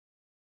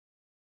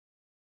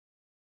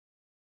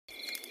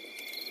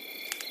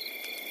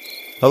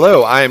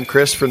Hello, I am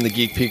Chris from the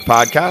Geek Peak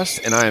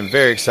podcast, and I am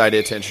very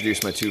excited to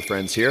introduce my two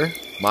friends here,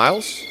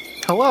 Miles.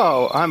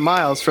 Hello, I'm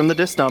Miles from the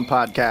Disdom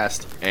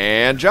podcast.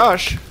 And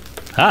Josh.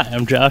 Hi,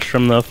 I'm Josh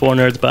from the For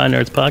Nerds by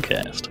Nerds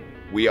podcast.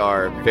 We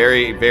are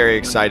very, very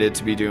excited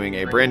to be doing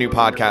a brand new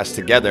podcast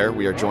together.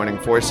 We are joining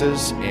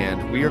forces,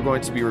 and we are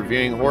going to be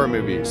reviewing horror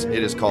movies.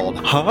 It is called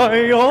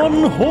High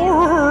on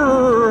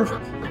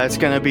Horror. That's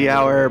going to be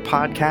our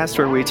podcast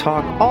where we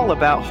talk all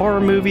about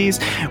horror movies.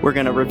 We're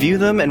going to review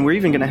them, and we're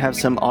even going to have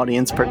some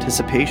audience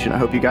participation. I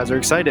hope you guys are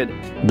excited.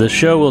 The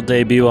show will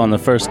debut on the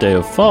first day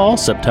of fall,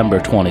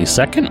 September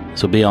 22nd,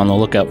 so be on the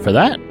lookout for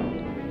that.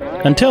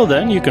 Until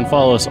then, you can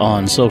follow us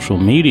on social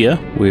media.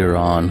 We're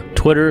on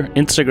Twitter,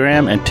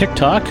 Instagram, and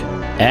TikTok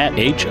at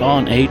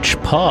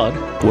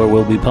HonHPod, where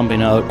we'll be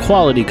pumping out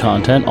quality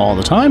content all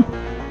the time.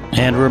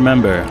 And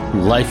remember,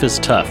 life is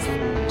tough,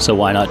 so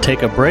why not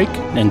take a break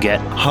and get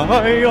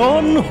high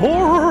on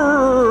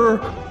horror?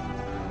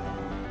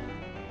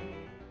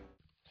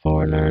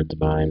 For Nerds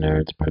by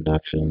Nerds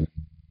production.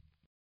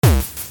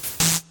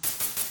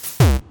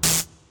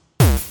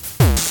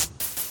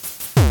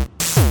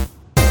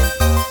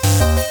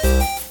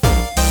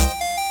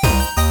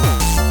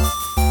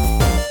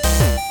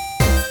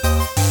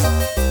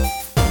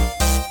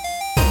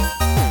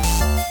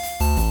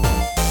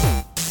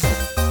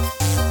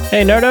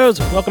 Hey Nerdos,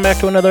 welcome back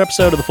to another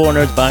episode of the For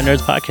Nerds by Nerds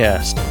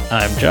podcast.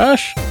 I'm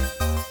Josh.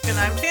 And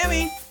I'm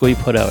Tammy. We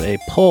put out a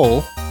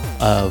poll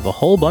of a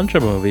whole bunch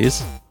of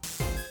movies,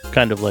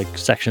 kind of like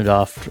sectioned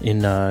off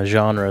in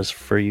genres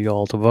for you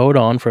all to vote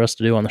on for us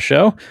to do on the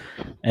show.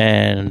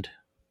 And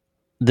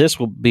this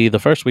will be the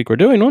first week we're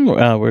doing one.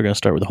 We're going to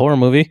start with a horror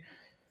movie.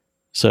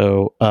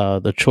 So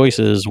the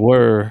choices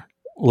were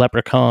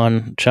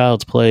Leprechaun,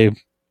 Child's Play,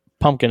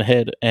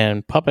 Pumpkinhead,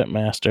 and Puppet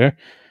Master.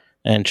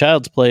 And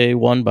Child's Play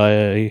won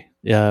by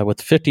with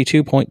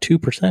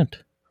 52.2%.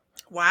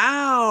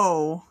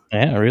 Wow.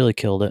 Yeah, I really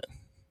killed it.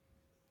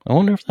 I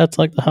wonder if that's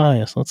like the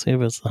highest. Let's see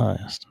if it's the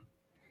highest.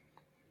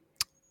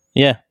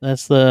 Yeah,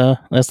 that's the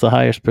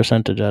highest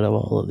percentage out of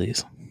all of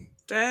these.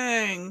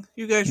 Dang.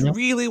 You guys Yep.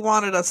 really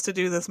wanted us to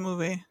do this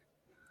movie.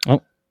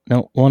 Oh,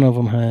 no, one of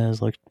them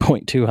has like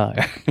 0.2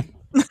 higher.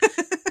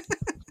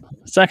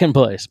 Second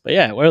place. But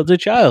yeah, we'll do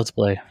Child's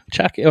Play.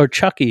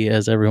 Chucky,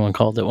 as everyone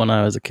called it when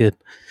I was a kid.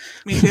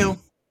 Me too.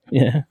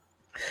 Yeah.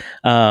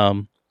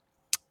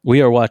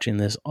 We are watching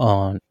this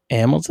on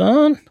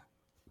Amazon.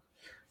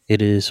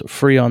 It is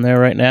free on there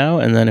right now.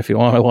 And then if you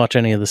want to watch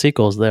any of the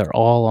sequels, they're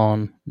all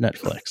on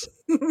Netflix.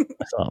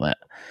 I saw that.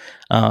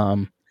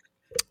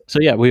 So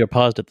yeah, we are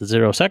paused at the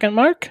 0 second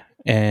mark.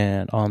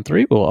 And on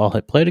 3, we'll all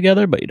hit play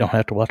together, but you don't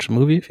have to watch the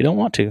movie if you don't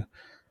want to.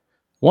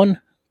 1,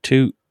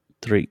 2,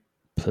 3,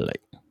 play.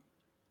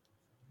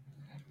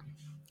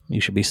 You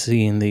should be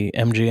seeing the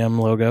MGM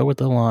logo with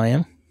the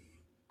lion,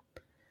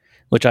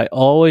 which I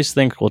always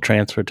think will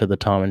transfer to the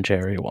Tom and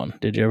Jerry one.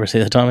 Did you ever see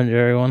the Tom and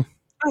Jerry one?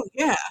 Oh,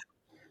 yeah.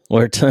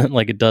 Where it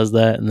does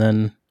that, and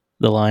then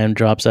the lion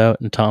drops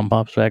out, and Tom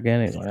pops back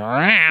in. He's like,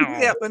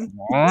 Yep.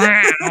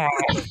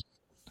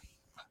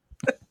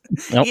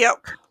 Nope.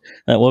 Yep.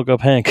 That woke up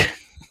Hank.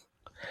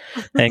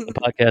 Hank, the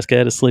podcast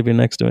cat, is sleeping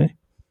next to me.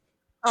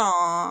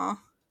 Aw.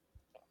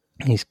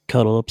 He's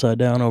cuddled upside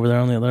down over there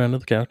on the other end of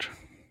the couch.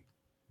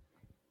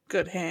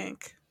 Good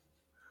Hank.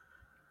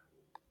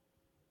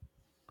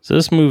 So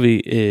this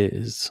movie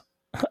is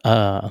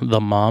the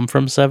mom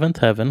from Seventh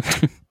Heaven.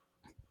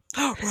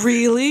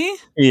 Really?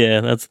 Yeah,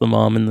 that's the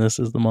mom in this,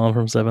 is the mom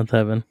from Seventh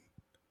Heaven.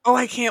 Oh,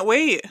 I can't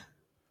wait.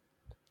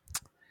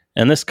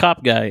 And this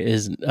cop guy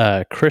is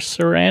Chris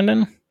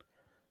Sarandon,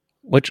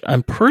 which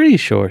I'm pretty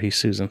sure he's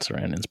Susan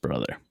Sarandon's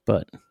brother,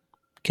 but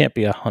can't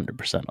be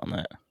 100% on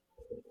that.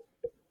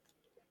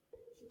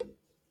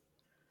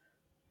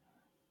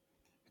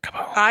 Come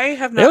on. I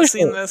have not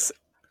seen this.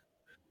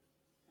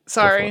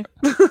 Sorry.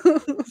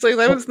 It's like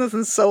I haven't seen this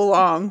in so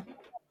long.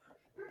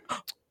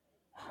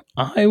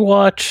 I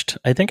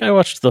think I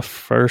watched the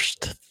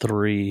first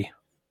 3.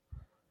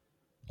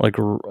 Like,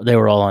 they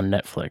were all on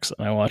Netflix,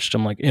 and I watched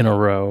them like in a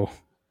row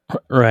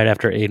right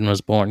after Aiden was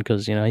born,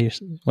 because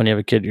when you have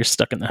a kid, you're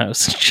stuck in the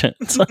house and shit.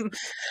 So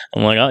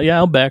I'm like, oh yeah,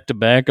 I'll back to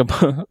back.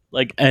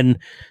 Like, and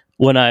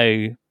when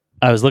I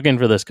was looking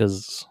for this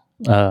because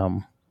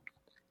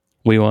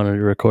we wanted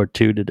to record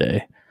 2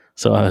 today,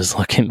 so I was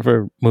looking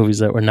for movies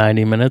that were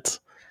 90 minutes,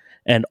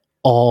 and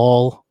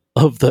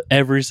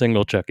every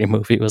single Chucky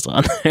movie was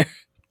on there.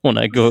 When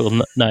I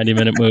Googled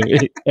 90-minute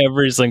movie,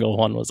 every single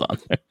one was on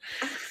there.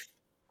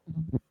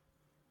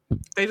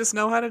 They just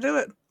know how to do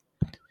it.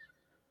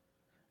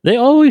 They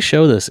always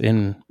show this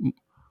in,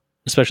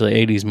 especially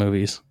 80s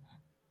movies.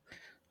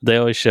 They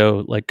always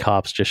show like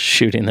cops just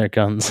shooting their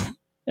guns.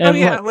 And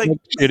like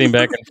shooting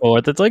back and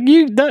forth. It's like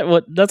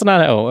that's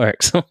not how it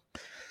works.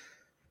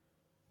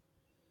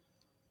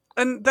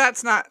 And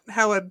that's not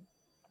how a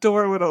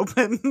door would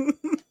open.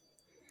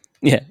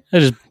 Yeah, I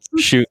just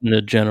shoot in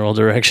the general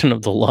direction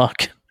of the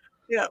lock.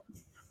 Yep.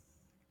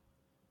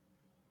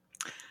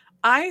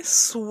 I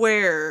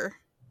swear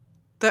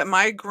that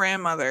my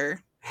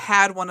grandmother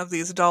had one of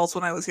these dolls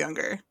when I was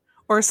younger.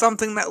 or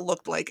something that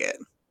looked like it.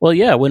 Well,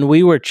 yeah, when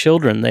we were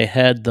children, they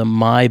had the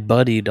My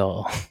Buddy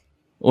doll,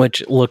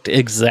 which looked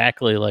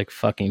exactly like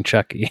fucking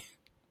Chucky.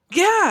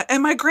 Yeah,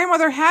 and my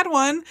grandmother had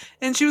one,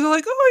 and she was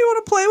like, "Oh, you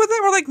want to play with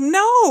it?" We're like,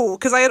 "No,"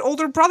 because I had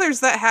older brothers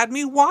that had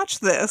me watch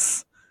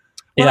this.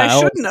 When I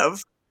shouldn't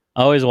have.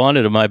 I always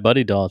wanted a My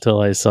Buddy doll till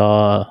I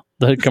saw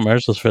the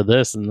commercials for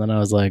this, and then I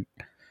was like,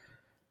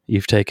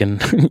 "You've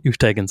taken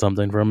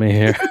something from me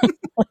here."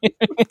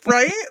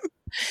 Right?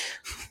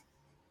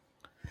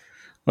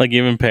 Like,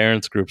 even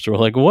parents groups were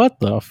like, "What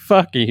the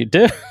fuck are you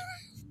doing?"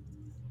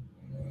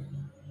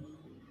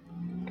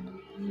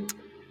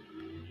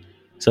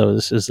 So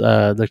this is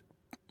the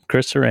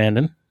Chris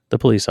Sarandon, the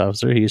police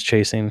officer. He's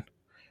chasing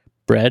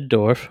Brad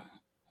Dourif,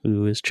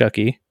 who is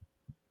Chucky,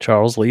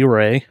 Charles Lee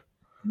Ray,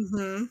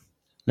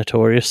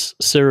 notorious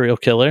serial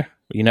killer.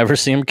 You never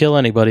see him kill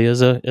anybody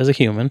as a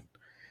human.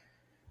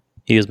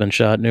 He has been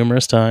shot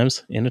numerous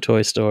times in a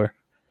toy store.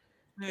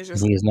 He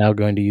is now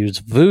going to use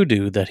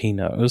voodoo that he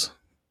knows.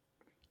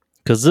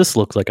 Because this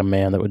looks like a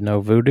man that would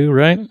know voodoo,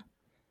 right?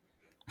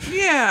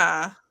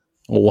 Yeah.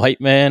 A white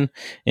man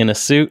in a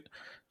suit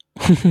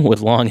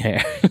with long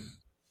hair.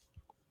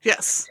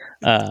 Yes.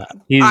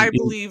 I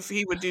believe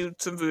he would do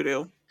some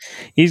voodoo.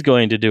 He's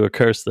going to do a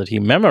curse that he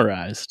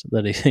memorized,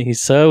 that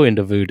he's so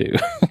into voodoo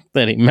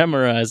that he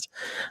memorized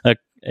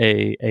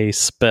a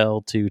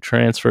spell to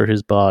transfer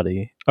his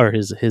body or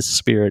his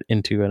spirit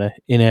into an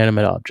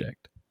inanimate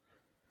object.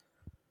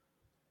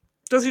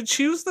 Does he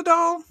choose the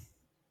doll?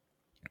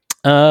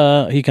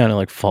 He kind of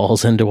like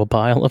falls into a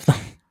pile of them.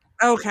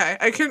 Okay.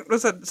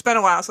 It's been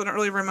a while, so I don't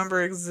really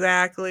remember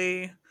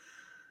exactly.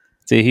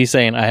 See, he's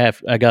saying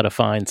I got to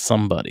find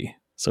somebody.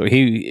 So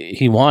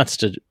he wants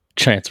to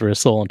transfer his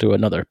soul into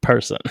another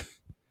person,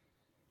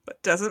 but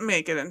doesn't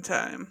make it in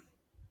time.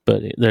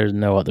 But there's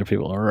no other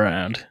people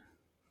around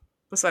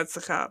besides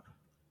the cop.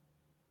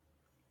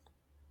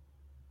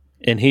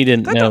 And he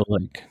didn't know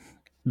like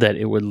that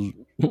it would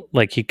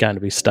like he'd kind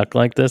of be stuck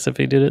like this if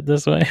he did it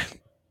this way.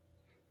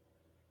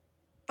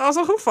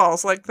 Also, who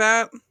falls like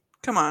that?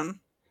 Come on.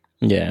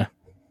 Yeah.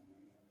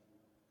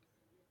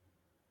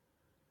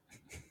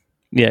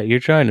 Yeah, you're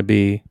trying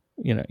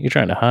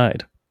to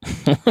hide.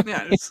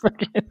 Yeah,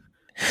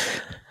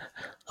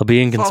 I'll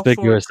be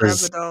inconspicuous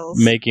as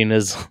making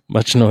as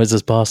much noise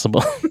as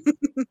possible.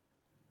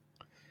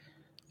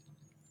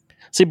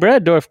 See,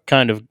 Brad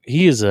Dourif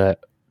he is a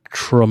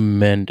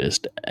tremendous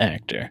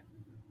actor.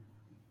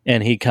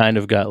 And he kind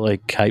of got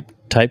like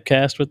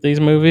typecast with these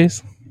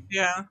movies.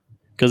 Yeah.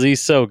 Because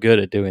he's so good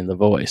at doing the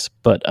voice.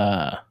 But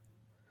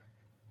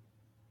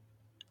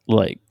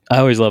like I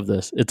always love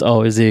this. It's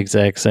always the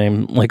exact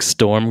same like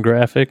storm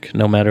graphic,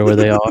 no matter where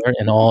they are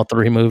in all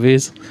three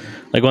movies.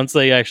 Like once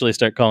they actually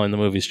start calling the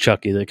movies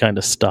Chucky, they kind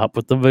of stop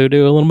with the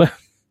voodoo a little bit.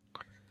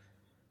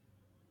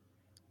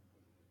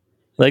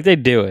 Like they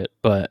do it,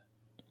 but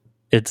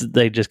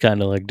they just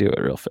kind of like do it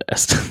real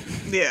fast.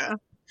 Yeah.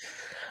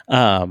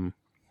 What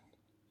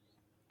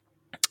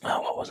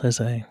was I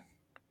saying?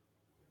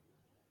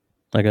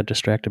 I got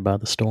distracted by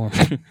the storm.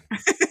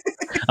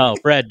 Oh,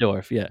 Brad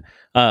Dourif, yeah.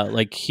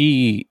 Like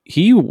he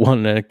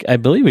won I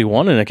believe he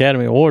won an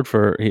Academy Award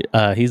for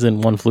he's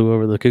in One Flew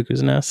Over the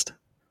Cuckoo's Nest.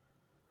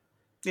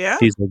 Yeah.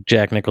 He's like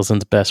Jack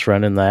Nicholson's best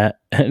friend in that.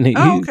 And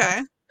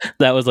okay.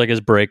 That was like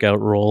his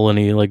breakout role, and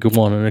he like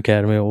won an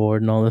Academy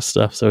Award and all this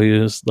stuff. So he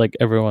was like,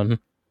 everyone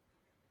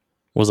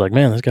was like,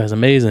 man, this guy's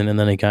amazing. And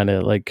then he kind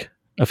of like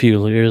a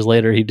few years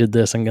later he did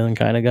this and then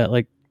kind of got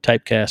like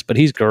typecast, but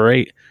he's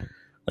great.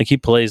 Like he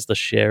plays the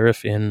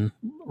sheriff in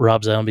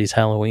Rob Zombie's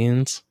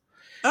Halloweens.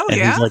 Oh, and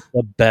yeah? he's like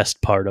the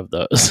best part of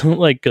those.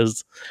 Like,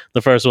 because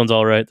the first one's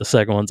all right, the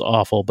second one's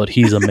awful, but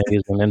he's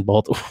amazing in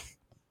both.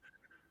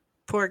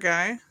 Poor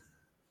guy.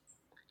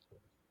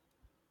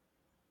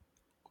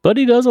 But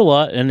he does a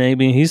lot, and I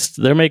mean,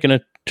 they're making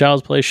a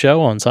Child's Play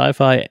show on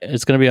Sci-Fi.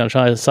 It's going to be on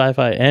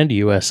Sci-Fi and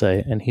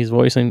USA, and he's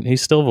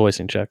still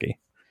voicing Chucky.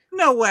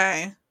 No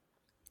way.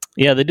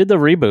 Yeah, they did the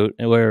reboot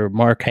where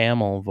Mark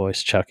Hamill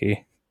voiced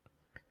Chucky,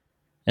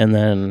 and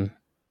then,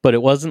 but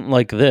it wasn't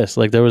like this.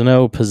 Like there was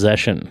no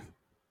possession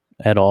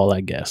at all.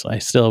 I guess I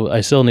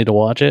still need to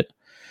watch it,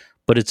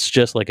 but it's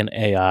just like an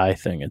AI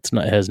thing. It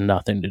has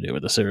nothing to do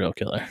with a serial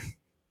killer.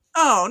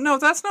 Oh no,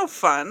 that's no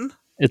fun.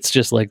 It's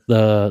just like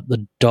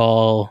the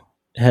doll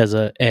has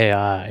a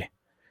AI,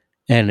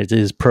 and it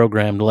is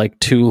programmed like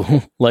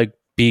to like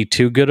be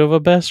too good of a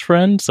best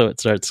friend, so it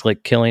starts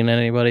like killing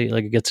anybody.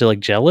 Like it gets like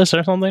jealous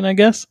or something, I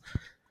guess.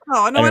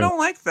 Oh no, I don't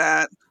like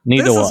that.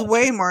 This is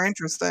way more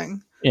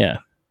interesting. Yeah.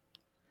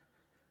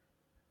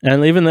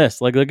 And even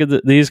this, like, look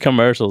at these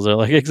commercials are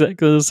like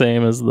exactly the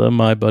same as the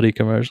My Buddy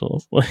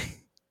commercials.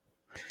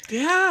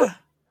 Yeah.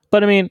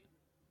 But I mean,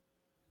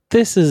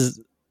 this is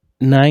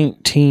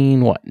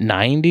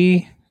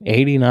 90,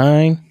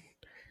 89,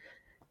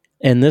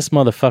 and this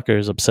motherfucker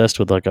is obsessed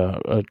with like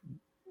a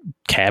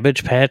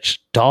Cabbage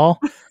Patch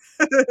doll.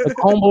 Like,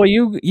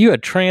 homeboy, you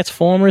had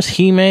Transformers,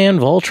 He-Man,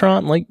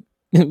 Voltron. Like,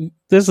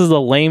 this is the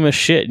lamest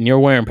shit, and you're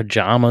wearing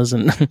pajamas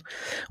and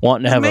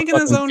wanting to have a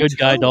fucking good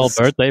guy doll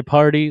birthday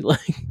party.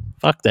 Like,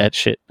 fuck that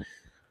shit.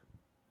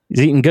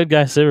 He's eating Good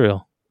Guy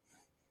cereal.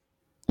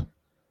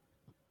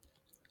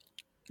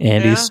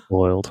 And he's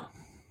spoiled.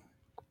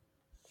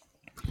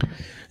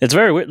 It's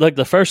very weird. Like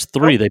the first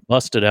three, they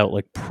busted out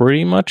like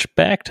pretty much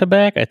back to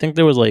back. I think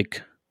there was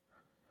like,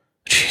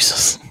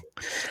 Jesus.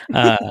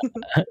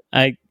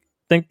 I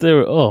think there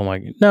were, oh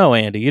my, no,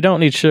 Andy, you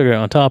don't need sugar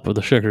on top of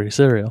the sugary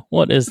cereal.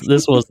 What is,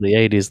 this was the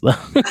 80s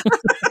though.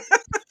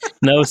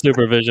 No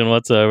supervision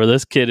whatsoever.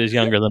 This kid is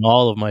younger than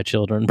all of my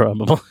children,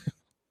 probably.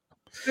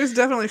 There's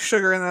definitely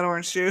sugar in that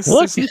orange juice.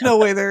 Look, there's no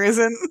way there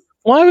isn't.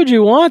 Why would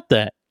you want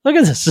that? Look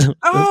at this.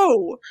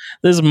 Oh!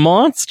 This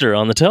monster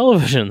on the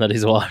television that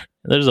he's watching.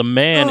 There's a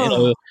man in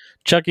a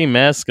Chucky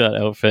mascot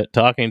outfit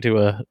talking to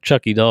a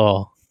Chucky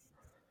doll.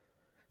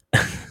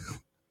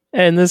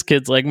 And this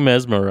kid's like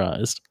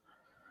mesmerized.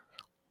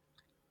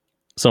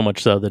 So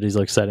much so that he's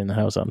like setting the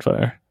house on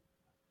fire.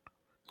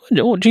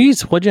 Oh,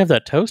 geez. What'd you have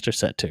that toaster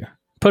set to?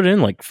 Put it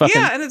in like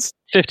fucking and it's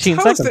 15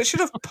 toast. seconds. It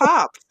should have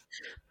popped.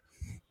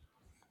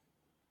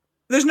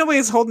 There's no way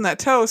he's holding that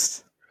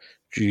toast.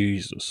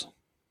 Jesus.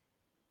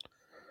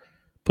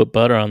 Put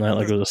butter on that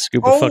like it was a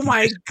scoop of fucking... Oh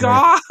my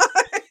God.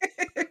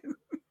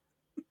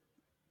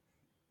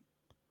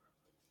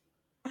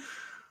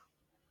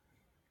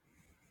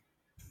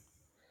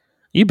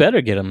 You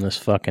better get him this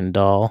fucking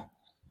doll.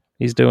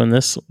 He's doing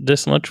this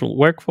much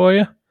work for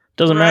you.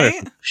 Doesn't matter.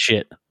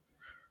 Shit.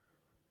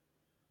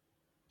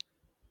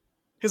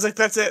 He's like,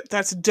 that's it.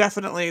 That's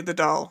definitely the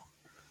doll.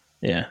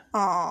 Yeah.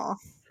 Aw.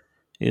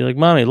 He's like,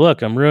 Mommy,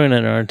 look, I'm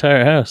ruining our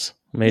entire house.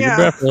 Made you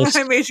breakfast.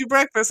 I made you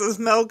breakfast. His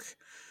milk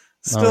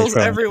spills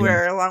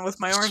everywhere along with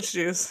my orange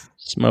juice.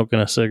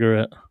 Smoking a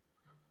cigarette.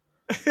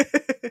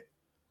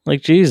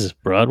 Like, Jesus,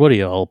 Brad, what are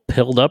you, all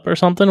pilled up or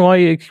something? Why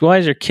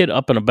is your kid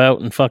up and about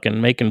and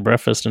fucking making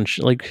breakfast and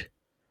shit? Like,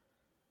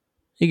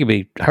 he could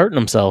be hurting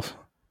himself.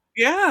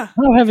 Yeah.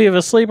 How heavy of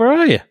a sleeper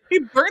are you? He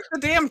burnt the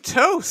damn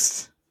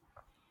toast.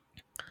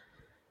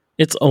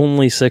 It's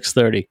only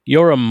 6:30.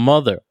 You're a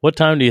mother. What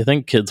time do you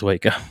think kids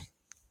wake up?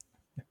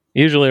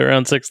 Usually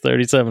around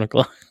 6:30, 7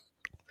 o'clock.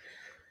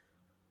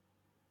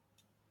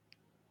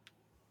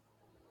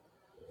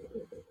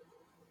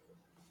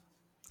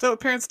 Is that what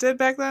parents did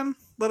back then?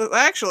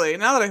 Actually,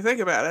 now that I think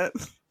about it.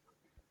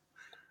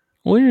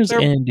 Where's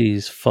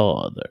Andy's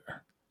father?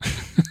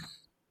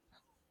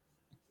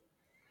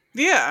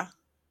 Yeah.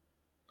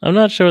 I'm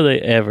not sure they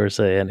ever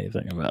say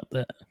anything about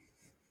that.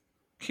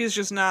 He's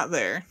just not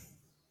there.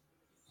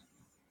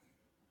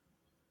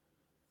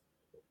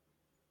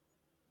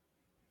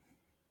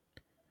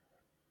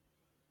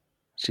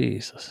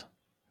 Jesus.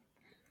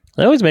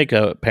 They always make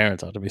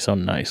parents out to be so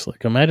nice.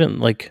 Like, imagine,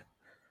 like,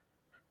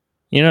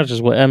 you're not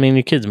just, I mean,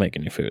 your kid's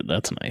making you food.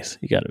 That's nice.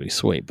 You got to be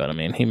sweet. But, I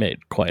mean, he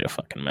made quite a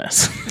fucking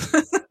mess.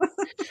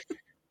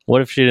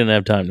 What if she didn't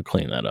have time to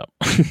clean that up?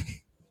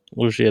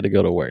 What if she had to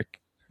go to work?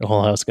 The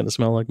whole house going to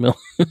smell like milk?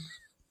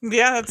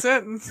 Yeah, that's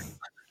it.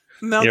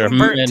 Milk You're and a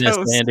burnt menace,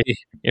 toast. Andy.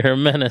 You're a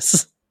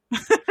menace.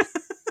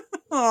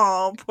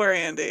 Oh, poor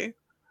Andy.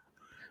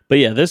 But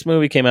yeah, this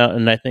movie came out,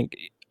 and I think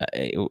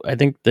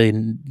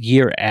the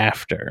year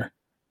after,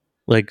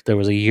 like, there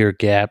was a year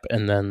gap,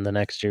 and then the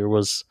next year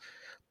was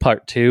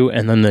part 2,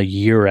 and then the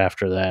year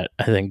after that,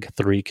 I think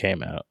 3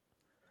 came out.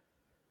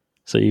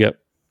 So you got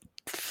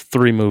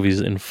 3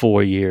 movies in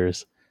 4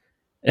 years,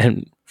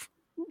 and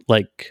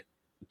like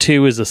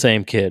 2 is the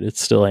same kid.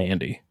 It's still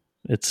Andy.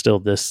 It's still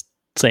this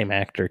same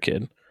actor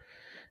kid.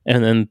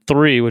 And then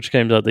 3, which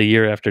came out the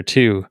year after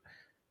 2,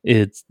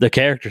 it's the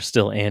character's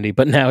still Andy,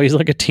 but now he's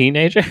like a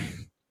teenager.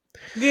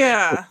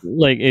 Yeah.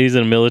 Like, he's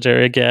in a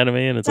military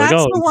academy, and it's That's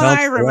like, oh, the one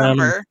I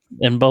remember.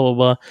 And blah, blah,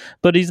 blah.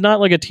 But he's not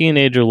like a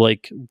teenager,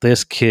 like,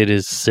 this kid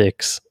is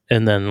 6,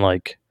 and then,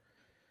 like,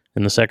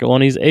 in the second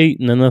one, he's 8,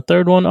 and then the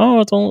third one,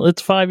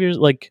 it's 5 years.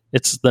 Like,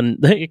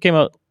 it came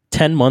out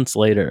 10 months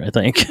later, I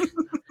think.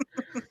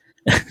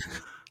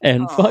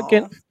 And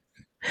fucking,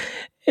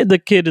 the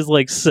kid is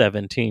like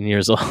 17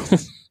 years old.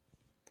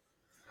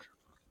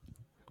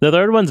 The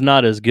third one's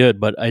not as good,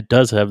 but it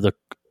does have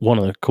one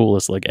of the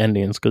coolest like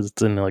endings because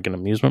it's in like an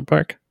amusement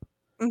park.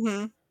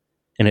 Mm-hmm.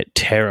 And it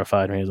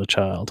terrified me as a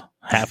child.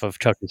 Half of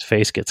Chucky's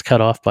face gets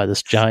cut off by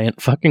this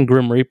giant fucking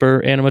Grim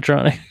Reaper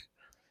animatronic.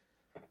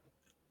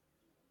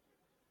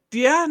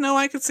 Yeah, no,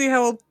 I could see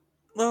how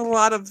a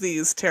lot of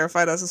these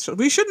terrified us as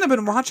children. We shouldn't have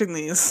been watching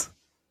these.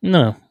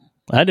 No,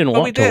 I didn't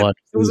want to watch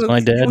these. My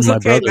dad and my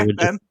brother would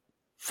just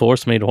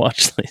force me to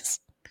watch these.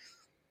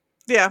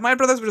 Yeah, my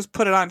brothers would just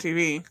put it on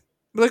TV.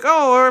 Be like,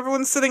 oh,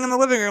 everyone's sitting in the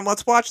living room.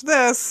 Let's watch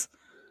this.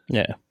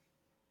 Yeah.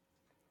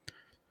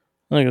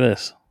 Look at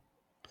this.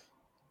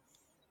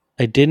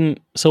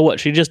 So what,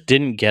 she just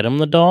didn't get him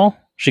the doll?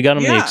 She got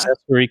him the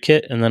accessory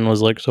kit and then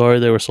was like, sorry,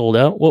 they were sold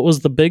out? What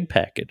was the big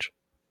package?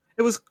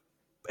 It was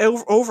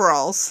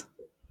overalls.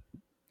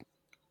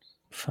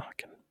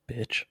 Fucking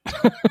bitch.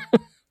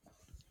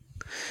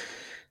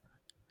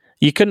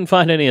 You couldn't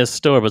find any at a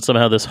store, but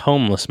somehow this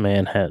homeless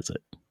man has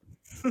it.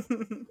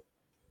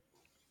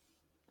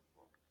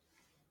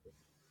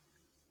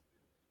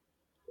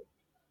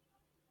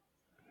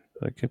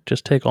 I could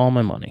just take all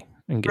my money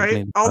and give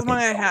me all the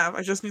money I have.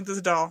 I just need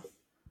this doll.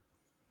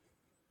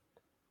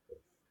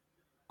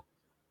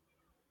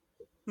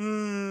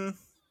 How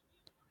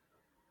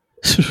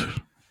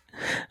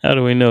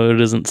do we know it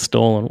isn't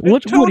stolen? It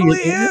totally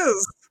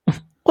is.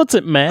 What's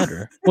it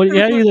matter? How are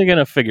they going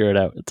to figure it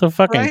out? It's a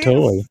fucking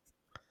toy.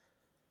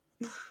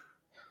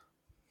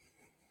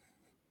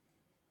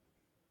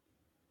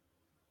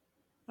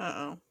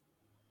 Uh-oh.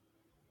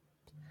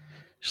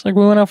 She's like,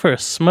 we went out for a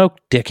smoke,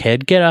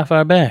 dickhead. Get off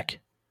our back.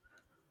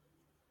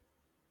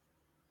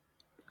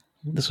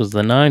 This was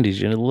the 90s.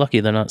 You're lucky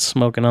they're not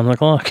smoking on the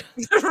clock.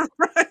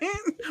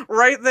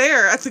 Right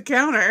there at the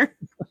counter.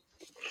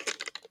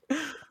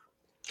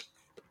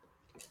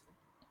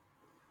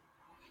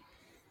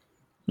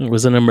 It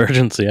was an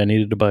emergency. I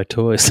needed to buy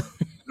toys.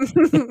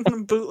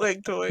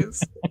 Bootleg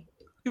toys.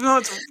 Even though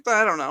it's,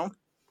 I don't know.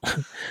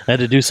 I had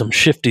to do some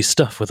shifty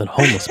stuff with a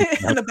homeless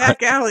man. In the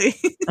back alley.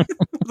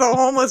 The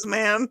homeless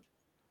man.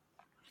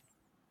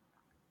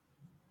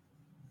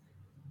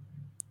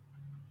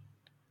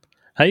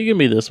 How you gonna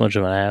be this much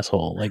of an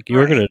asshole? Like,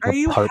 you're working at a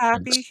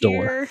department store.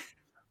 Here?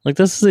 Like,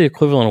 this is the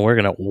equivalent of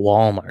working at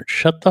Walmart.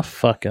 Shut the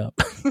fuck up.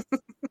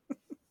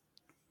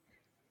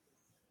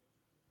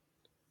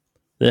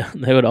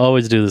 They would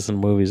always do this in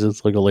movies.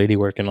 It's like a lady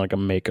working like a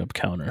makeup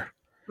counter.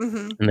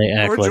 Mm-hmm. And they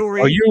act like,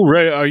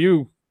 are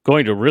you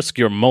going to risk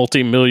your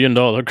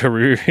multi-million-dollar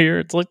career here?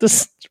 It's like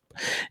this.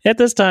 At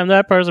this time,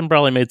 that person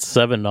probably made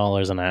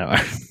 $7 an hour.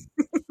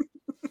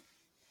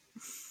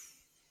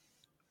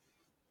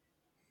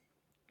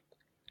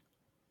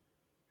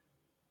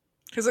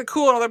 He's like,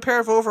 cool, another pair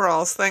of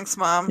overalls. Thanks,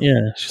 Mom.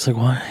 Yeah. She's like,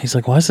 why? He's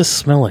like, why does this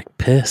smell like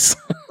piss?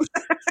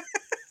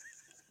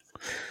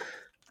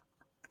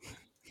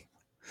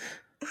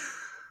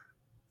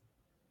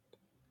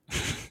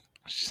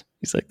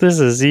 He's like, this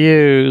is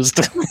used.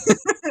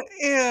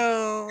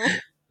 Ew.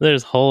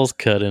 There's holes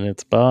cut in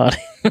its body.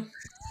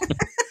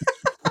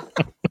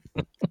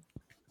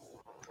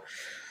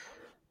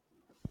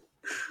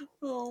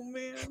 Oh,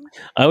 man.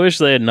 I wish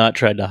they had not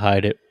tried to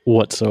hide it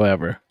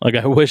whatsoever. Like,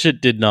 I wish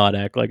it did not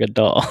act like a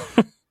doll.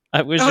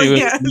 I wish he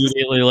was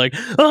immediately like,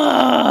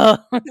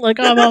 ah! Like,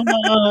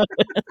 oh,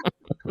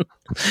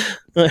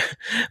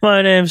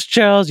 my name's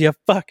Charles, you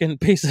fucking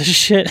piece of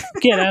shit.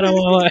 Get out of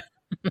my way.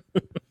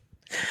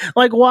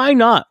 Like, why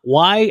not?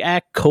 Why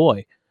act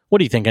coy? What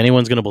do you think?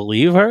 Anyone's going to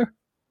believe her?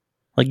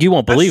 Like, you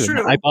won't believe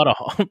it. I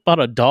bought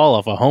a doll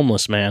off a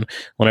homeless man.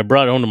 When I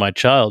brought it home to my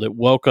child, it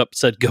woke up,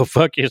 said, go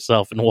fuck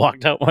yourself, and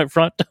walked out my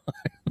front door.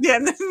 Yeah,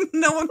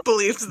 no one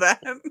believes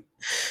that.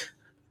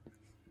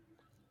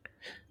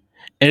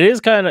 It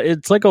is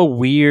it's like a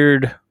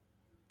weird...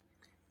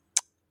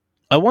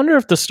 I wonder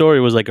if the story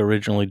was, like,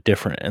 originally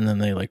different, and then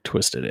they, like,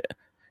 twisted it.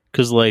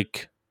 Because,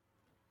 like,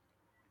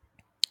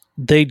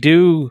 they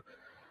do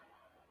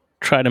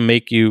try to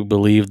make you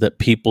believe that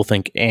people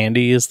think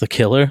Andy is the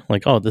killer.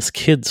 Like, oh, this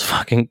kid's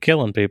fucking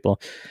killing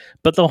people.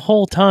 But the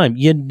whole time,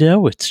 you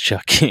know it's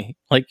Chucky.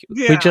 Like,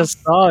 we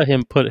just saw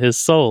him put his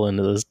soul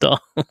into this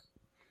doll.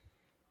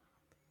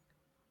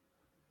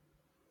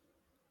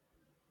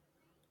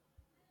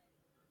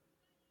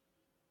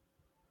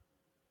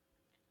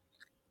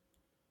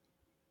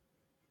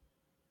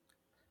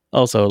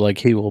 Also, like,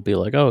 he will be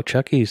like, oh,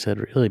 Chucky said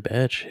really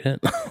bad shit.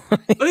 Oh,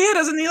 yeah,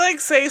 doesn't he, like,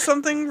 say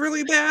something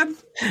really bad?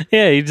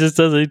 Yeah, he just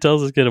does. He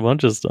tells this kid a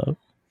bunch of stuff.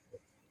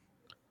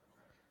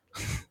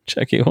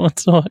 Chucky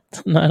wants to watch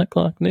the 9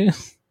 o'clock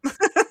news.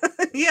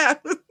 Yeah.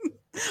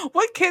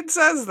 What kid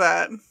says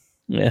that?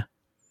 Yeah.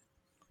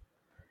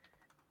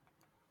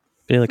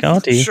 Be like,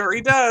 Auntie. Sure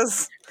he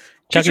does.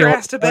 Chucky Get your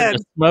ass to bed.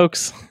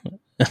 Smokes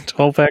a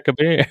 12-pack of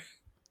beer.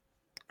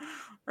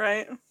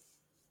 Right.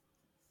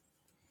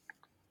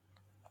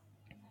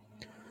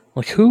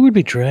 Like, who would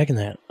be dragging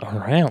that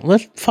around?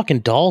 That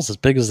fucking doll's as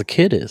big as the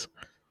kid is.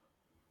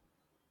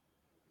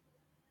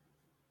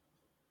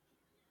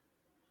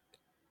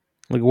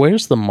 Like,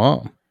 where's the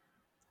mom?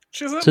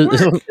 She's at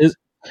work.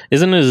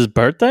 Isn't it his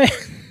birthday?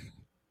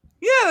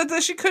 Yeah,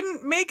 that she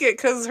couldn't make it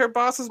because her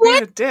boss was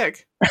being a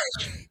dick.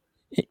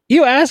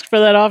 You asked for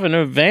that off in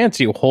advance,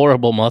 you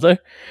horrible mother.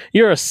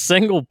 You're a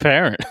single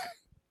parent.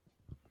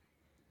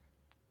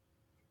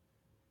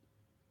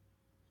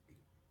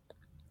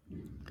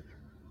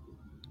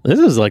 This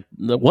is like,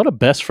 what a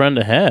best friend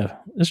to have.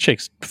 This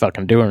chick's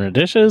fucking doing her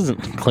dishes and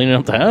cleaning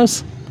up the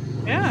house.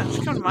 Yeah,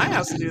 she come to my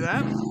house to do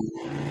that.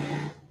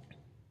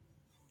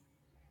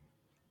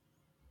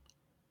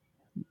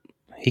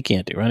 He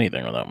can't do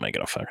anything without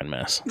making a fucking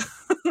mess.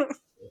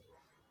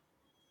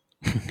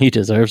 He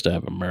deserves to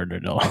have a murder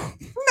doll.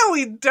 No,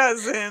 he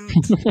doesn't.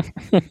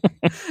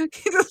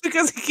 Just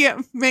because he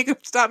can't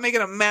stop making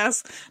a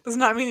mess does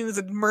not mean he's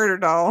a murder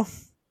doll.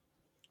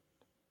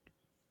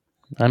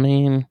 I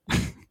mean...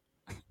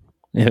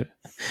 Yeah.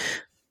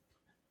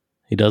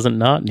 He doesn't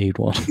not need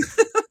one.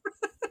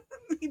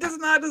 He does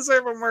not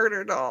deserve a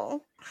murder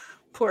doll.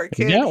 Poor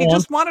kid. He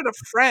just wanted a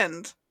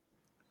friend.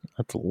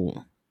 That's a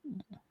little...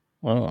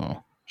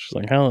 Oh. She's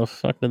like, how the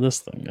fuck did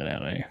this thing get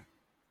out of here?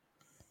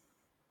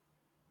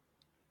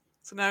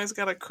 So now he's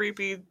got a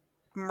creepy,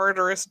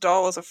 murderous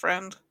doll as a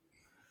friend.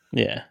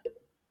 Yeah.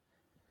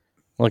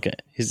 Look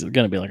at... He's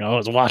gonna be like, I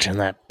was watching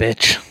that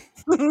bitch.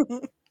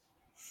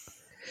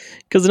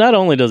 Because not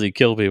only does he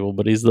kill people,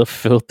 but he's the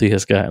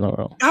filthiest guy in the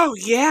world. Oh,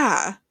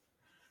 yeah.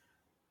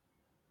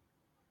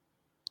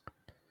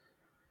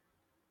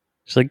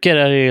 She's like, get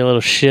out of here, you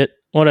little shit.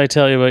 What'd I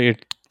tell you about your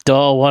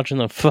doll watching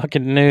the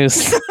fucking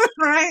news?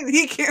 Right?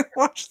 He can't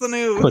watch the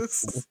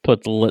news.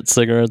 Put the lit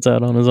cigarettes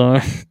out on his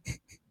arm.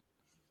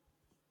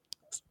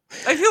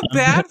 I feel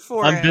bad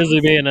for him. I'm busy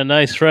being a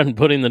nice friend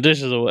putting the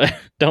dishes away.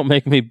 Don't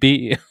make me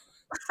beat you.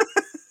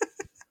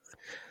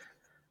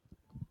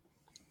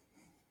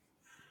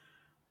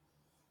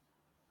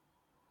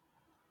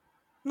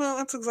 No,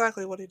 that's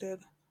exactly what he did.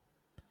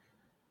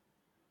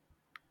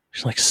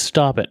 She's like,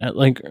 stop it.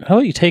 Like, how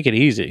about you take it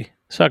easy?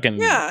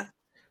 Yeah.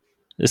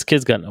 This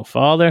kid's got no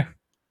father.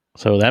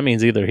 So that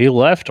means either he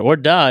left or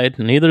died.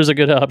 Neither's a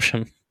good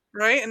option.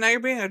 Right? And now you're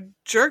being a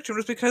jerk to him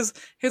just because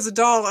his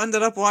doll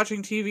ended up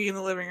watching TV in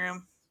the living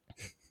room.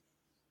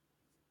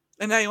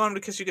 And now you want him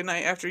to kiss you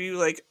goodnight after you,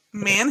 like,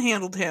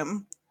 manhandled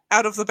him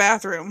out of the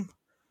bathroom.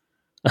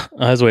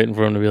 I was waiting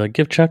for him to be like,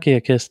 give Chucky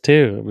a kiss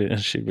too.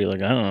 She'd be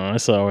like, I don't know. I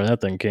saw where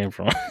that thing came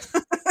from.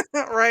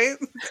 Right?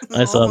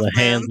 I saw the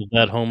hands of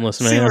that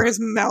homeless man. See where his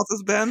mouth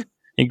has been.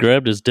 He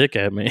grabbed his dick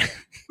at me.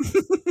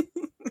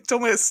 He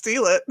told me to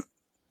steal it.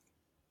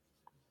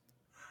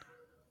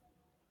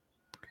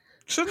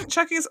 Shouldn't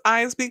Chucky's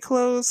eyes be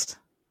closed?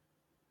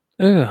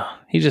 Ugh,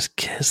 he just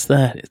kissed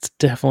that. It's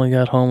definitely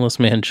got homeless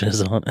man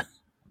jizz on it.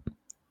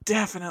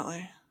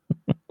 Definitely.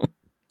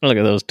 Look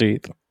at those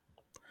teeth.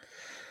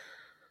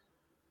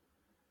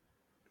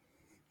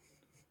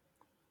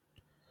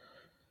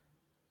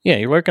 Yeah,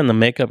 you're working the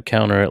makeup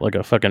counter at like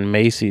a fucking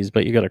Macy's,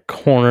 but you got a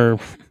corner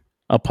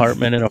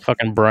apartment in a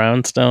fucking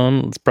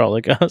brownstone. It's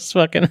probably costs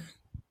fucking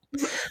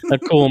a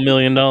cool $1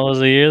 million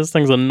a year. This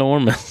thing's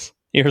enormous.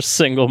 You're a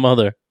single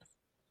mother.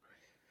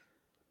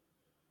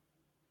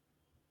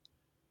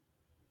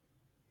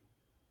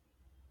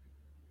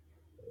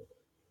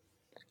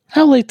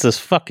 How late's this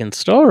fucking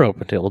store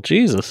open till?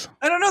 Jesus.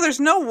 I don't know. There's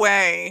no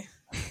way.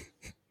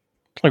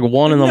 It's like 1 in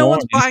the morning. No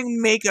one's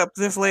buying makeup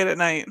this late at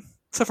night,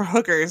 except for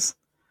hookers.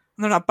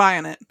 And they're not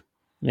buying it.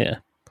 Yeah.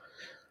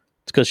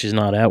 It's because she's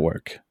not at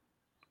work.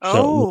 Oh.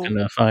 So looking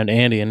to find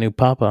Andy a new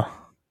papa.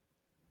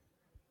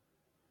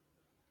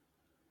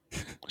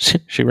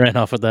 She ran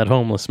off with that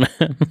homeless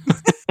man.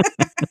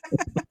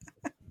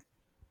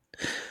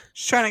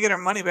 She's trying to get her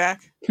money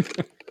back.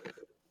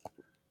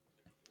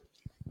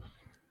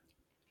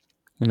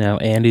 Now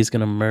Andy's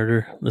going to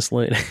murder this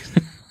lady.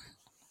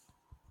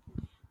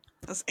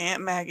 That's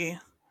Aunt Maggie.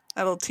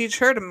 That'll teach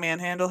her to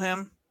manhandle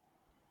him.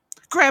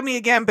 Grab me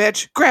again,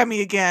 bitch. Grab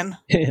me again.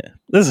 Yeah,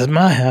 this is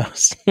my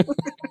house.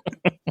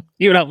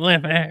 You don't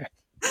live here.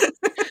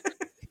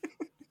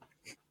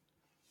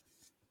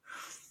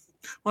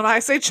 When I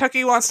say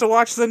Chucky wants to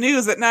watch the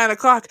news at 9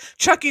 o'clock,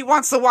 Chucky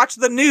wants to watch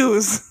the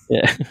news.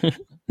 Yeah.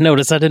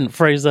 Notice I didn't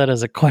phrase that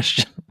as a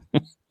question.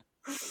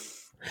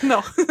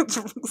 No, that's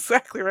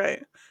exactly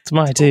right. It's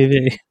my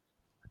TV.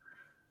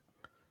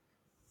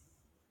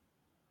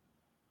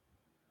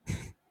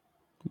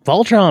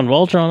 Voltron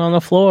on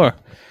the floor.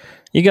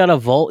 You got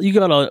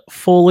a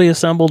fully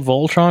assembled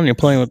Voltron. You're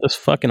playing with this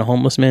fucking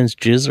homeless man's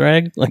jizz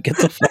rag. Like, get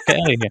the fuck out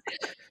of here.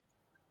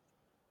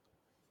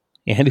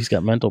 Andy's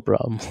got mental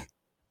problems.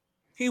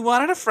 He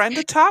wanted a friend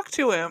to talk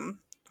to him.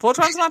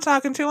 Voltron's not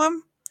talking to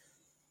him.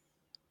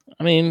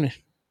 I mean,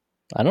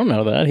 I don't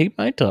know that. He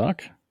might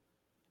talk.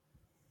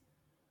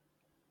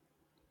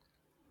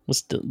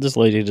 This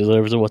lady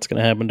deserves it. What's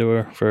going to happen to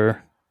her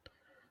for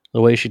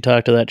the way she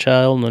talked to that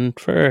child and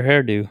for her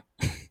hairdo?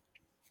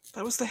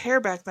 That was the hair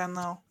back then,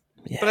 though.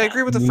 Yeah, but I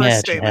agree with the first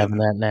statement. Having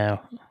that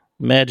now.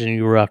 Imagine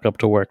you rock up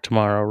to work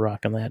tomorrow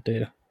rocking that,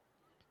 dude.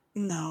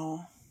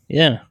 No.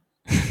 Yeah.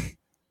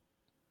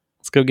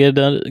 Let's go get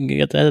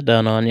that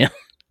done on you.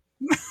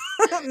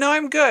 No,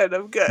 I'm good.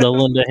 The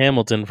Linda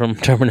Hamilton from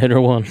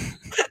Terminator 1.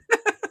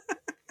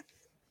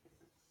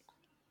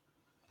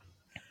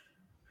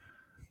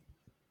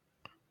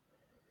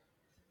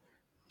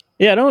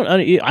 Yeah,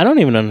 I don't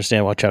even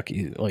understand why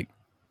Chucky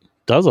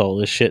does all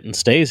this shit and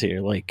stays here.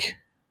 Like,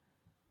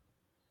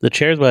 the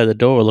chair's by the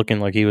door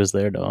looking like he was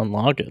there to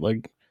unlock it.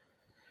 Like,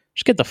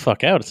 just get the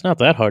fuck out. It's not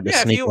that hard to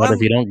sneak out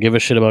if you don't give a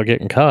shit about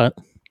getting caught.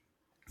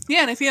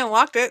 Yeah, and if he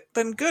unlocked it,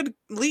 then good,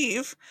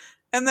 leave.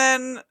 And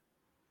then...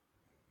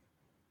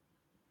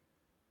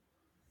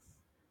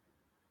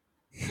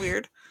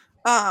 Weird.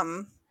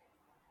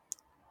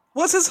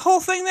 What's his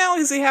whole thing now?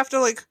 Does he have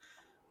to,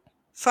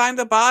 find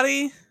a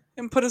body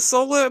and put his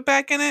soul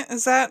back in it?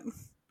 Is that...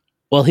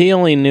 Well, he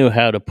only knew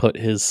how to put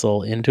his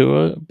soul into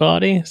a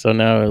body, so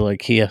now,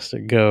 he has to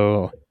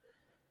go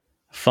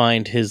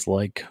find his,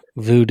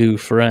 voodoo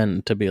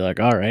friend to be like,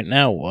 all right,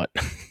 now what?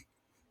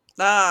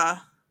 So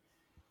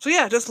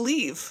yeah, just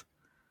leave.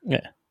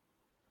 Yeah.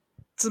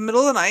 It's the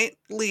middle of the night,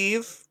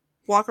 leave,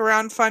 walk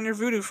around, find your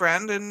voodoo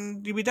friend,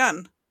 and you'll be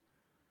done.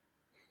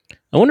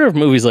 I wonder if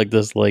movies like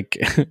this,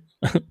 this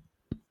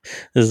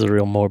is a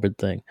real morbid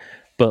thing,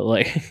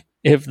 but,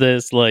 if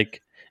this,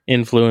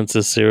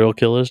 influences serial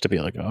killers to be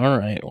like, all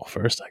right, well,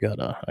 first I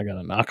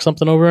gotta knock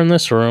something over in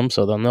this room,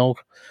 so then they'll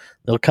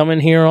come in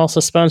here all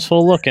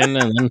suspenseful looking,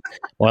 and then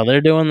while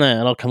they're doing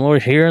that, I'll come over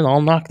here and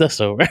I'll knock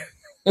this over.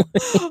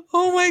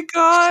 Oh my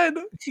god,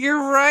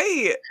 you're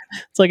right.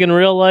 It's like in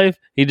real life,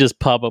 he'd just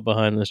pop up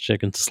behind this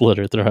chick and slit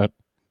her throat.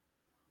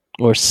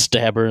 Or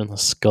stab her in the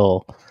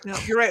skull. No,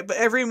 you're right, but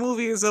every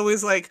movie is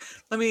always like,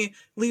 let me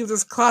leave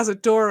this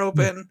closet door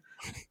open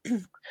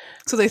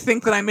so they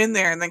think that I'm in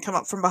there and then come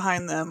up from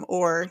behind them.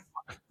 Or,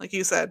 like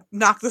you said,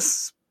 knock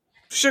this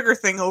sugar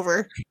thing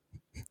over.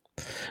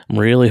 I'm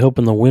really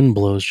hoping the wind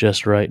blows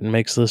just right and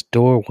makes this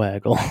door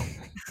waggle.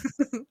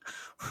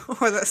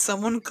 Or that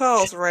someone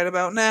calls right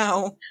about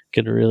now.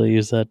 Could really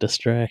use that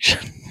distraction.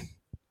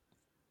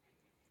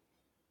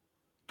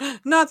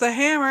 Not the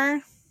hammer.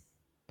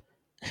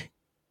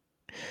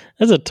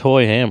 That's a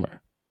toy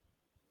hammer.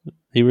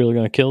 You really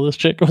gonna kill this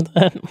chick with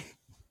that?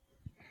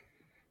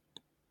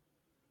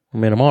 I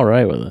mean, I'm all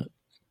right with it.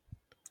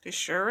 He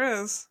sure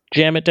is.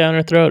 Jam it down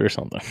her throat or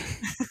something.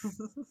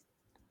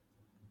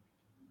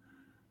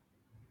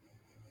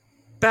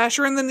 Bash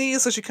her in the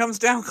knees so she comes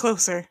down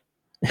closer.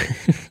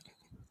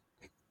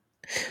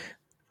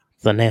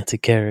 The Nancy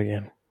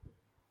Kerrigan.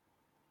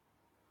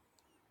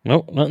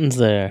 Nope, nothing's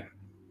there.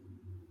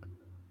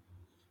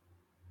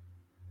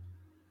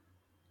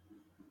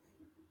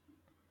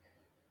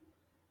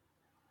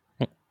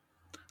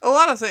 A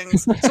lot of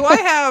things. So I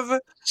have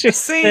the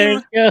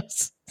same.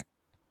 Yes.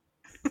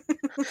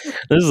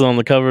 This is on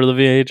the cover of the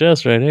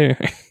VHS right here.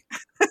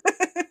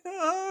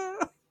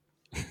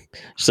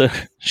 So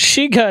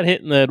she got hit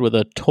in the head with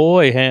a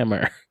toy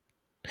hammer.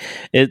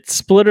 It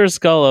split her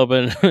skull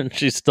open and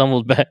she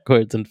stumbled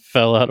backwards and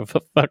fell out of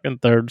a fucking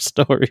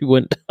third-story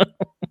window.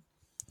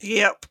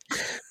 Yep.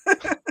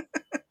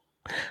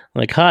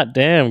 Like, hot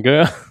damn,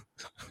 girl.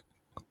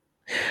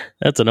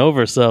 That's an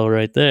oversell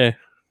right there.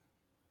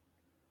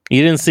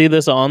 You didn't see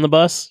this on the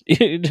bus?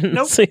 You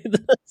didn't see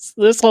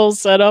this whole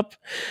setup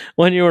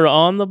when you were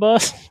on the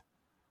bus?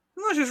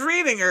 No, she's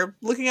reading or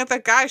looking at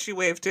that guy she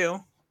waved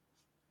to.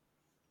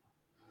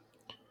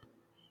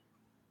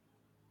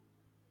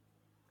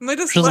 And they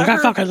just She's like, I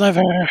fucking live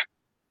here.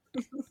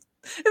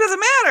 It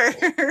doesn't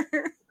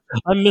matter.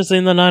 I'm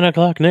missing the 9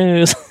 o'clock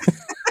news.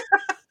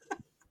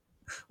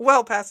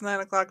 Well past 9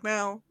 o'clock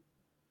now.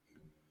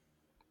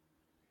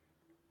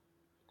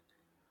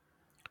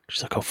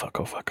 She's like, oh fuck,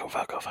 oh fuck, oh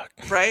fuck, oh fuck.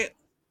 Right?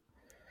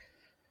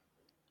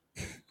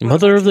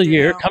 Mother of the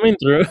Year coming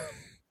through.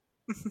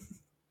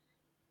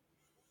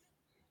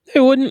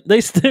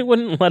 They still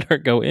wouldn't let her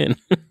go in.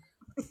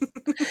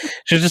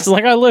 She's just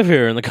like, I live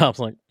here, and the cop's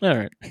like,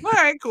 alright,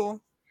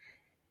 cool.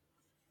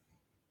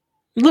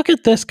 Look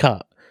at this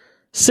cop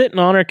sitting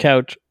on her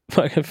couch,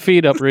 fucking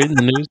feet up, reading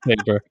the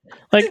newspaper.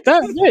 Like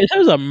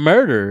there's a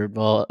murder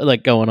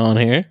going on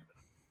here.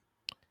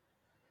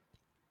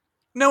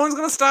 No one's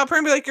gonna stop her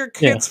and be like, your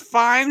kid's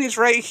fine, he's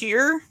right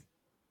here.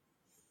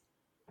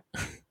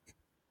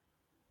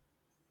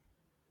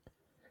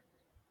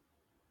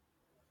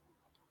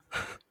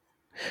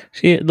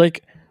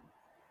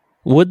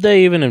 Would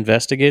they even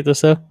investigate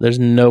this though? There's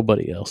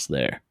nobody else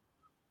there.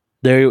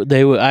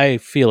 I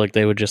feel like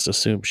they would just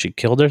assume she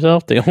killed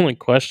herself. The only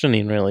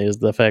questioning really is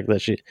the fact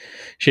that she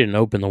didn't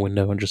open the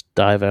window and just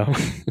dive out.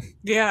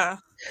 Yeah.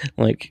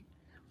 Like,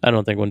 I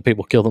don't think when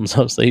people kill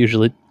themselves, they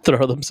usually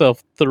throw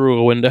themselves through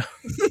a window.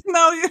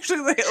 No,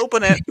 usually they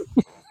open it.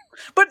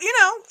 But,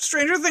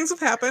 stranger things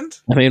have happened.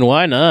 I mean,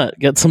 why not?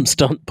 Get some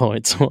stunt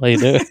points while you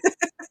do it.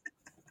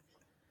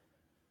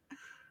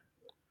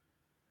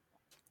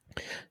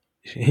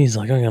 He's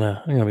like, I'm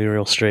gonna be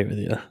real straight with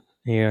you.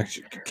 Here,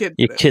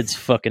 your kid's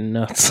fucking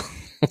nuts.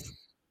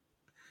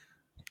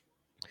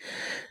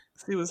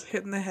 He was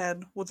hit in the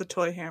head with a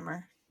toy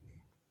hammer.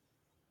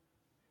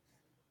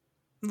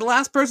 The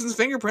last person's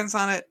fingerprints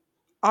on it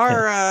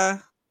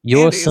are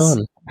your Andy's.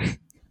 son.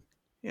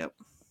 Yep.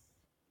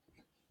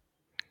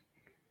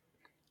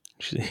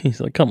 He's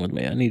like, come with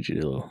me. I need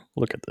you to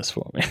look at this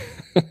for me.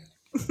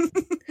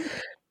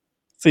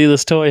 See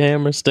this toy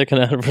hammer sticking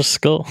out of her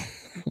skull?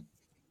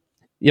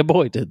 Your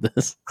boy did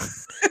this.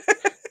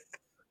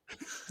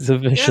 He's a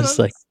vicious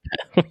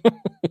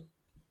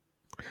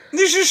He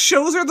just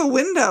shows her the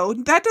window.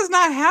 That does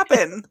not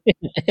happen.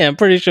 Yeah, I'm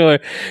pretty sure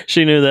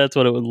she knew that's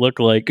what it would look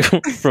like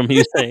from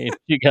you saying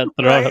she got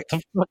thrown out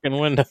the fucking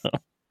window.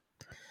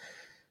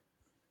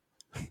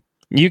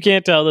 You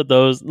can't tell that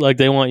those,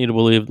 they want you to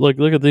believe, look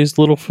at these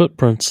little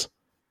footprints.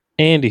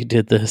 Andy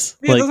did this.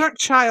 Yeah, those aren't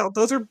child.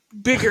 Those are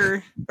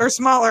bigger or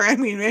smaller. I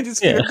mean, Andy's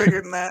feet are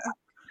bigger than that.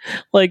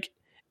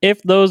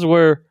 If those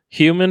were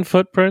human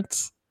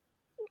footprints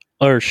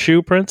or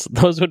shoe prints,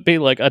 those would be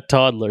like a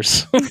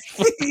toddler's.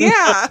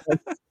 Yeah.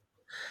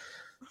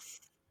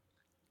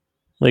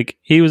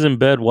 He was in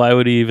bed. Why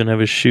would he even have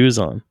his shoes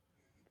on?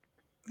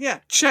 Yeah.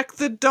 Check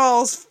the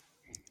doll's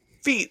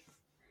feet.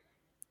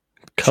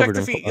 Covered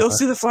Check the feet. You'll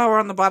see the flower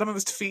on the bottom of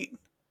his feet.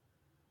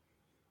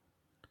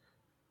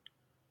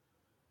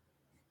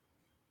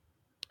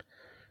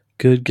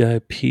 Good guy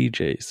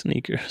PJ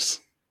sneakers.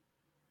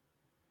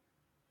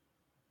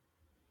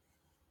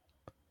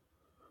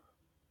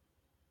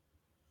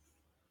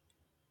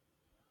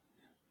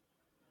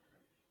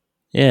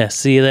 Yeah,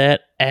 see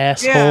that?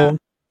 Asshole. Yeah.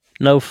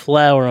 No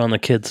flour on the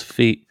kid's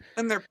feet.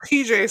 And they're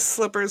PJ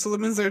slippers, so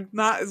that means they're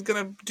not as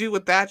gonna do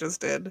what that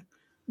just did.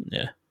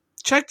 Yeah.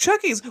 Check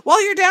Chucky's.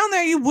 While you're down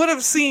there, you would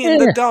have seen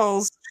the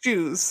doll's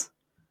shoes.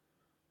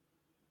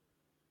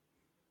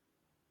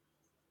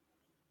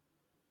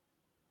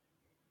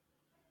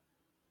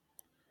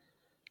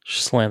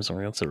 She slams him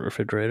against the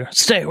refrigerator.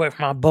 Stay away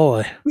from my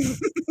boy.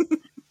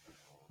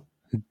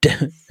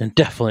 And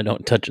definitely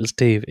don't touch his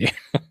TV.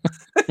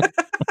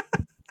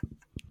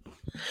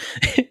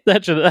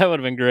 That would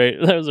have been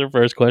great. That was her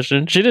first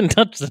question. She didn't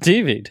touch the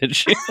TV, did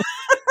she?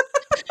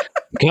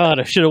 God,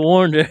 I should have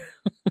warned her.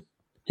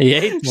 He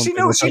hates She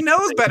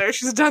knows better.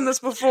 She's done this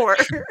before.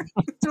 It's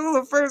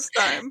the first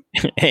time.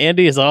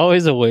 Andy is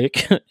always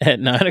awake at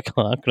 9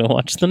 o'clock to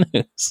watch the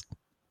news.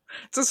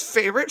 It's his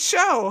favorite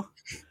show.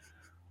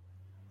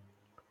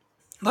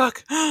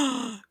 Look,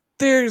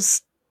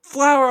 there's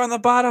flour on the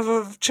bottom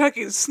of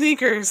Chucky's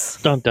sneakers.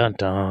 Dun dun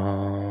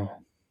dun.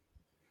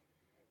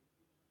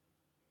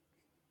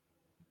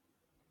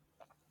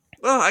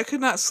 Oh, I could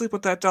not sleep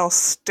with that doll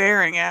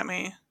staring at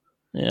me.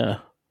 Yeah.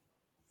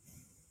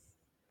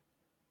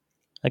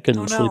 I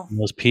couldn't sleep in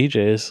those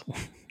PJs.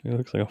 He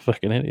looks like a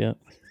fucking idiot.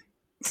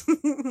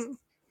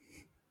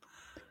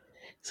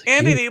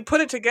 Andy, do you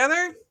put it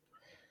together?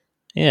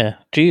 Yeah.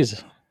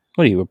 Jeez.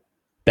 What are you, a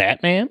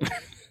Batman?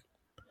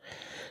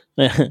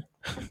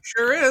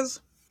 Sure is.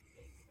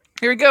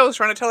 Here he goes,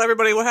 trying to tell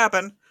everybody what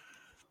happened.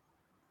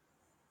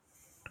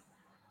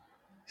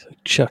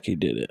 Chucky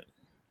did it.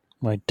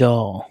 My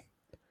doll.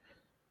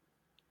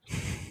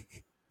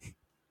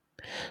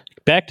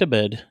 Back to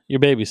bed. Your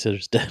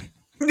babysitter's dead.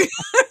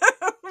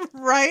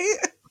 Right?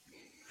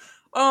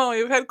 Oh,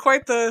 you've had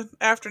quite the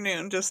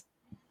afternoon. Just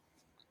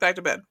back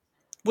to bed.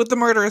 With the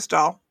murderous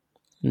doll.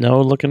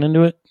 No looking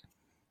into it?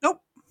 Nope.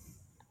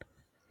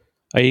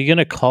 Are you going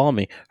to call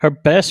me? Her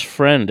best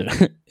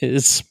friend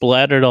is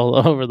splattered all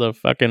over the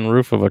fucking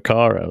roof of a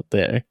car out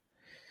there.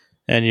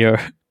 And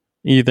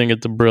you think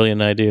it's a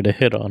brilliant idea to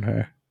hit on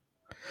her.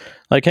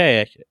 Like,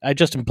 hey, I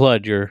just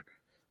implied your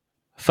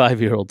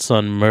 5-year-old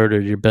son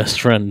murdered your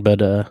best friend,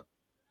 but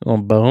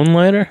on bone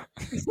later?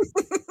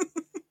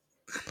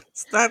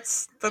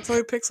 That's how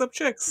he picks up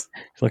chicks.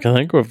 Like, I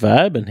think we're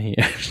vibing here.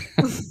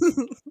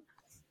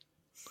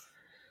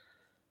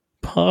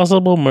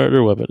 Possible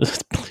murder weapon.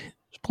 It's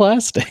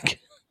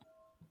plastic.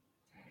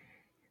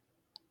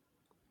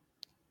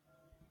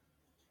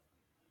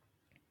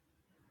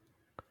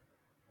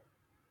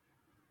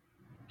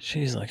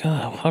 She's like,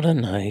 oh, what a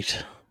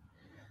night.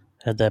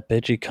 Had that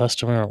bitchy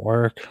customer at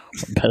work.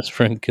 My best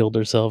friend killed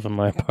herself in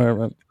my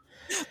apartment.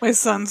 My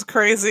son's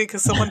crazy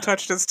because someone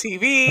touched his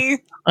TV.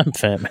 I'm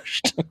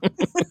famished.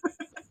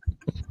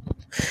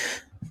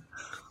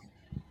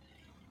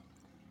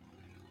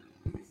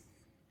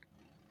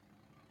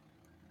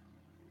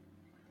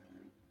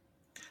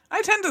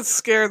 I tend to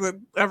scare the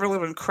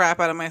ever-living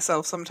crap out of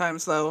myself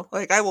sometimes, though.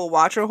 Like, I will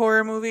watch a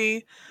horror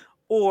movie,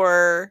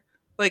 or,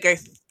 like, I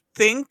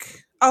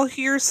think I'll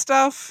hear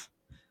stuff.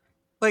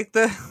 Like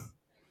the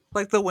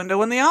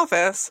window in the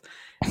office.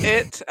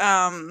 It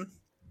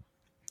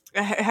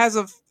has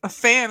a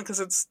fan because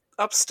it's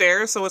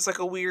upstairs, so it's like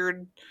a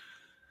weird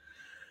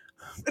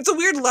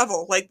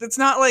level. Like, it's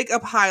not like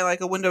up high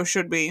like a window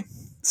should be.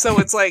 So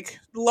it's like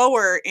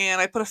lower, and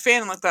I put a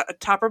fan in like the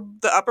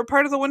upper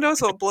part of the window,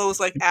 so it blows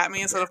like at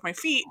me instead of my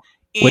feet.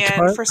 And which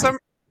part? For some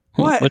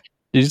what?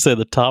 Did you say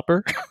the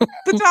topper?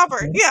 The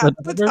topper, yeah,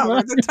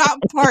 the top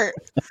part.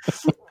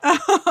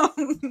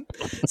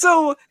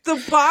 So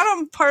the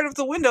bottom part of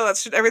the window,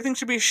 everything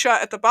should be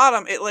shut at the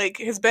bottom. It like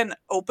has been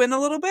open a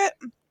little bit,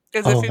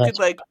 as if you could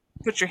like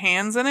put your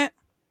hands in it.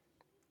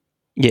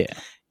 Yeah.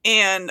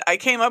 And I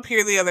came up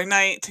here the other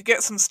night to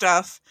get some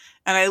stuff,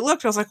 and I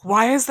looked. I was like,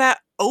 "Why is that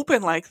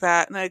open like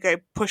that?" And like I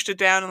pushed it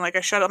down, and like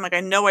I shut it. I'm like,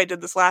 "I know I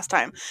did this last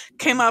time."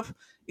 Came up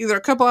either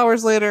a couple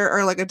hours later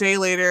or like a day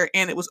later,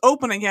 and it was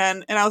open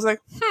again. And I was like,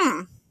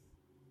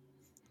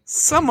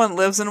 someone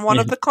lives in one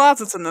of the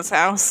closets in this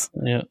house.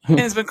 Yeah. And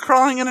has been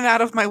crawling in and out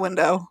of my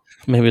window.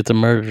 Maybe it's a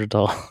murder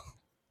doll.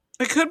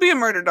 It could be a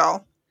murder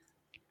doll.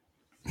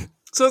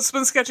 So it's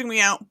been sketching me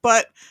out,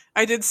 but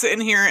I did sit in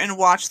here and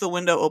watch the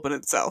window open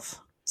itself.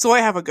 So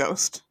I have a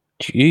ghost.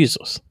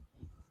 Jesus.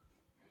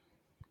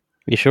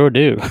 You sure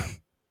do.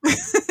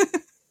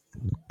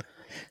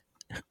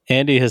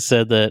 Andy has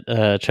said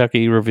that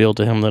Chucky revealed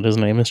to him that his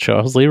name is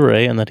Charles Lee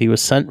Ray and that he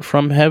was sent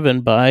from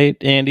heaven by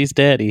Andy's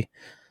daddy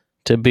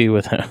to be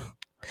with him.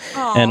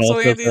 Oh, and so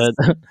also said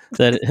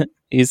that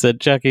he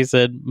said Chucky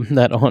said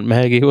that Aunt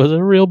Maggie was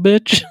a real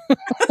bitch.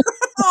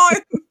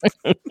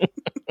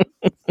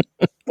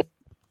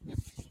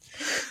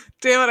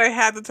 Damn it, I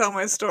had to tell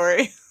my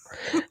story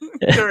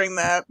during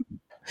that.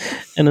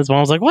 And his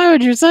mom's like, why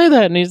would you say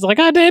that? And he's like,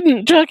 I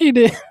didn't. Chucky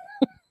did.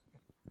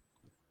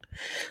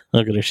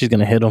 Look at her. She's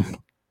going to hit him.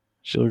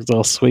 She looks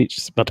all sweet.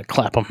 She's about to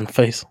clap him in the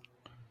face.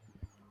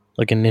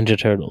 Like in Ninja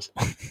Turtles.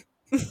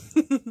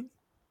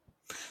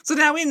 So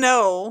now we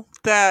know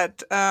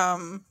that,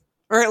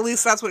 or at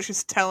least that's what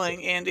she's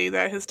telling Andy,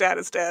 that his dad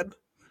is dead.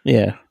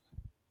 Yeah.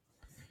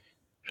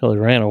 Charlie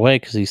ran away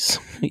because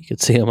he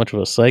could see how much of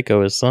a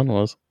psycho his son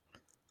was.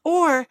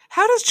 Or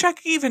how does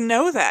Chucky even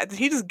know that? Did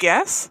he just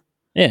guess?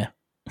 Yeah.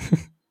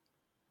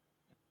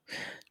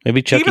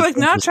 Maybe Chucky. He'd be like,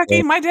 "No,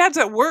 Chucky, my dad's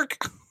at work.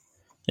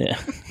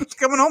 Yeah. He's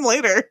coming home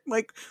later.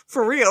 Like,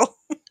 for real."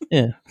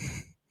 Yeah.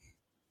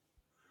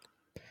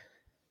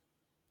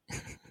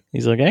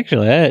 He's like,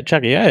 actually,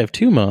 Chucky, I have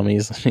 2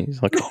 mommies. He's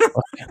like, oh,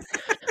 fuck.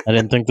 I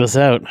didn't think this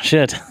out.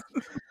 Shit.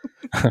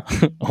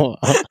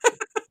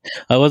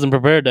 I wasn't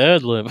prepared to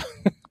ad-lib.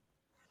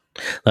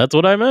 That's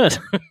what I meant.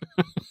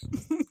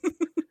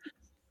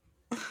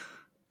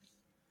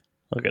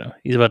 Look at him.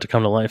 He's about to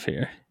come to life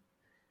here.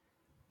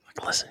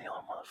 Like, listen, you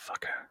little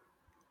motherfucker.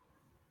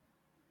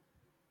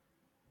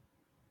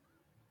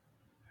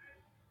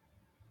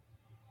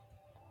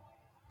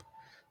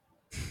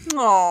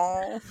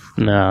 Aww.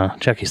 No,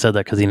 Chucky said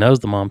that because he knows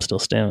the mom's still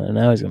standing there.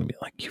 Now he's going to be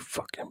like, you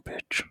fucking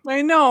bitch.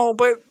 I know,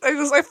 but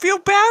I feel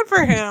bad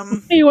for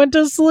him. He went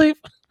to sleep.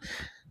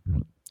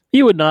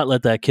 You would not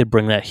let that kid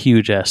bring that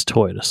huge-ass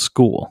toy to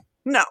school.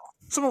 No,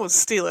 someone would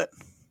steal it.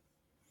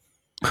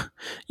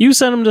 You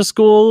sent him to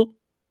school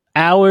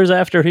hours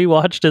after he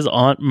watched his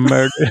aunt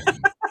murdered.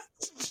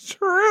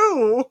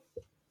 True.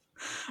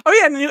 Oh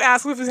yeah, and you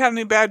ask him if he's having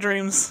any bad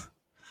dreams.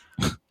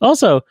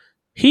 Also,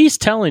 he's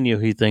telling you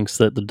he thinks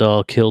that the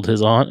doll killed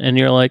his aunt, and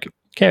you're like,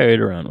 carry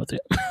it around with you.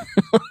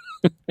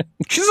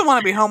 She doesn't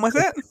want to be home with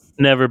it.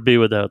 Never be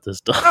without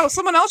this doll. Oh,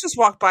 someone else just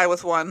walked by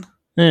with one.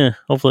 Yeah,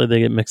 hopefully they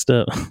get mixed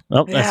up.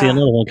 Oh, I see Yeah.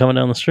 another one coming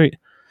down the street.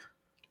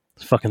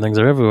 These fucking things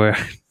are everywhere.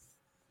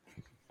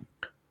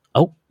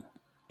 Oh,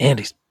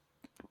 Andy's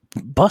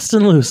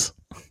busting loose.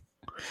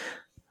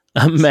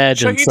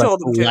 Imagine Chucky such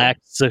told him to. lax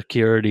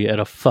security at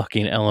a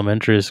fucking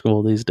elementary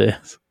school these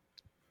days.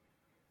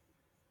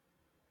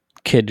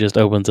 Kid just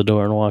opens the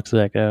door and walks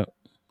back out.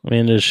 I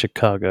mean, it is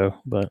Chicago,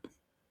 but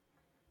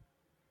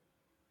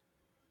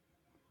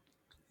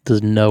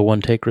does no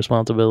one take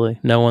responsibility?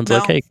 No one's No.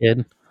 like, hey,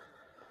 kid,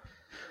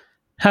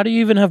 how do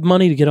you even have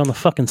money to get on the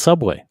fucking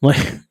subway? Like,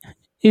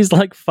 he's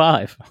like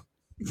 5.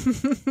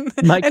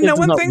 My and kid's no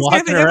one not thinks walking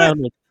anything of it.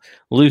 around with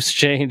loose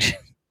change.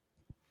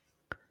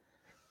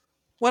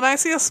 When I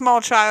see a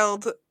small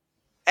child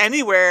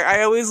anywhere,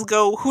 I always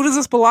go, "Who does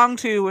this belong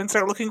to?" and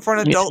start looking for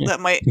an adult that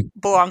might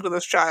belong to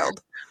this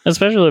child.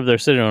 Especially if they're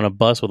sitting on a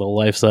bus with a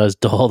life-size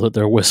doll that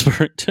they're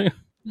whispering to.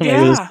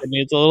 Maybe this Yeah. kid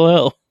needs a little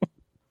help.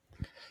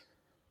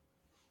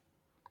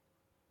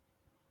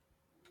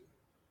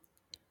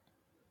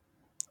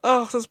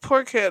 Oh, this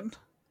poor kid.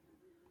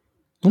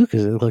 Look,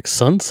 it's like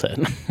sunset.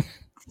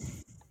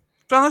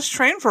 Been on this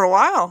train for a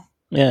while.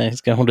 Yeah,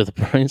 he's going to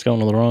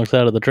the wrong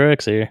side of the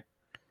tracks here.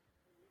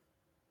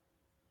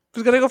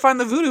 He's gonna go find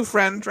the voodoo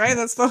friend, right?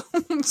 That's what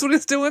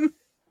he's doing.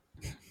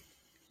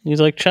 He's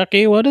like,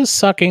 Chucky, what does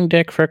sucking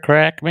dick for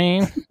crack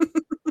mean?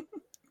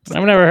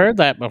 I've never heard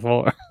that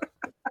before.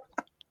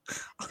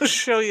 I'll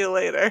show you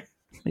later.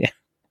 Yeah.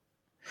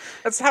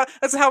 That's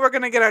how we're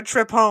gonna get our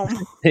trip home.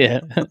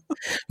 Yeah.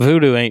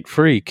 Voodoo ain't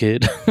free,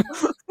 kid.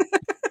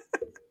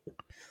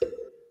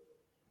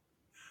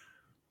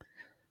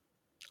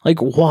 Like,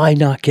 why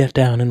not get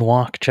down and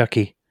walk,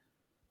 Chucky?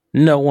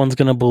 No one's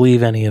going to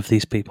believe any of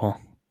these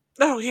people.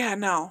 Oh yeah,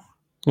 no.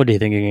 What do you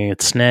think? You're going to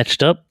get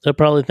snatched up? They'll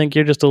probably think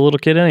you're just a little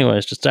kid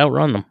anyways. Just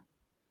outrun them.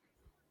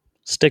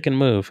 Stick and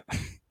move.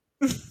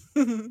 This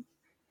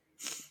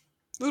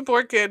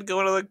poor kid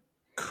going to the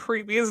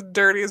creepiest,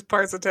 dirtiest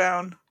parts of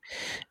town.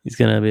 He's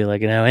going to be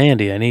like, now,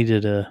 Andy, I need you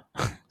to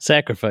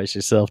sacrifice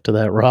yourself to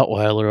that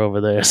Rottweiler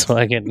over there so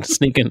I can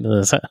sneak into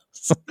this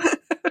house.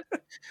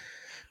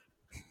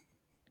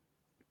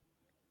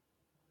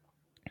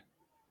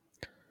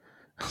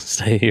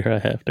 Stay here. I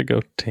have to go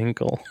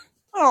tinkle.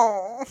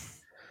 Oh,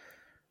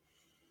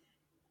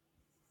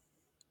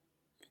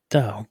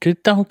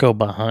 Don't go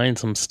behind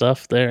some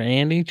stuff there,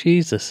 Andy.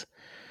 Jesus.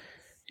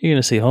 You're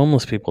going to see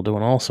homeless people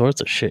doing all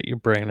sorts of shit your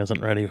brain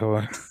isn't ready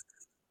for.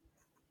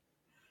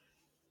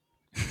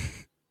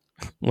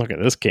 Look at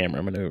this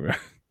camera maneuver.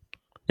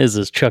 Is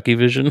this Chucky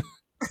vision?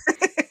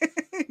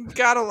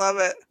 gotta love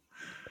it.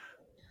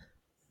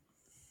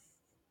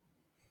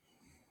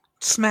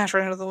 Smash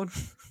right into the window.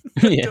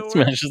 Yeah, door.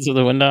 smashes through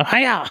the window.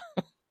 Hiya!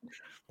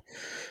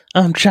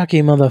 I'm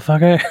Chucky,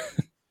 motherfucker.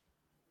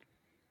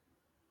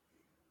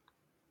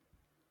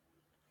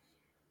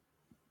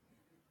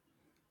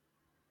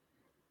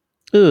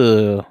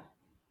 Ugh.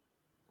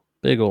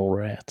 Big old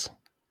rats.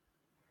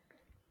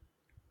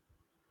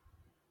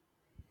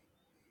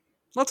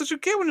 That's what you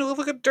get when you live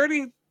like a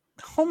dirty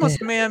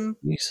homeless man.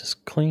 Jesus,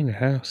 clean your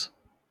house.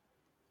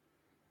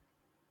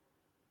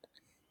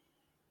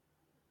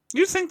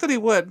 You'd think that he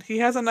would. He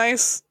has a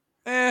nice,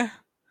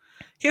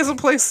 he has a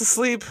place to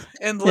sleep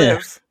and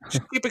live.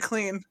 Should keep it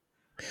clean.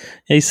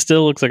 He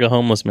still looks like a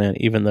homeless man,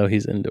 even though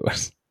he's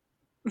indoors.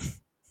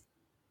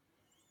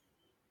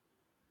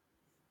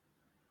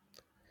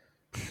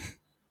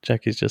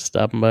 Chucky's just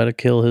stopping by to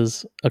kill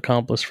his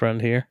accomplice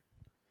friend here.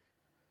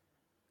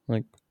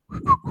 Like,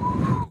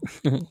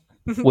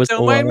 whistle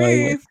Don't mind while I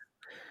me. wait.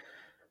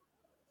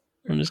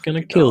 I'm just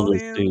gonna Big kill old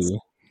this hands. dude.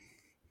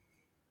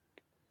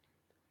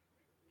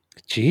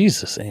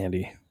 Jesus,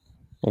 Andy.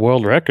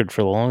 World record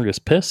for the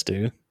longest piss,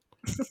 dude.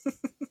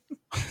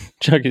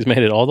 Chucky's made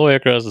it all the way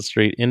across the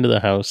street into the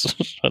house.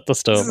 Shut the This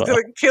stove is off.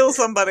 gonna kill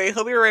somebody.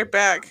 He'll be right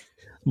back.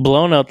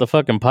 Blown out the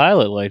fucking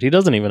pilot light. He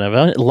doesn't even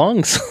have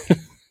lungs.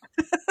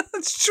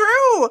 It's true.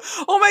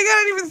 Oh my god,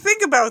 I didn't even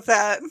think about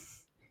that.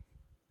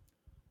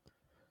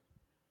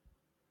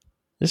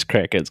 This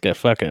crackhead's got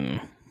fucking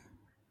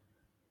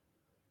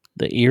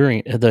the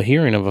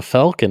hearing of a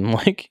falcon.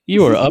 Like,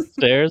 you were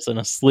upstairs and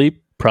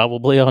asleep,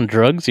 probably on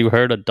drugs. You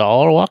heard a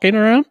doll walking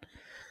around.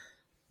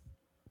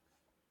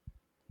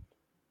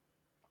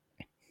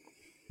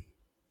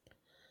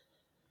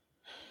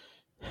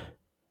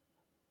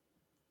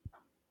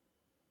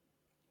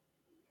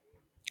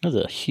 That's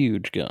a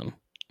huge gun.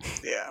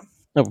 Yeah.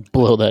 That would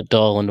blow that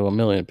doll into a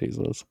million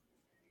pieces.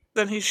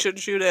 Then he should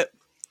shoot it.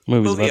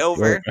 Movie's Movie about to be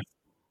over. over.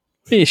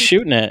 What are you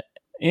shooting at?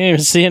 You didn't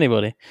even see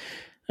anybody.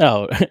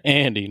 Oh,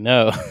 Andy,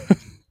 no.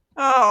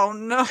 Oh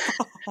no.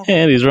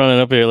 Andy's running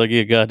up here like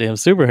he's a goddamn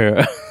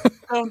superhero.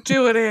 Don't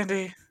do it,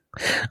 Andy.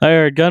 I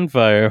heard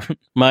gunfire.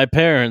 My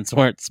parents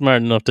weren't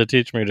smart enough to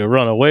teach me to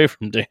run away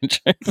from danger.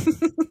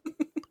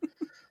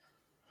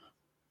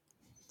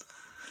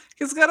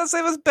 He's gotta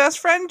save his best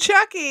friend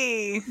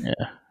Chucky. Yeah.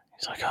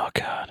 He's like, oh,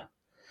 God.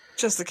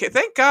 Just a kid.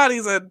 Thank God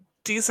he's a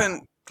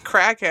decent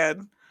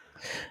crackhead.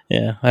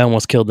 Yeah, I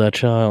almost killed that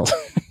child.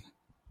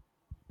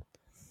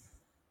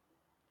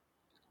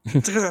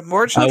 Because of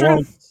more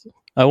children.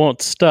 I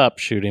won't stop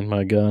shooting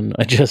my gun.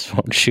 I just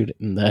won't shoot it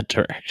in that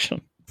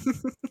direction.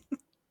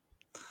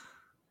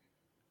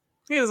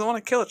 He doesn't want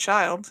to kill a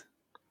child.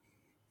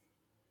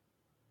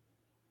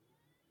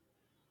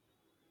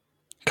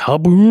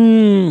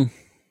 Kaboom!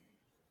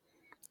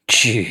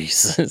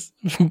 Jesus.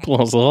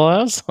 Blows the whole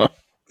house up.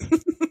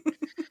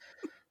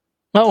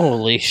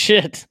 Holy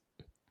shit.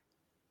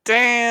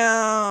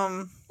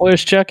 Damn.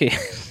 Where's Chucky?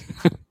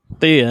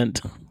 The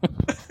end.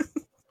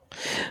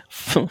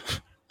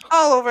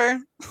 All over.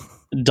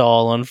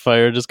 Doll on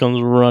fire just comes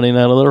running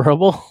out of the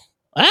rubble.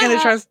 And he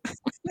Ah! tries.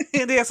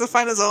 And he has to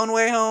find his own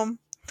way home.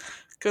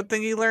 Good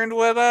thing he learned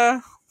what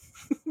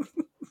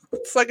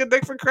suck a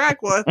dick for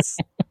crack was.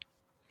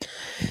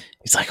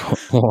 He's like,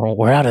 well,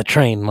 we're out of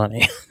train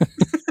money.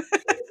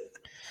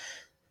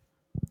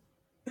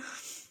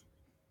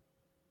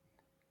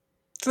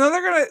 So now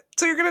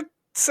you're gonna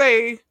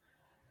say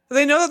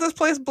they know that this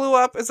place blew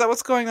up. Is that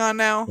what's going on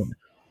now?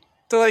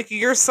 They're like,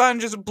 your son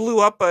just blew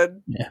up a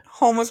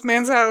homeless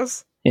man's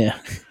house. Yeah.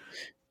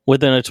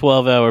 Within a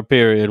 12-hour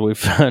period, we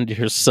found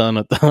your son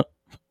at the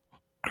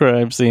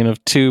crime scene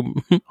of 2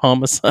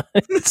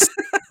 homicides.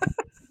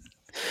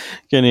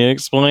 Can you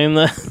explain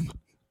that?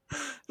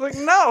 Like,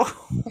 no.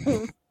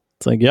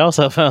 It's like, you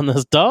also found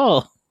this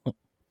doll.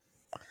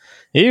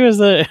 He was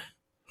there.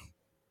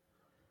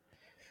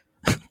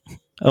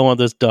 I want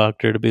this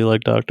doctor to be like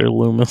Dr.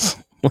 Loomis.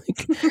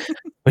 Like,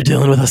 we're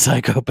dealing with a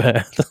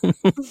psychopath.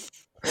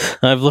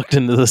 I've looked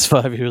into this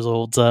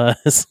 5-year-old's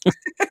eyes.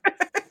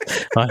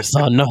 I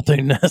saw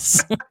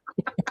nothingness.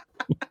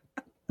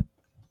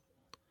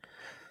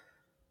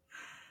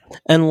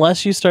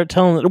 Unless you start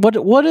telling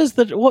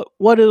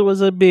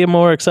was it be a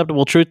more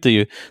acceptable truth to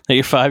you that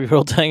your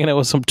 5-year-old's hanging out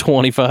with some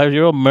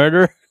 25-year-old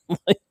murderer?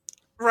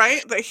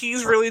 Right? That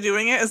he's really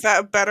doing it? Is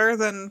that better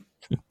than...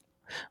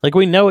 Like,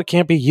 we know it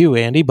can't be you,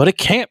 Andy, but it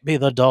can't be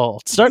the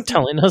doll. Start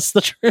telling us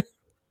the truth.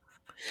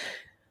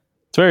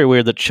 It's very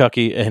weird that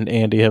Chucky and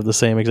Andy have the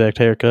same exact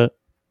haircut.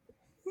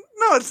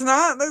 No, it's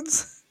not.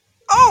 That's...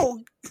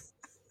 Oh!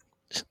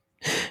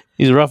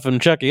 He's roughing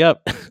Chucky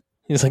up.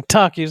 He's like,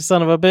 talk, you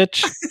son of a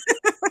bitch.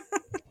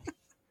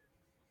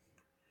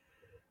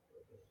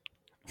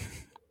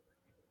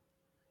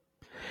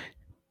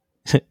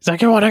 He's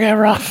like, you want to get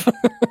rough?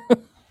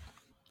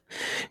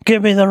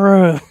 Give me the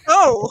room.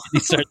 Oh! He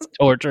starts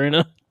torturing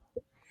him.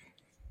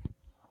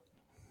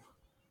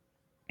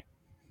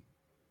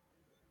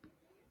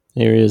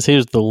 Here he is.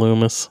 Here's the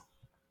Loomis.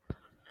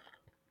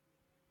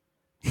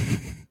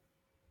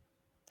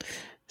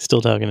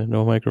 Still talking into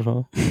a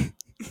microphone.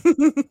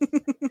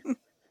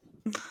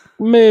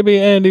 Maybe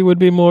Andy would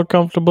be more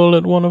comfortable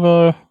at one of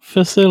our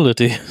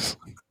facilities.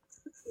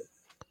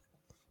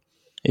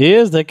 He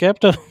is. They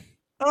kept him.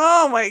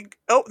 Oh my...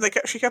 Oh,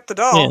 she kept the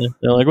doll. Yeah,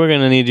 they're like, we're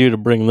going to need you to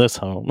bring this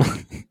home.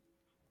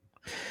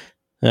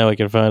 Now we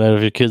can find out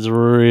if your kid's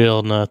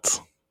real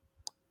nuts.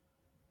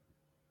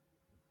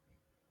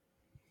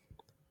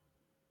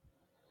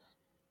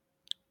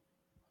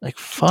 Like,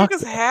 fuck. Took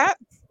his hat?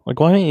 Like,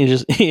 why don't you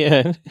just...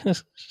 Yeah.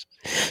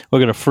 We're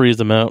going to freeze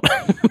them out.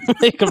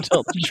 Make them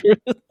tell the truth.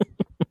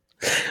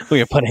 We're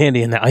going to put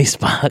Andy in the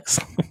icebox.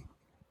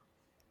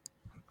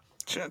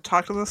 Should I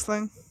talk to this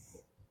thing?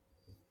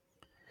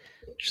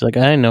 She's like,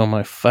 I know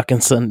my fucking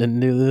son didn't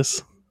do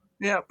this.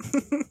 Yep.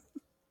 He's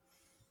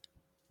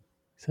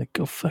like,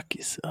 go fuck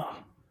yourself.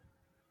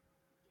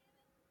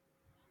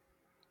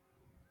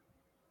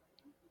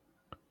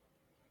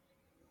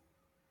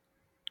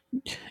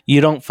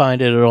 You don't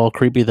find it at all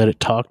creepy that it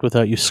talked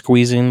without you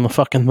squeezing the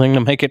fucking thing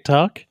to make it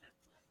talk?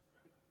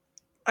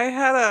 I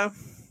had a...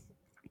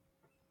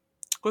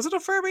 Was it a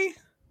Furby?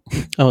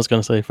 I was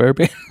gonna say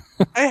Furby.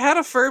 I had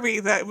a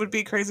Furby that would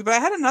be crazy, but I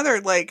had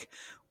another like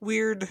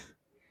weird.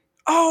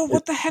 Oh,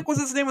 what the heck was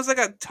its name? It was like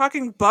a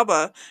talking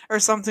Bubba or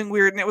something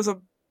weird, and it was a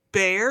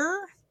bear,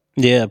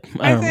 Yeah,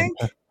 I remember think.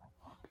 that.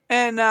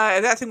 And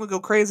that thing would go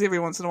crazy every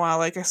once in a while.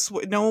 Like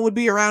no one would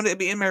be around it; it'd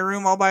be in my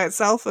room all by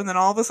itself, and then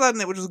all of a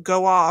sudden it would just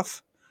go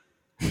off,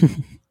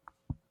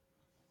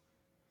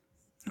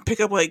 pick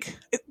up like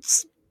it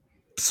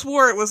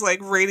swore it was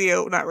like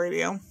not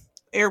radio,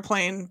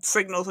 airplane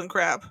signals and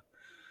crap.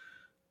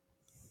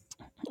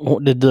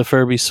 What, did the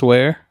Furby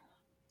swear?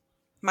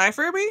 My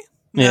Furby?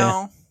 Yeah.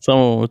 No.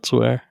 Someone would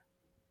swear.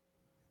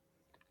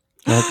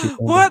 I'll keep on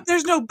What?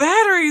 There's no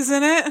batteries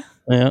in it.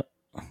 Yeah.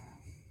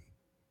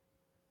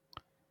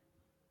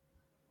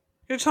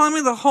 You're telling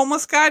me the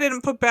homeless guy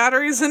didn't put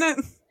batteries in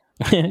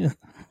it?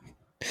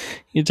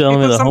 You telling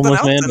He me put the something homeless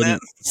else man in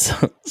didn't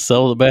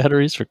sell the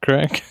batteries for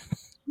crack?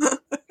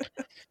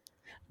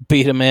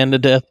 Beat a man to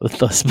death with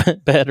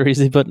the batteries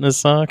he put in his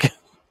sock,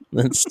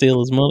 then steal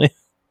his money.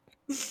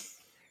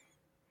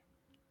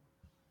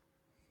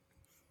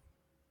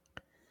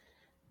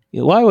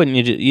 Why wouldn't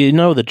you? You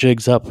know the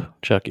jig's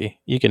up, Chucky.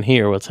 You can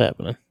hear what's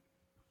happening.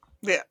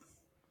 Yeah.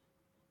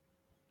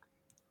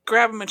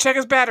 Grab him and check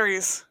his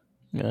batteries.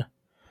 Yeah.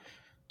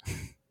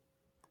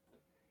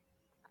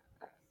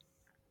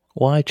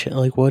 Why?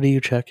 Like, what are you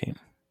checking?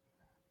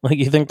 Like,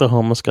 you think the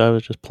homeless guy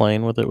was just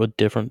playing with it with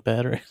different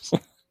batteries?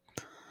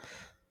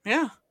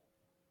 Yeah.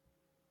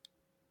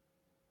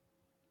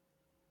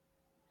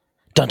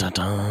 Dun dun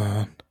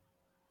dun.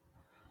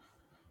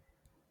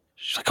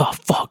 She's like, oh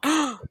fuck.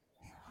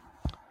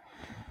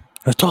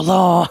 It's the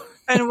law.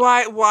 And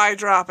why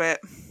drop it?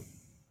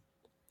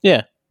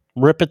 Yeah.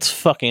 Rip its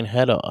fucking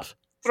head off.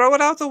 Throw it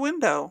out the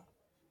window.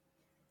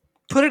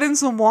 Put it in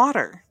some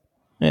water.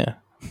 Yeah.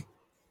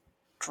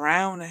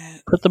 Drown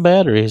it. Put the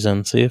batteries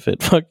in, see if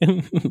it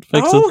fucking fixes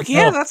Oh, it.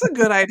 yeah, up. that's a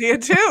good idea,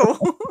 too.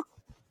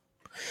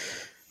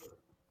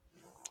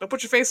 Don't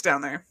put your face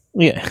down there.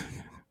 Yeah.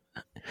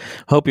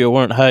 Hope you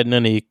weren't hiding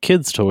any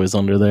kids' toys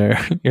under there.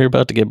 You're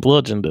about to get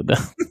bludgeoned to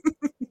death.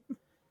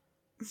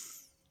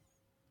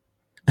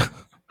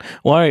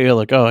 Why are you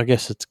like, oh, I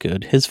guess it's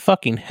good. His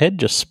fucking head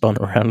just spun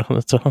around on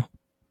its own.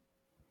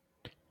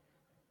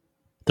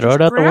 Throw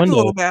it out the Grab the window.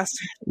 little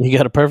bastard. You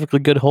got a perfectly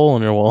good hole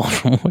in your wall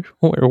from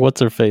where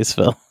what's-her-face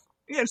fell.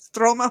 Yeah, just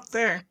throw him out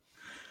there.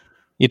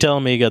 You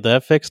telling me you got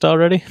that fixed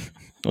already?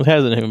 It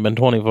hasn't even been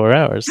 24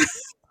 hours.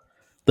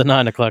 The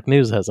 9 o'clock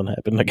news hasn't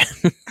happened again.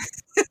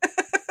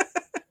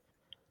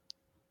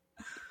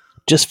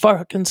 Just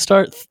fucking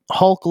start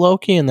Hulk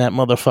Loki and that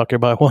motherfucker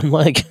by one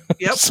leg.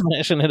 Yep.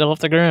 Smashing it off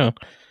the ground.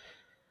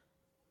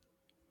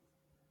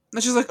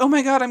 And she's like, oh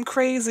my god, I'm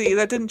crazy.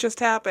 That didn't just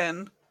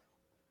happen.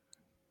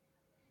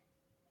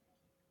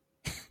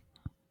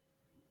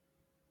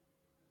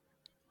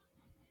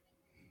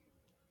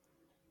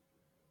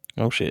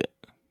 Oh shit.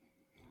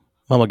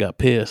 Mama got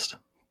pissed.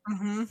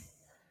 Mm-hmm.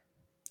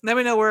 Let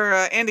me know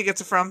where Andy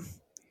gets it from.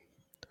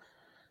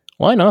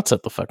 Why not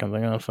set the fucking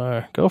thing on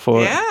fire? Go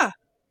for it. Yeah.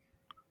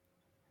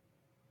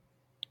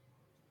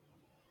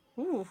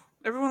 Ooh,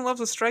 everyone loves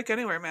a strike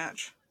anywhere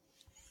match.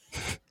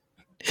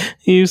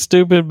 You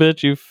stupid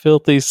bitch, you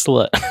filthy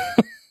slut. Throw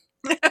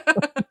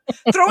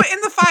it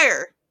in the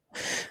fire.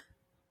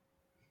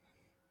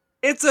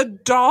 It's a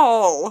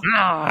doll.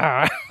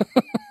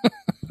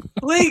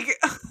 Like,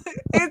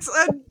 it's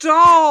a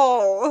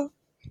doll.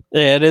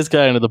 Yeah, it is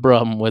kind of the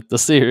problem with the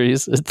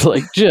series. It's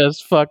like,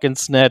 just fucking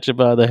snatch it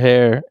by the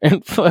hair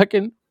and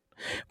fucking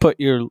put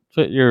your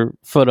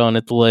foot on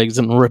its legs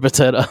and rip its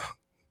head off.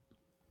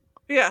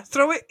 Yeah,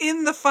 throw it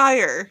in the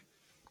fire.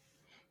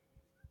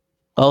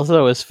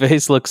 Also, his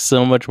face looks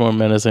so much more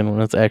menacing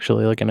when it's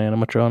actually like an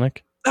animatronic.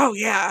 Oh,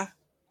 yeah.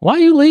 Why are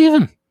you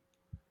leaving?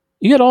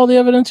 You got all the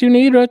evidence you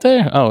need right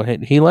there. Oh,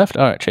 he left?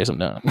 All right, chase him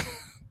down.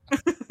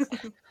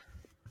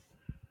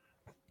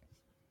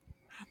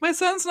 My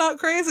son's not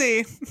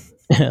crazy.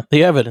 Yeah,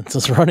 the evidence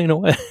is running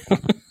away.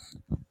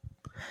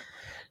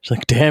 She's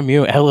like, damn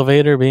you,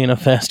 elevator being a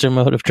faster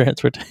mode of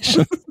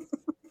transportation.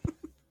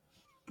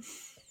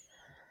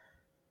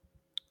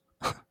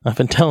 I've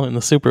been telling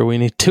the super we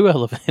need 2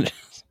 elevators.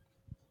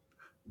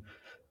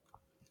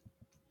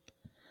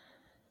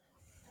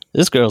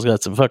 This girl's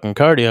got some fucking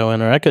cardio in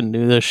her. I couldn't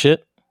do this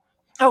shit.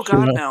 Oh,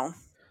 God, Sure. no.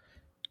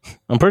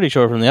 I'm pretty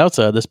sure from the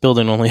outside this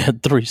building only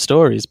had 3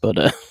 stories,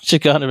 but she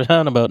got it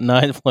down about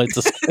 9 flights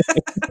of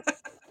stairs.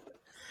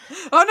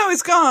 Oh, no,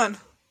 he's gone.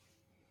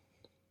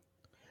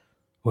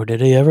 Or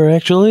did he ever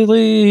actually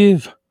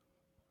leave?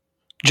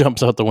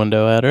 Jumps out the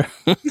window at her.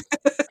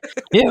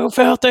 You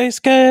filthy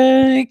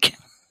skank!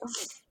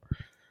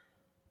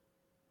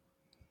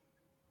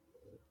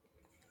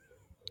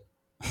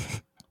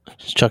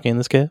 Is Chucky in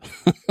this cave?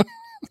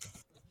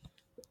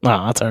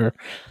 Nah, that's her.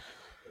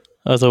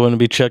 I was hoping to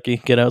be Chucky.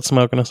 Get out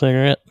smoking a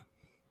cigarette.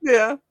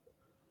 Yeah.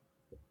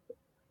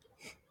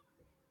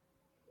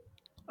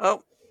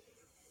 Oh.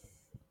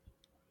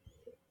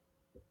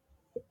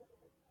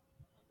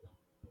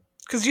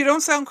 Because you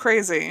don't sound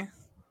crazy.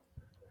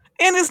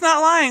 And it's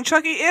not lying.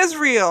 Chucky is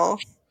real.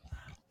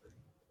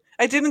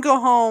 I didn't go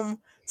home,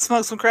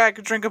 smoke some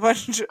crack, drink a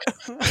bunch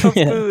of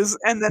booze,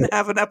 and then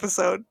have an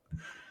episode.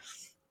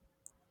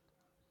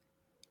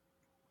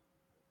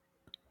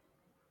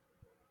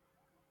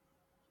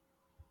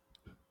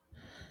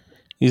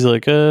 He's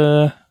like,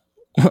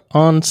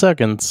 on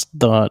second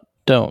thought,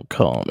 don't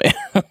call me.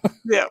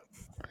 Yeah.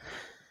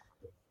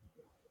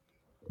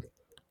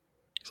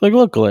 He's like,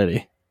 look,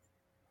 lady,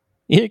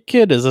 your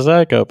kid is a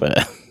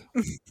psychopath.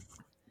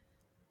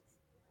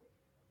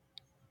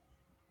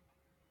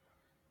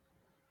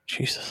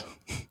 Jesus,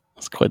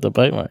 that's quite the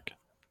bite mark.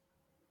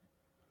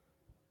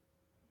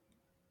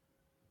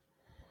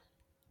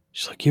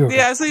 She's like, you were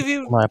So if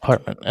you my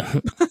apartment.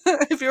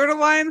 if you were to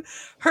line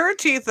her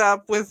teeth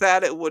up with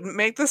that, it wouldn't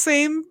make the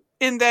same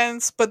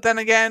indents. But then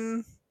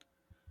again,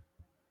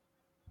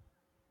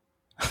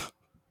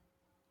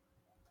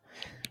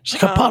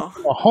 she's like, a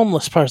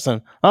homeless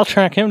person. I'll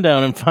track him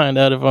down and find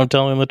out if I'm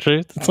telling the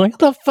truth. It's like, what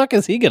the fuck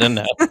is he gonna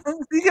know?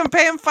 You can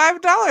pay him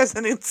 $5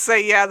 and he'd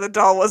say, "Yeah, the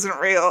doll wasn't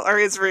real or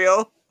is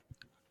real."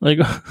 Like,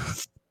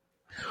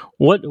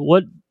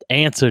 what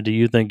answer do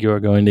you think you're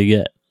going to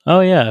get?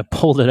 Oh yeah, I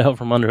pulled it out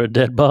from under a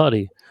dead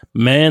body.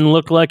 Man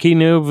looked like he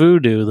knew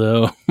voodoo,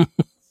 though.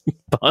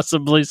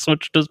 Possibly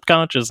switched his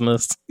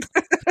consciousness.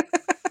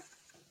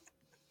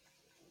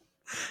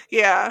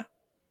 Yeah.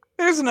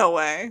 There's no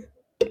way.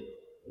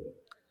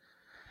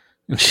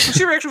 Does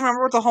she actually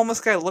remember what the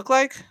homeless guy looked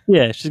like?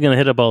 Yeah, she's going to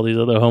hit up all these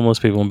other homeless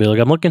people and be like,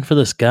 I'm looking for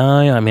this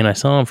guy. I mean, I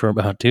saw him for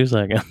about 2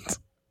 seconds.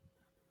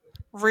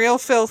 Real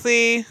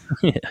filthy.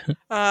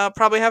 Yeah.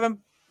 Probably haven't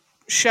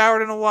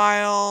showered in a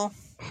while.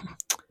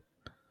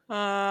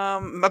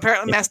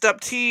 Apparently messed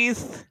up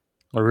teeth.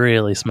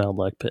 Really smelled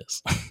like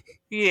piss.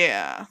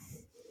 Yeah.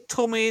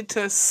 Told me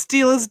to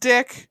steal his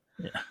dick.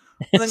 Yeah.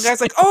 And then the guy's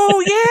like,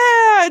 "Oh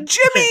yeah,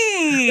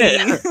 Jimmy!"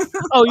 Yeah.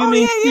 Oh, you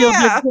mean steal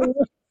yeah. dick?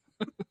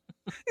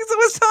 He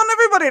was telling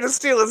everybody to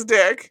steal his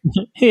dick.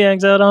 He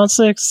hangs out on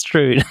 6th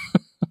Street.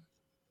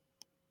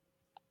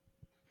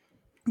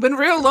 Been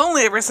real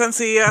lonely ever since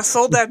he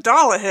sold that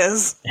doll of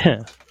his.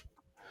 Yeah.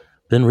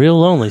 Been real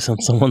lonely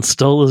since someone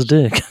stole his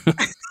dick.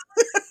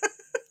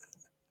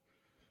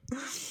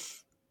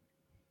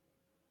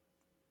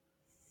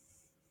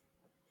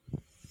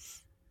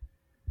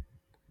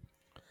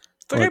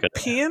 Is there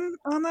peeing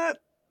on that?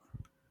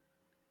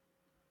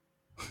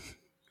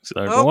 He's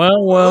like,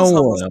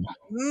 well.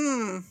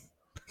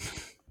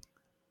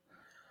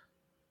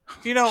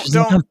 You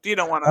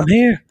don't want to. I'm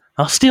here.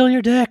 I'll steal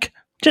your dick.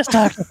 Just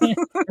talk to me.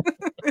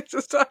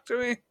 Just talk to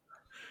me.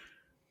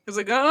 He's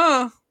like,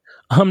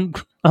 I'm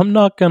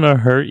not gonna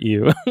hurt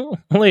you.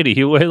 Lady,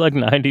 you weigh like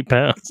 90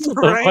 pounds.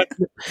 Right?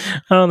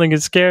 I don't think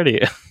it's scared of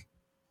you.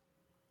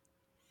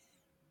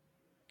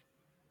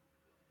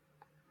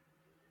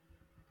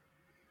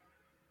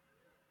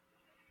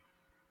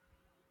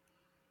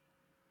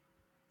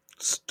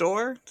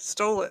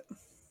 Stole it.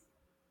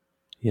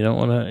 You don't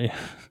want to...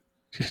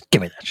 Just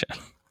give me that shit.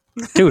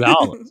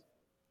 $2.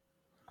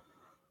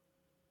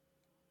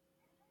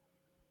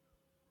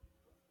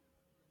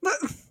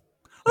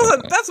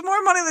 Listen, that's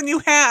more money than you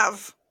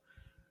have.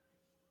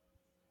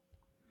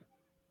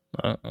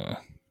 Uh-oh.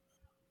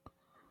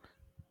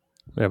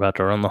 They're about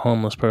to run the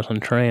homeless person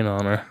train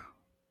on her.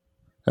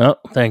 Oh,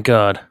 thank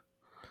God.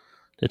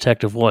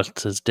 Detective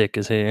What's his dick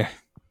is here.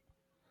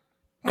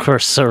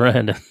 Chris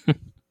Sarandon.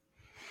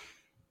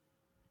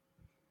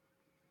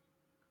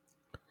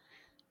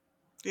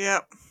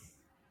 Yep.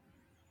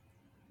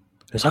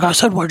 He's like, I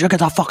said, where'd you get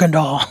that fucking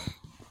doll?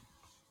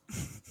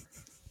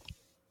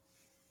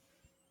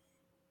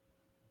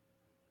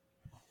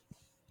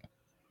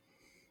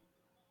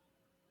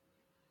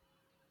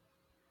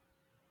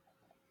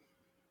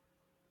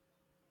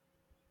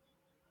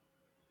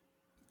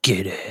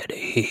 Get out of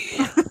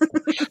here.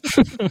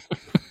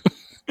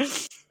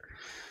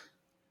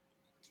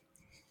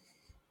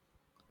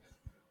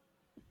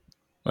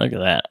 Look at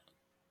that.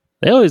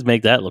 They always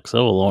make that look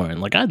so alluring.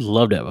 Like, I'd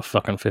love to have a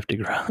fucking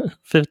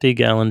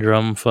 50-gallon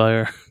drum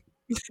fire.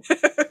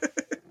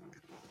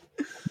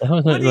 They're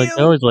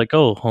always like,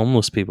 oh,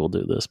 homeless people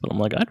do this. But I'm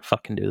like, I'd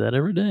fucking do that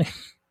every day.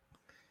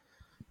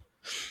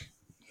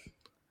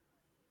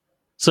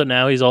 So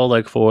now he's all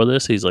like for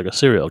this. He's like, a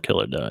serial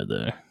killer died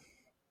there.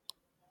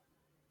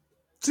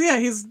 So yeah,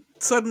 he's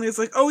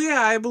like, oh yeah,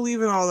 I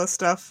believe in all this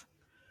stuff.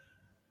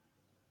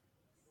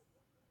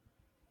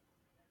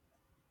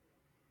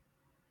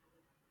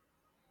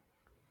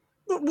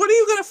 But what are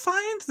you gonna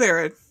find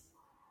there? A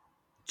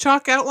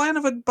chalk outline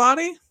of a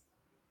body?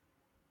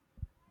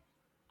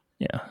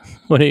 Yeah.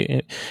 What do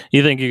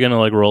you think you're gonna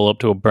like roll up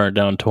to a burnt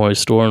down toy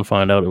store and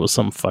find out it was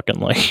some fucking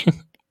like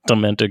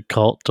demented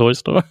cult toy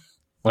store?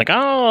 Like,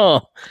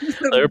 oh,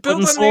 they're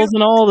putting souls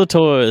in all the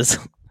toys.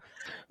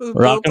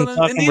 Rockin'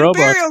 Talking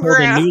Robots killed a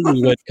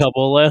newlywed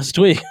couple last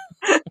week.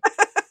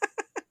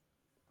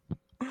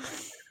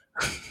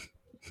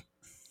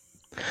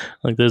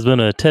 Like, there's been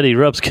a Teddy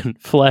Rupskin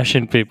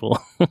flashing people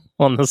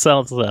on the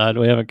south side.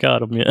 We haven't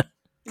caught him yet.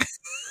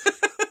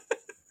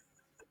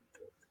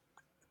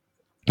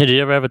 Did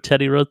you ever have a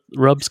Teddy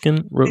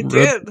Rubskin? I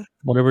did.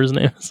 Whatever his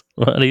name is.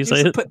 How do you He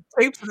say used to it? put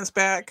tapes in his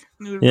back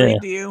and he would Yeah.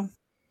 read to you.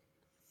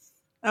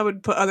 I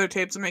would put other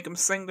tapes and make him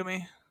sing to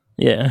me.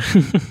 Yeah.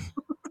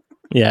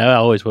 Yeah, I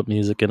always put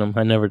music in them.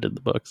 I never did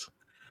the books.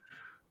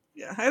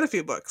 Yeah, I had a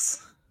few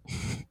books.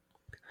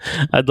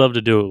 I'd love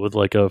to do it with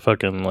like a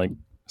fucking like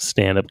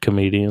stand-up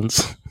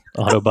comedians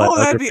Oh,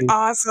 autobiography. that'd be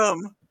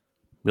awesome.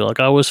 Be like,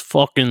 I was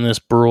fucking this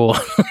broad.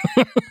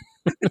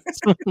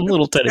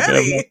 Little teddy bear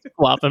Teddy.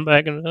 flopping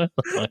back and forth.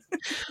 Like,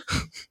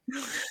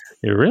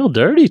 you're real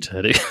dirty,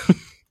 Teddy.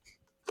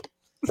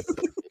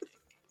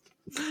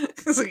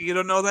 It's like, you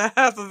don't know that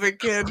half of it,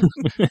 kid.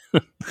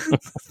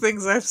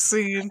 Things I've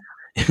seen.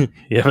 You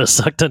ever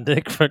sucked a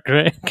dick for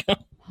Greg?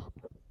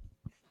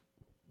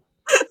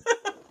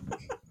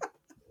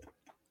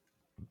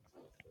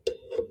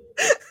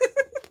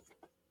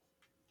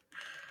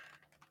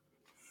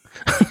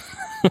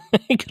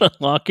 You gonna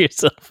lock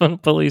yourself in a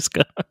police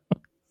car.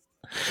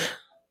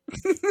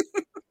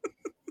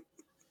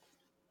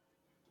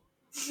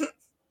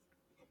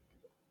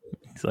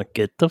 He's like,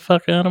 get the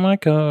fuck out of my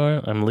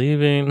car. I'm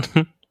leaving.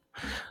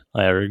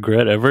 I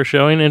regret ever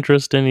showing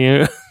interest in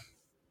you.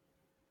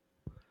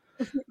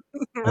 I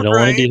don't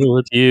want to deal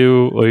with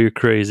you or your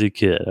crazy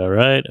kid,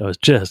 alright? I was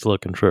just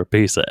looking for a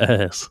piece of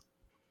ass.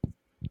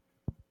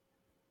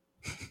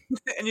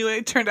 Anyway,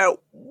 it turned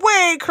out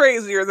way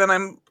crazier than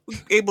I'm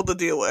able to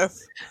deal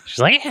with. She's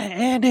like,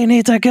 Andy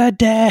needs a good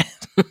dad.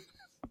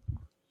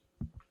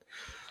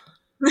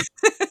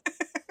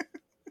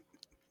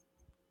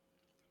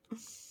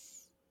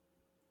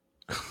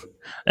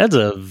 That's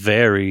a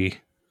very,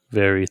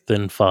 very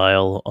thin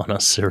file on a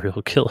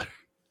serial killer.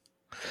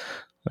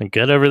 I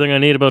get everything I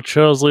need about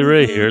Charles Lee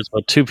Ray here. It's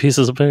about 2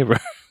 pieces of paper.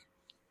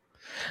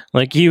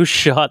 Like, you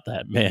shot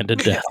that man to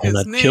death in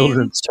His a name,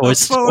 children's toy a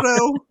store.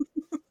 photo.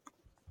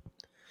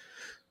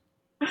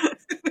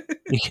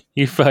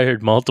 You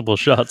fired multiple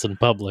shots in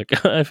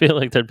public. I feel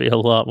like there'd be a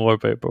lot more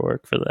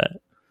paperwork for that.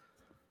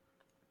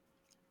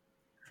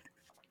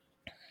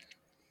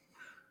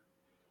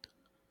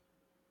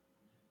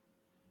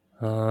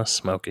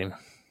 Smoking.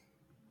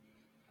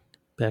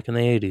 Back in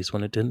the 80s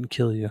when it didn't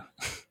kill you.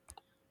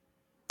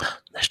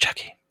 There's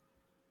Chucky.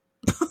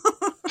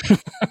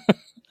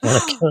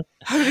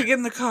 How did he get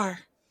in the car?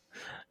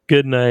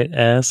 Good night,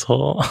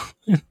 asshole.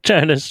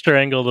 Trying to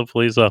strangle the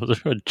police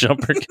officer with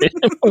jumper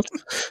cables.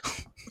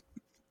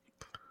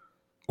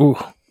 Ooh.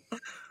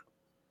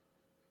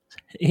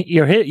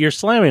 You're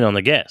slamming on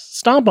the gas.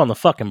 Stomp on the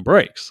fucking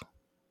brakes.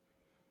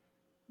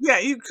 Yeah,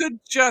 you could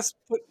just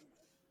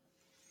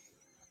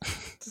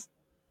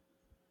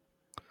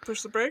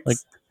push the brakes. Like,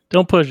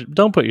 don't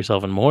put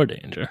yourself in more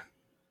danger.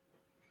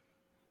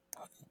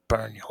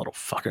 Burn, you little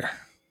fucker.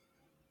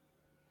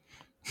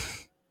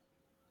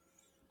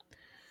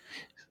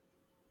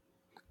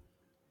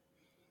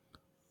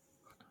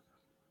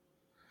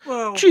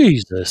 Whoa.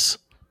 Jesus.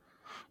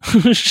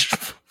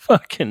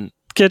 Fucking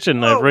kitchen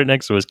knife right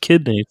next to his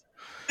kidneys.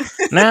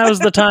 Now's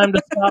the time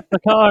to stop the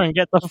car and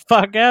get the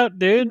fuck out,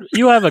 dude.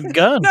 You have a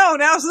gun. No,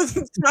 now's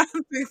the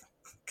time to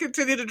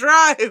continue to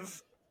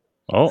drive.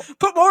 Oh,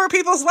 Put more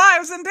people's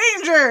lives in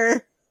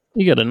danger.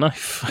 you got a knife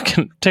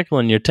fucking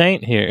tickling your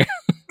taint here.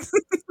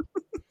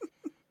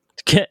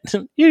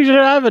 You're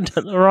driving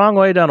the wrong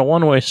way down a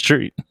one-way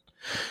street,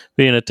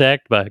 being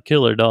attacked by a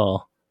killer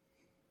doll.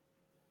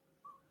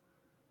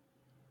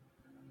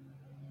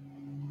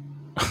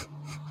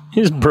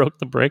 He just broke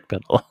the brake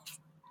pedal off.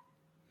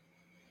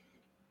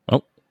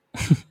 Oh.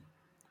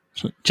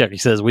 Chucky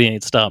says we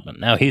ain't stopping.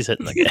 Now he's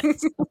hitting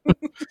the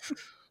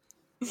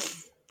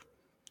gas.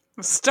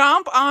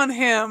 Stomp on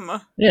him.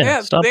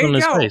 Yeah, stomp there on you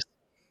his go. face.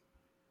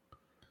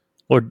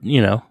 Or,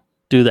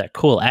 do that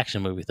cool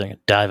action movie thing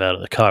and dive out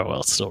of the car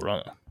while it's still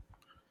running.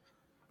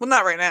 Well,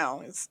 not right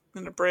now. It's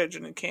in a bridge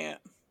and it can't.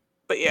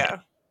 But yeah.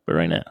 But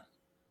right now.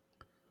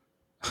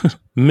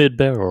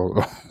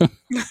 Mid-barrel.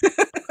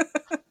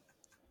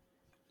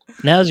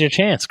 Now's your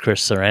chance,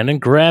 Chris Sarandon.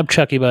 Grab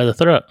Chucky by the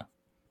throat.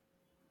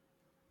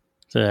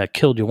 Say, I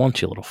killed you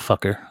once, you little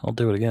fucker. I'll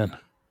do it again.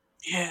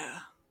 Yeah.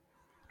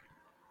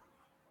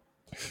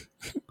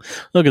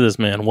 Look at this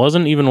man.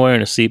 Wasn't even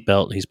wearing a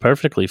seatbelt. He's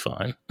perfectly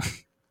fine.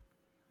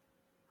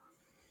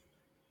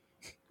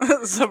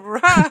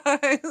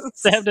 Surprise!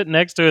 Stabbed it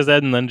next to his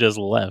head and then just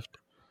left.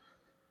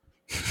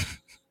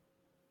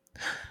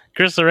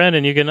 Chris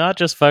Sarandon, you cannot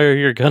just fire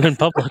your gun in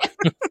public.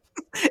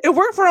 It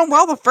worked for him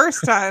well the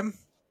first time.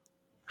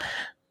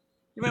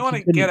 You might want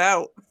to get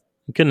out.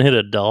 You couldn't hit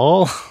a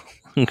doll?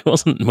 It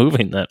wasn't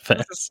moving that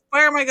fast. Just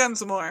fire my gun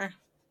some more.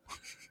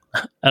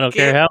 I don't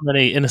care how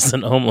many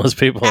innocent homeless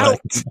people Out.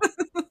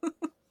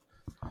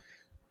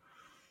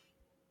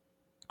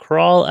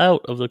 Crawl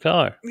out of the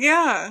car.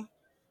 Yeah.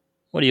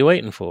 What are you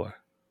waiting for?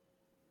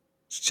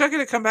 Just Chucky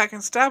to come back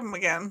and stab him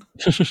again.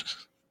 That's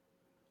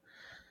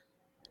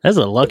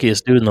the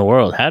luckiest dude in the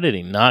world. How did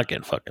he not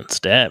get fucking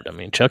stabbed? I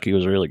mean, Chucky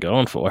was really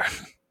going for it.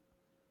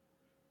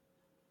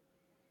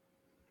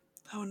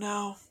 Oh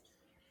no.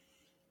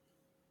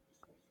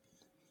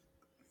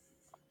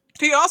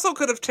 He also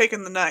could have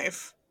taken the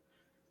knife.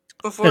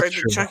 before That's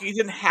true. Chucky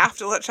didn't have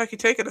to let Chucky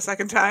take it a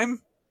second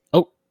time.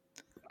 Oh,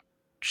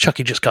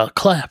 Chucky just got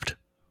clapped.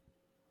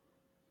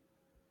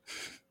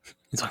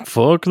 He's like,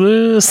 fuck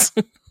this.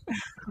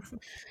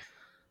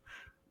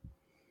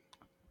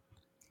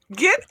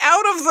 Get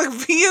out of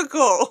the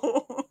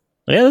vehicle!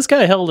 Yeah, this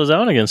guy held his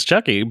own against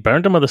Chucky.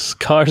 Burned him with a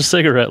car's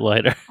cigarette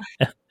lighter.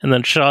 And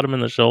then shot him in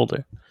the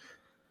shoulder.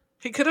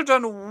 He could have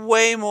done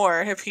way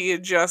more if he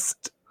had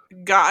just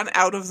gotten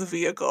out of the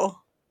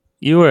vehicle.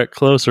 You were at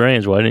close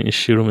range. Why didn't you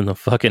shoot him in the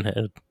fucking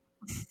head?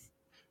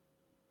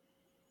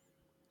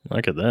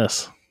 Look at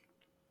this.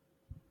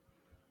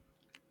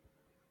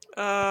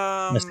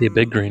 Must be a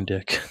big green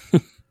dick.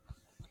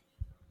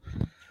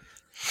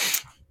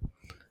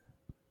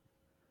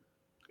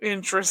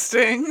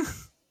 Interesting.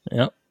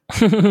 Yep.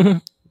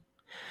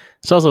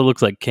 This also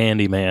looks like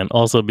Candyman.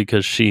 Also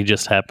because she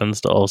just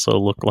happens to also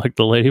look like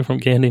the lady from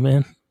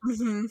Candyman.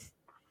 Mm-hmm.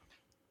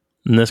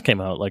 And this came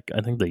out, like,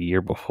 I think the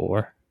year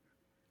before.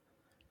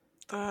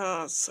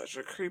 Oh, such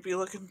a creepy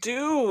looking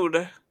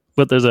dude.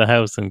 But there's a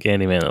house in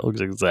Candyman that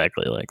looks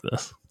exactly like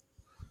this.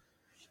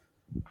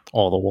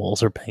 All the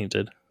walls are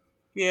painted.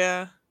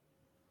 Yeah.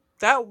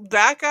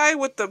 That guy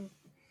with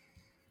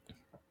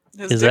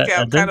his dick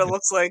out kind of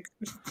looks like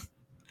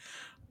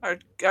our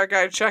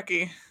guy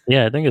Chucky.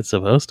 Yeah, I think it's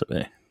supposed to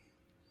be.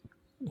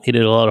 He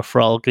did a lot of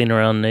frolicking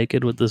around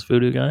naked with this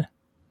voodoo guy.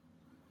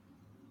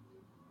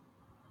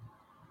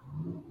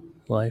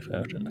 Life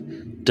after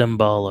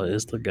Damballa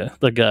is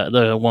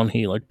the one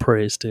he like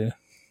prays to,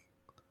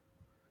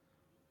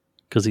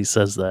 because he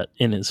says that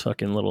in his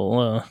fucking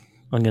little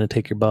 "I'm gonna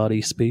take your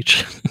body"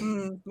 speech.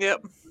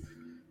 Yep.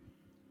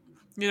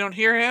 You don't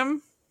hear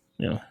him?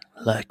 Yeah.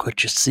 Like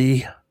what you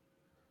see,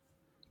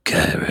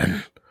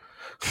 Karen.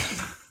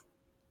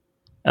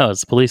 Oh,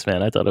 it's the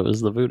policeman. I thought it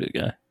was the voodoo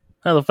guy.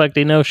 How the fuck did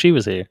he know she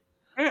was here?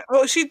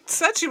 Well, she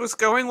said she was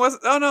going.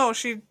 Oh no,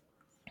 she.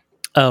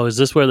 Oh, is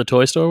this where the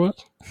toy store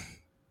was?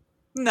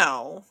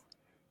 No.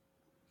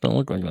 Don't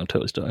look like no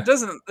toy store. It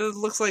doesn't. It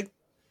looks like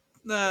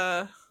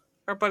our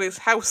buddy's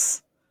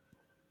house.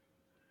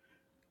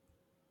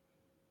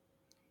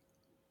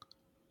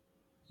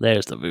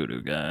 There's the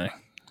voodoo guy.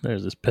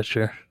 There's his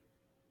picture.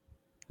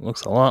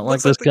 Looks a lot like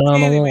Looks this like the guy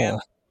on the Candyman.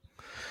 wall.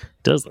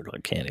 Does look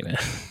like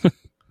Candyman.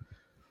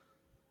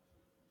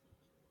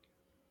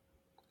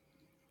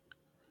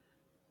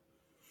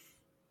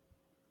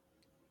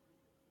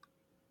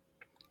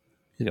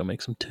 He's gonna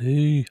make some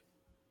tea.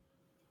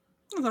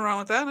 Nothing wrong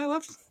with that. I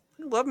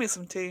love me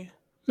some tea.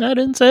 I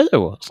didn't say there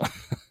was.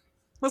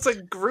 Looks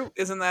like Groot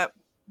is in that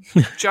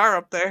jar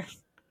up there.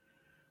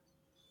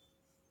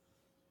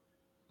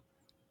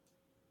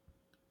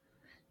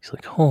 He's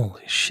like,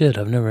 holy shit,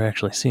 I've never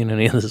actually seen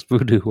any of this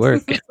voodoo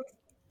work. It's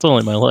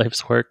only my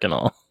life's work and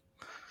all.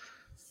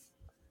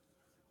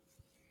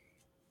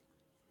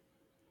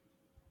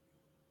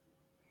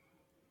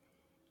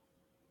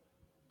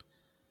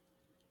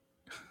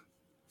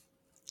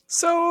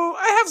 So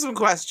I have some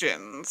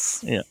questions.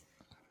 Yeah.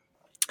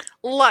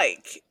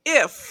 Like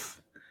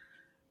if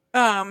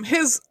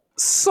his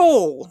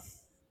soul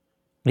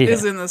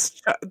is in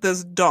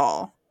this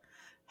doll,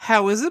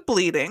 how is it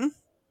bleeding?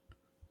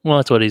 Well,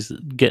 that's what he's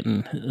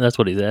getting. That's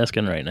what he's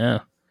asking right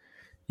now.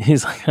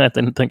 He's like, I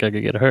didn't think I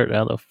could get hurt.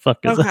 How the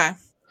fuck is that?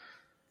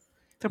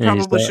 They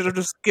probably should have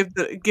just give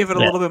it a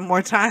little bit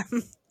more time.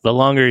 The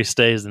longer he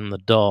stays in the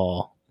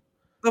doll,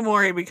 the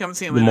more he becomes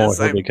human. The more as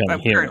he'll I'm become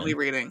human. Currently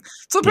reading.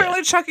 So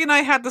apparently, Chucky and I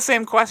had the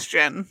same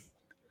question.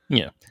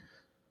 Yeah.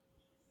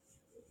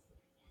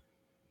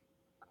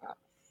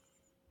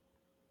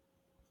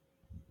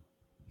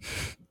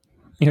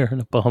 You're an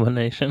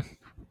abomination.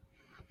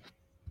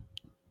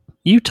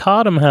 You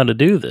taught him how to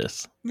do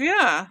this.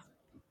 Yeah.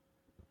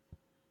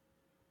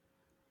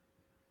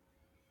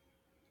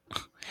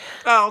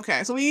 Oh,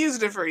 okay. So we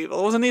used it for evil.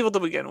 It wasn't evil to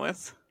begin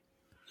with.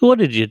 What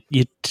did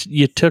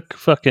you took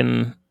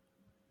fucking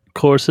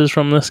courses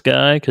from this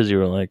guy because you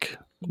were like,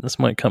 this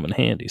might come in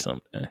handy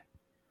someday.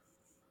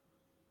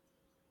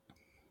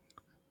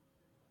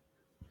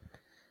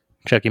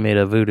 Chucky made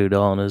a voodoo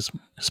doll in his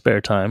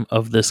spare time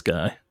of this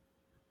guy.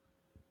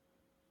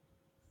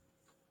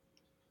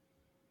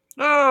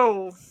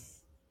 Oh.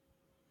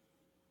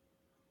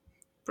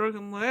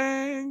 Broken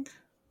leg.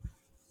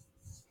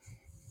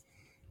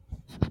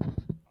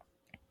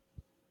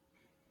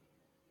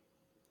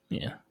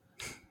 Yeah.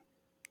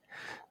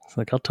 It's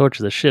like, I'll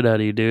torture the shit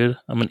out of you, dude.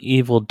 I'm an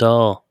evil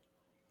doll.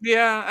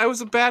 Yeah, I was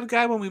a bad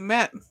guy when we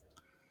met.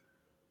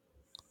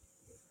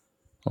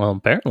 Well,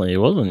 apparently it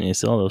wasn't. You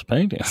saw those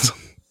paintings.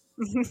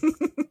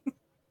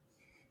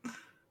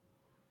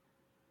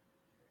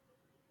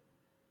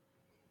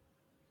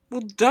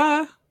 Well,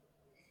 duh.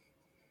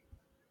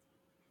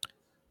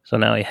 So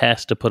now he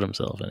has to put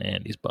himself in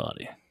Andy's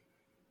body.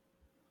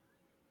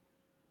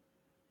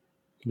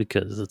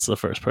 Because it's the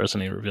first person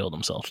he revealed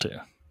himself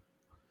to.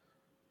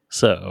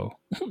 So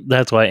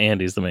that's why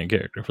Andy's the main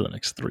character for the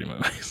next 3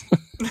 movies.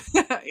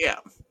 Yeah.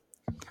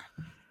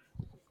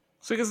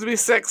 So he gets to be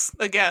 6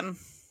 again.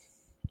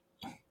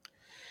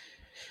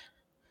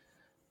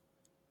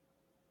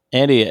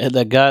 Andy,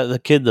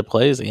 the kid that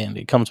plays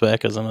Andy, comes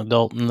back as an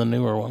adult in the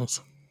newer ones.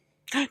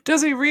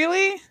 Does he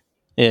really?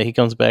 Yeah, he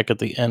comes back at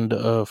the end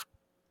of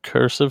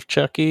Curse of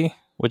Chucky,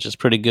 which is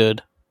pretty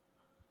good.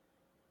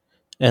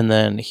 And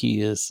then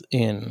he is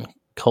in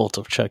Cult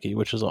of Chucky,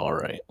 which is all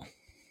right.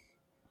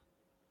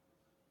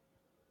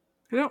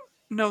 I don't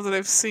know that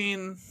I've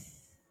seen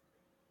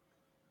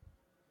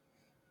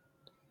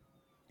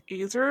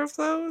either of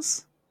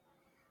those.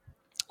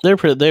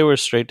 They were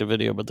straight to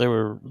video, but they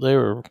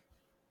were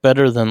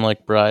better than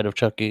like Bride of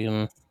Chucky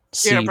and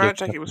Seed. Yeah, Bride of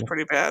Chucky was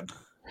pretty bad.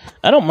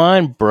 I don't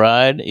mind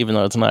Bride, even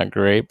though it's not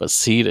great, but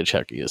Seed of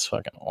Chucky is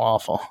fucking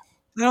awful.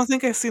 I don't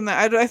think I've seen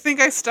that. I think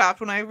I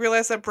stopped when I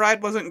realized that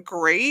Bride wasn't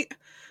great.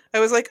 I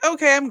was like,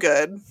 okay, I'm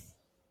good.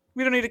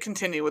 We don't need to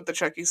continue with the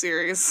Chucky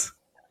series.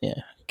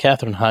 Yeah,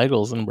 Katherine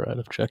Heigl's in Bride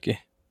of Chucky.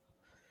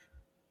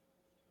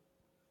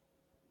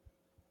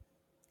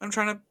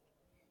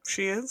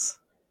 She is?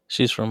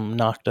 She's from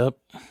Knocked Up.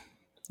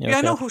 Yeah,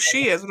 I know who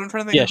she is, but I'm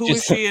trying to think of who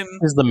is she in.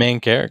 She's the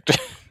main character.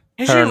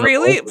 Is she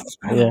really?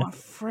 Yeah. Oh,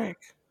 frick.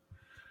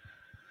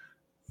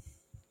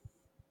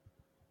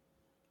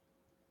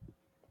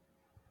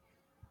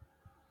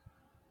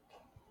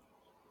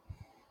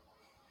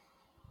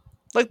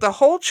 Like the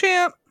whole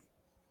chant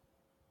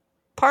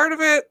part of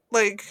it,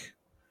 like...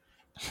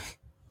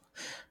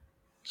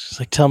 She's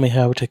like, tell me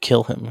how to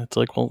kill him. It's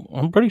like, well,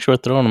 I'm pretty sure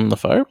throwing him in the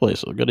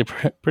fireplace will get a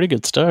pretty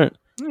good start.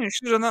 You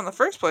should have done that in the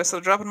first place, so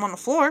dropping him on the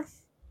floor.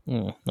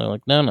 They're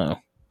like, no.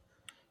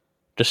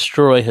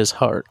 Destroy his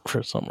heart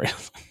for some reason.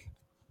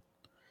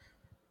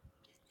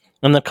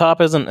 And the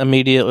cop isn't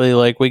immediately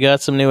like, we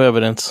got some new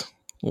evidence.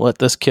 Let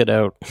this kid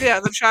out. Yeah,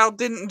 the child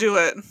didn't do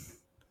it.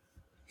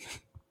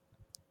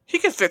 He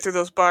could fit through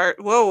those bars.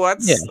 Whoa,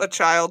 that's a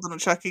child in a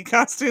Chucky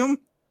costume.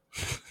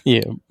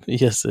 Yeah,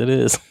 yes, it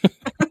is.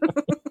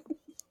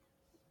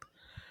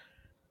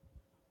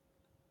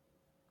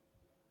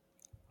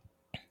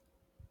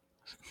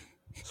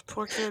 This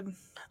poor kid.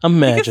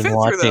 Imagine he could fit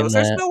watching through those.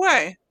 that. There's no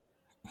way.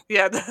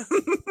 Yeah.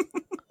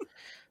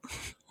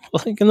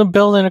 Like in the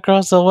building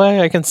across the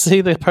way, I can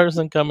see the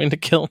person coming to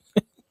kill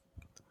me.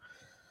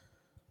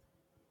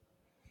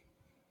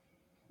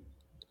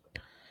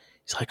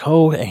 He's like,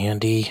 oh,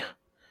 Andy,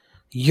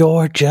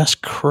 you're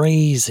just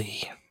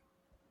crazy.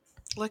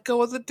 Let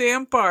go of the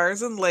damn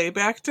bars and lay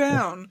back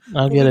down.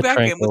 I'll We'll get be a back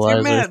in with your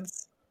tranquilizer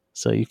meds.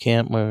 so you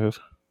can't move.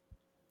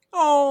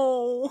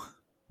 Oh.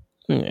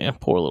 Yeah,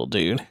 poor little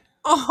dude.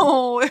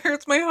 Oh, it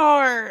hurts my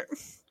heart.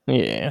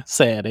 Yeah,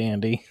 sad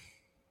Andy.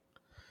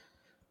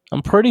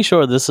 I'm pretty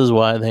sure this is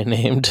why they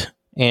named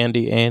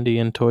Andy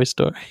in Toy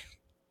Story.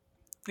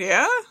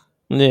 Yeah?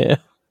 Yeah.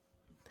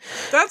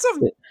 That's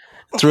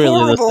It's really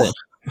horrible. the same.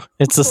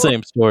 It's the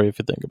same story if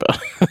you think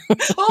about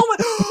it. Oh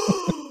my...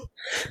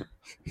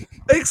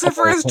 Except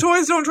for his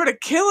toys don't try to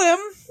kill him.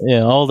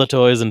 Yeah, all the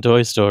toys in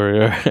Toy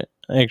Story are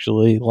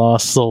actually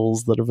lost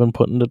souls that have been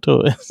put into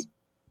toys.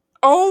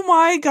 Oh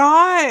my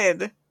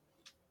god.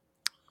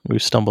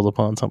 We've stumbled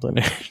upon something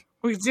here.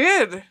 We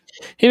did.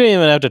 He didn't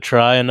even have to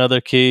try another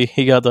key.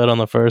 He got that on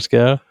the first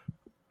go.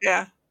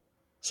 Yeah.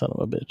 Son of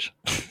a bitch.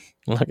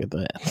 Look at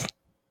that.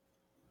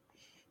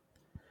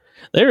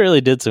 They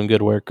really did some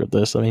good work with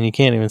this. I mean, you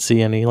can't even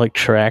see any like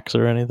tracks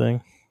or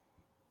anything.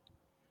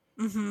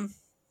 Mm-hmm.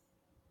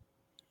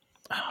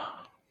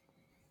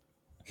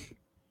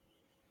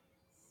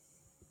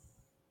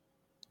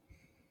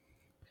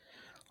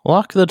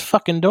 Lock the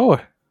fucking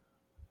door.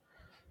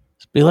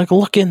 Just be like,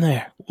 look in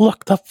there.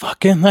 Look the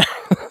fuck in there.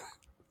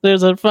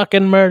 There's a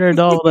fucking murder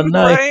doll with a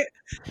knife. Right?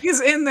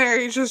 He's in there.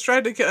 He's just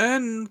tried to kill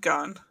and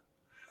gone.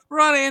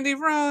 Run, Andy,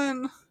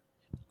 run.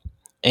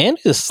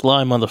 Andy's a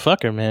sly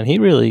motherfucker, man. He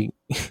really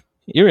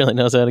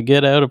knows how to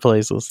get out of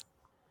places.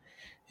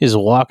 He's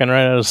walking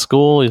right out of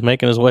school. He's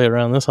making his way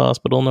around this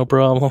hospital, no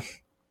problem.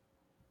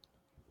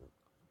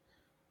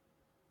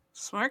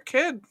 Smart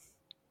kid.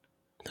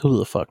 Who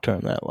the fuck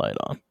turned that light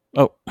on?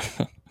 Oh.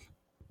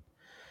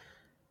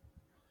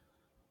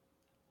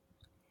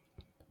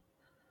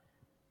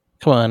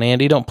 Come on,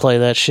 Andy, don't play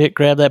that shit.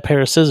 Grab that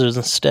pair of scissors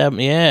and stab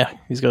me. Yeah,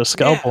 he's got a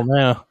scalpel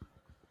now.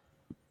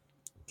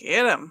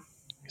 Get him.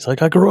 He's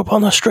like, I grew up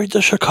on the streets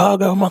of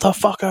Chicago,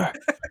 motherfucker.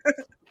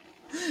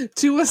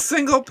 To a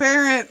single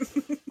parent.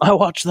 I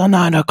watch the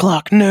 9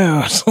 o'clock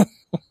news.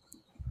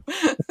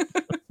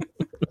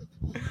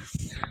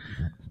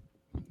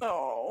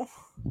 Oh.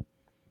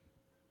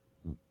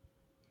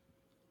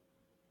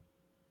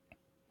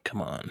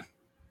 Come on.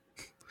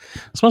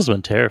 This must have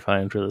been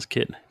terrifying for this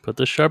kid. Put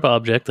this sharp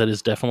object that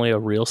is definitely a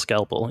real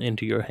scalpel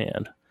into your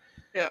hand.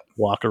 Yeah.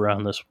 Walk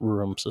around this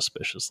room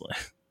suspiciously.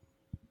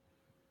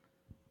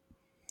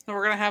 And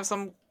we're going to have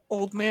some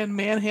old man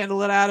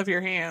manhandle it out of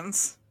your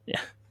hands. Yeah.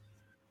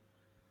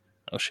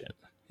 Oh, shit.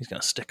 He's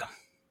going to stick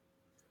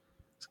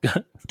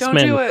him. Don't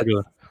do it.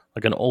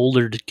 Like an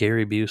older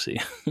Gary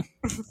Busey.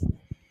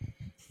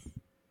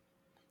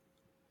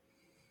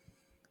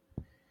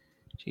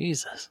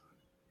 Jesus.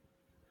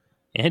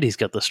 Andy's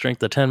got the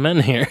strength of 10 men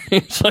here.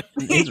 He's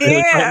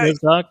really fighting his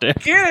doctor.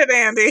 Get it,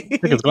 Andy.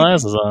 Took his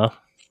glasses off.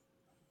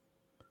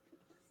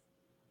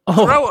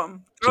 Oh. Throw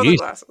him. Throw the Jeez.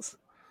 glasses.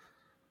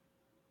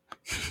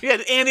 Yeah,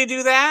 did Andy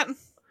do that?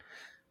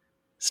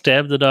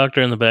 Stab the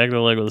doctor in the back of the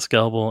leg with a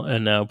scalpel,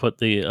 and now put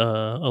the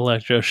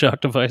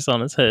electroshock device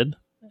on his head,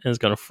 and it's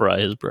going to fry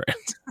his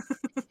brains.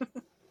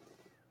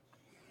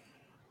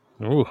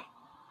 Ooh,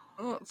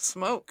 Oh,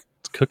 smoke.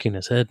 it's cooking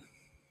his head.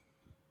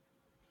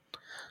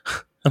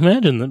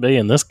 Imagine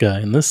being this guy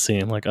in this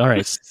scene. Like, all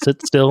right,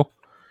 sit still.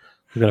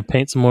 We're going to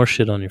paint some more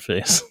shit on your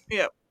face.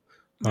 Yep.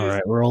 All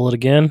right, roll it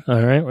again.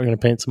 All right, we're going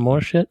to paint some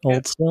more shit.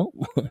 Hold still.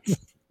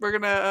 We're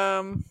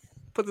gonna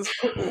put this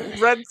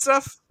red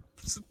stuff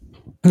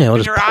Yeah, we'll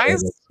in just your put it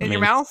eyes, in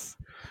your mouth.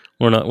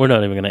 We're not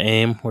even going to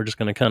aim. We're just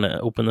going to kind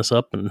of open this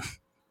up and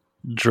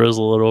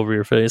drizzle it over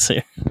your face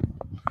here.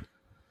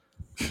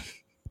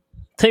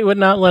 They would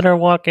not let her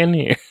walk in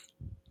here.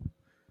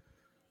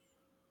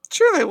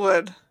 Sure, they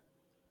would.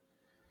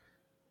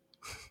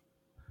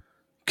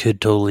 Kid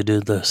totally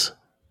did this.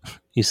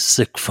 You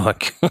sick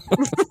fuck.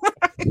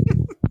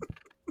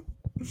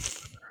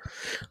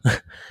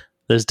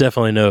 There's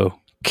definitely no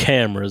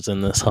cameras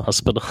in this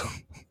hospital.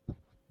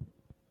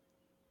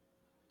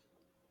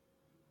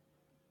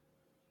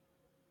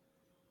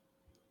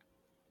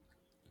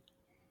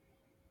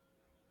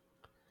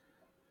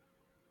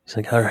 He's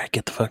like, all right,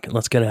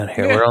 let's get out of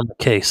here. Yeah. We're on the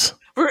case.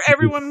 Where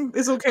everyone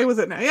is okay with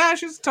it now. Yeah,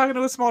 she's talking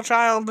to a small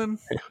child, and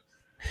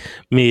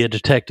Me, a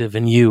detective,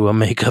 and you, a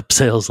makeup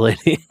sales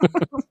lady.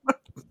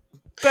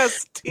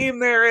 best team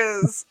there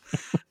is.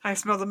 I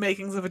smell the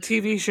makings of a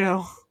TV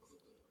show.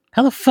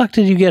 How the fuck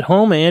did you get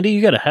home, Andy?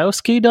 You got a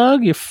house key,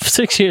 dog? You're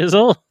 6 years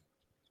old.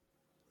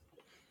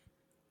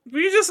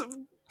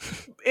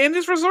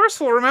 Andy's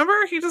resourceful, remember?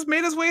 He just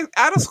made his way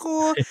out of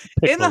school,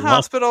 in the them up.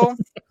 hospital.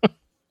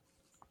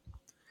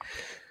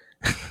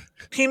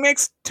 He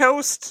makes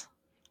toast.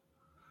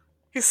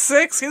 He's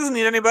 6. He doesn't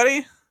need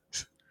anybody.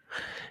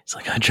 He's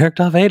like, I jerked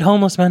off 8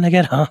 homeless men to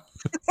get home.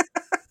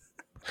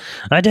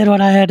 I did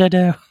what I had to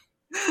do.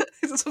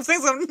 These are some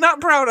things I'm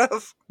not proud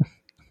of.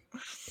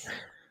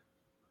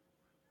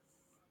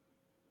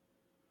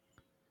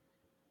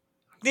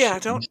 Yeah,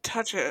 don't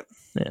touch it.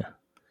 Yeah.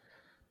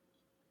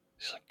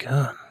 She's like,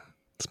 God,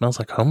 it smells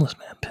like homeless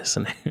man piss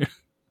in here.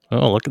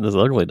 Oh, look at this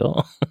ugly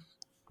doll.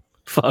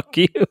 Fuck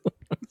you.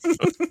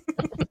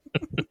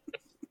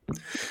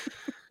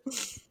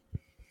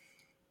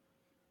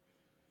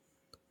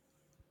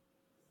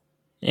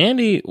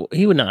 Andy,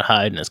 he would not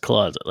hide in his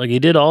closet. Like, he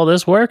did all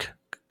this work.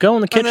 Go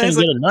in the kitchen and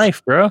get a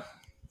knife, bro.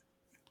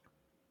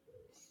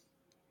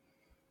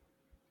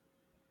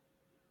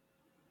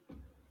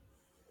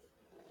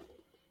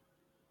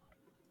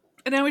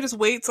 And now he just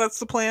waits. That's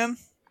the plan.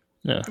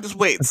 Yeah. He just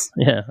waits.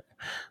 Yeah.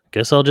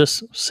 Guess I'll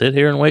just sit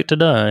here and wait to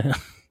die.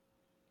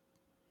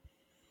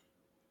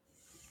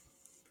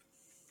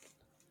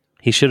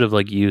 He should have,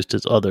 like, used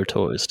his other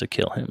toys to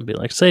kill him. Be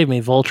like, save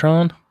me,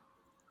 Voltron.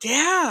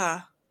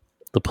 Yeah.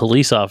 The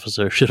police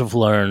officer should have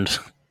learned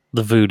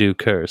the voodoo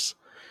curse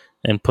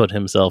and put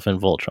himself in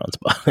Voltron's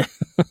body.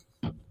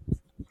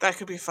 That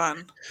could be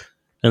fun.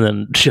 And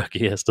then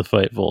Chucky has to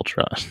fight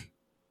Voltron.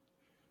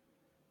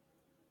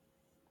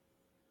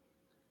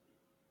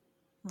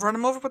 Run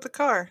him over with the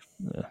car.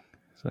 Yeah.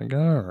 It's like,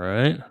 all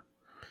right.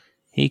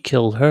 He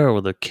killed her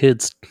with a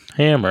kid's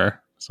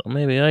hammer, so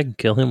maybe I can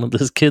kill him with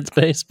this kid's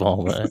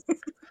baseball bat.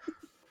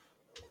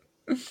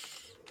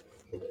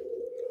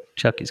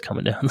 Chucky's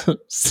coming down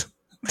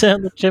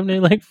the chimney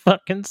like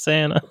fucking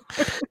Santa.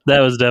 That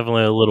was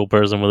definitely a little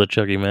person with a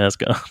Chucky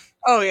mask on.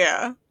 Oh,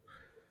 yeah.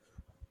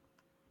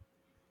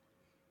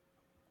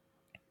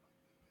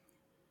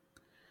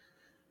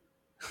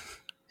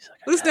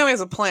 At least now he has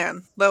a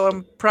plan. Though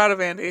I'm proud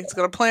of Andy. He's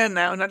got a plan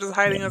now, not just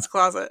hiding in his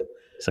closet.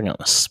 He's like, I'm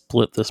gonna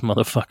split this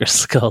motherfucker's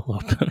skull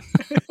open.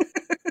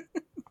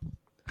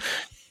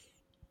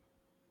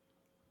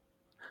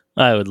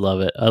 I would love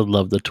it. I'd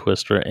love the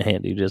twist where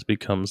Andy just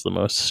becomes the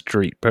most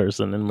street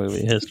person in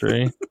movie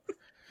history.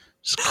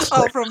 Just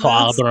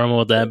clobber him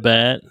with that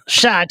bat.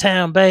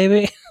 Chi-town,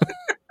 baby.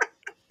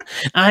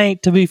 I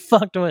ain't to be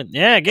fucked with.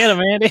 Yeah, get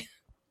him, Andy.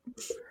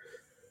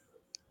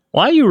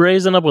 Why are you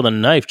raising up with a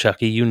knife,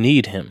 Chucky? You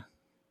need him.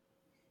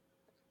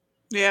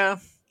 Yeah.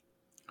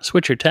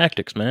 Switch your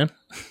tactics, man.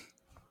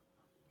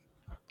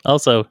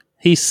 Also,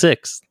 he's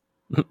 6.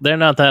 They're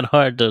not that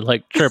hard to,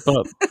 like, trip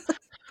up.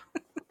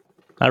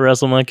 I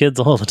wrestle my kids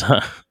all the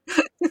time.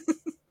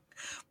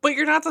 But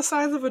you're not the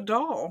size of a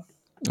doll.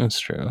 That's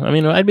true. I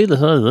mean, I'd be the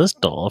size of this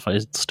doll if I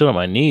stood on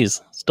my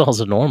knees. This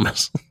doll's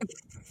enormous.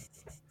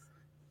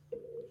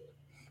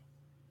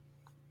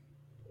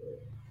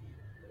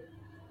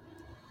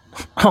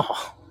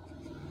 Oh.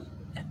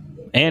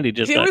 Andy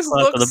just got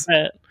caught with a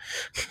bat.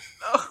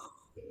 Oh.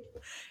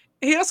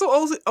 He also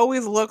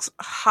always looks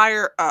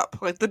higher up.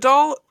 Like, the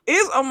doll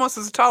is almost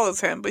as tall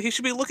as him, but he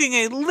should be looking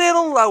a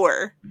little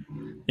lower.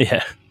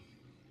 Yeah.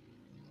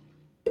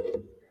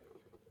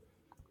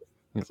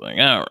 He's like,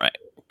 all right,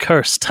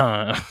 curse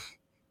time.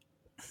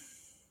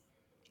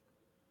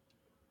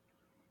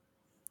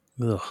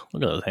 Ugh,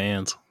 look at those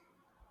hands.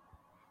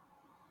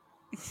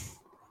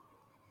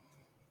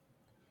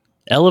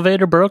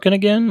 Elevator broken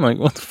again? Like,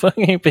 what the fuck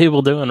are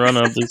people doing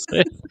running up these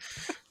stairs?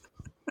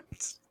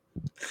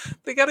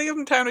 They gotta give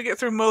them time to get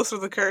through most of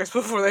the curse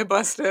before they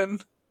bust in.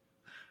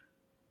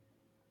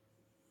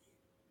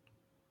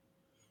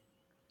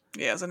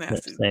 Yeah, it's a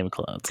nasty. Same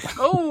clouds.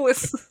 Oh,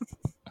 it's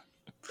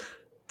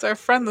our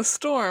friend the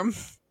storm.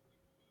 He's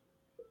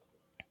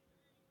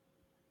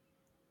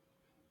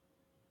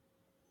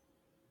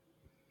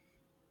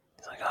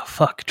like, oh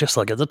fuck, just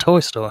like at the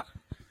toy store.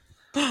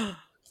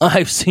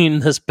 I've seen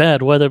this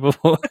bad weather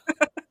before.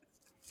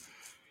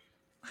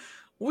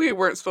 We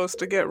weren't supposed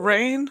to get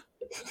rain.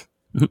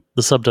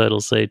 The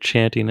subtitles say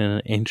chanting in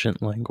an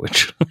ancient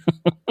language.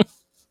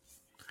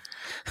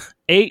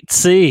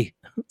 8C.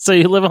 So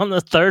you live on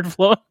the 3rd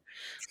floor?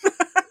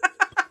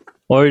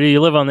 Or do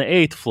you live on the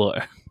 8th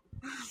floor?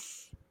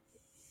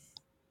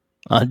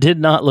 Did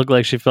not look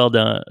like she fell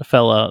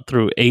out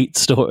through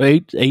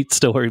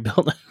 8-story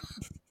building.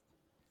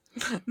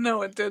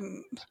 No, it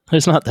didn't.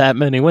 There's not that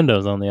many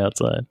windows on the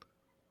outside.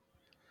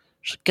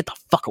 She's like, get the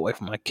fuck away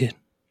from my kid.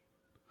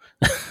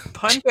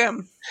 Punch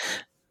him.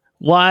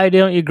 Why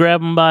don't you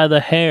grab him by the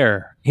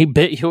hair? He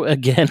bit you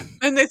again.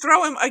 And they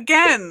throw him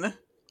again.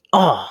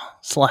 Oh,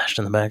 slashed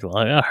in the back of the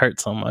leg. That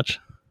hurt so much.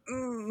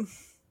 Mm.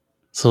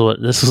 So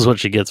this is what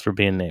she gets for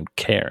being named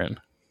Karen.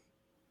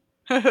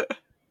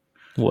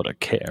 What a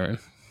Karen.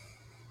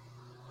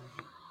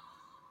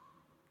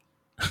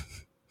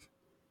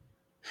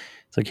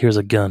 It's like, here's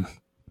a gun.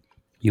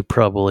 You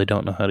probably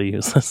don't know how to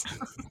use this.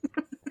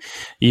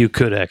 You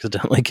could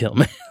accidentally kill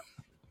me.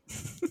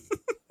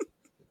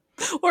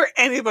 Or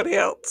anybody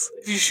else,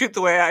 if you shoot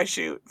the way I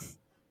shoot.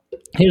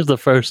 Here's the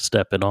first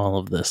step in all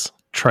of this.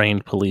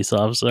 Trained police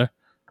officer.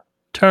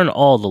 Turn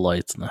all the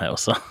lights in the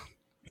house on.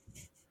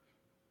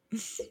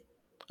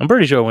 I'm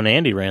pretty sure when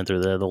Andy ran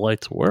through there, the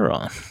lights were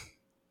on.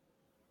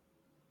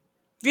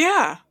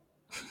 Yeah.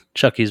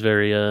 Chucky's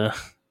very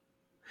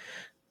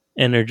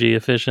energy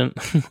efficient.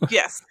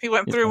 Yes, he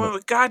went through and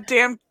went,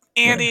 goddamn,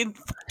 Andy,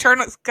 turn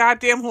those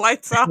goddamn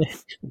lights off.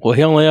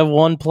 We only have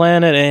one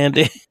planet,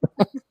 Andy.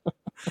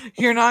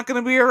 You're not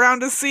going to be around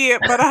to see it,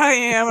 but I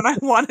am, and I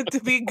want it to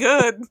be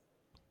good.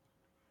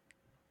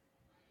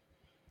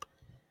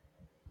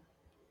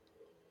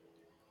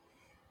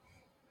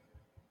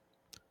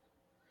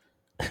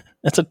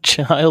 That's a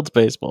child's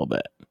baseball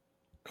bat.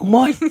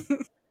 What?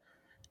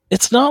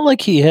 It's not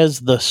like he has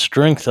the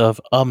strength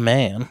of a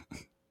man.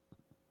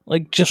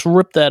 Like, just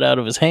rip that out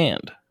of his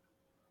hand.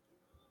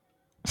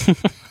 He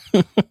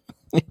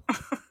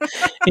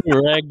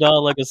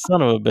ragdolled like a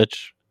son of a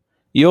bitch.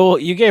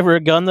 You gave her a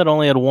gun that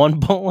only had one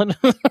bullet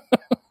in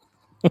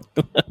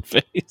that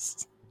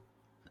face.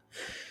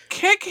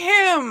 Kick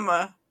him!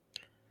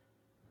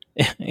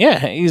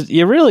 Yeah,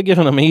 you're really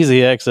giving him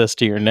easy access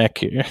to your neck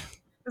here.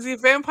 Is he a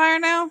vampire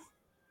now?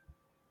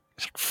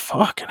 He's like,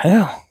 fucking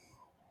hell.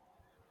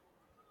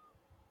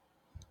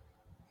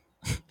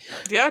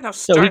 Yeah, now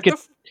So start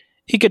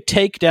he could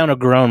take down a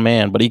grown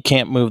man, but he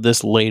can't move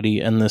this lady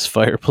and this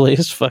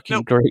fireplace. Fucking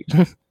Nope. great.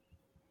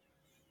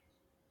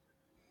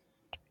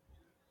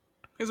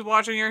 He's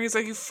watching her. He's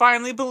like, you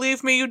finally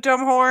believe me, you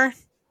dumb whore?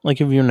 Like,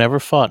 if you never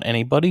fought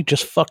anybody,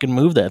 just fucking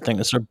move that thing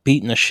and start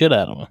beating the shit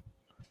out of him.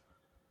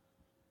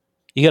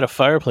 You got a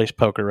fireplace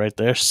poker right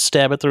there.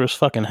 Stab it through his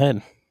fucking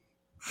head.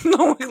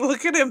 No,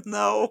 look at him,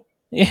 though.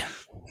 Yeah.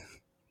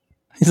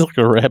 He's like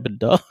a rabid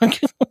dog.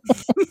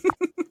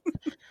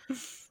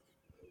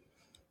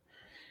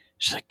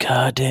 She's like,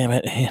 God damn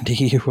it, Andy,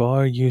 you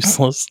are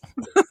useless.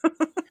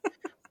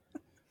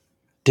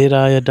 Did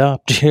I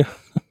adopt you?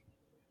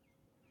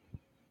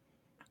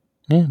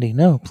 Andy,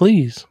 no,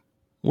 please.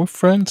 We're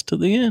friends to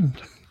the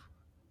end.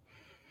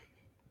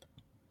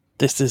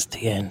 This is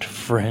the end,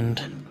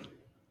 friend.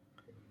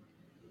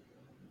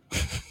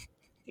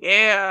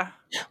 Yeah.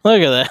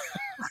 Look at that.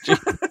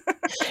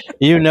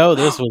 You know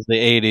this was the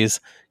 80s,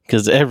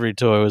 because every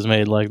toy was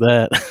made like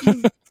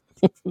that.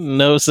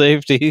 No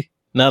safety,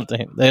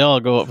 nothing. They all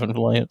go up in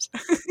flames.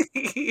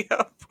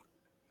 Yep.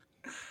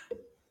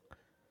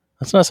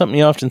 That's not something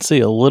you often see,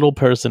 a little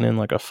person in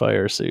like a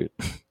fire suit.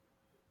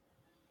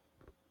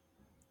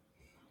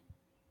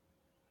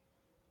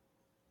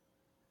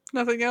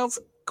 Nothing else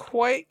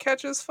quite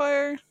catches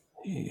fire.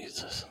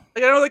 Jesus.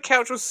 Like, I know the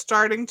couch was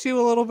starting to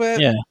a little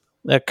bit. Yeah,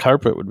 that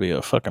carpet would be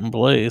a fucking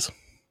blaze.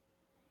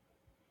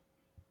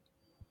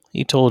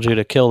 He told you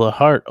to kill the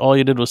heart. All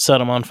you did was set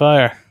him on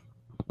fire.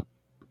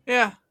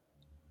 Yeah.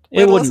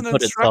 It to wouldn't listen to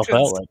put itself out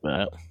instructions. like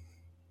that.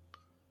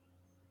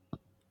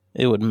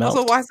 It would melt.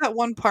 Also, why is that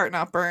one part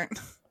not burnt?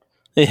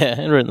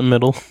 Yeah, right in the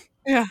middle.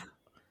 Yeah.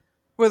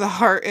 Where the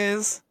heart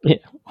is. Yeah,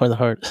 where the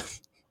heart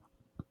is.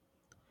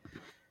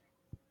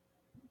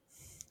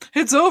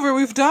 It's over.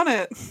 We've done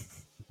it.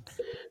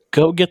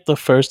 Go get the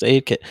first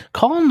aid kit.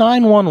 Call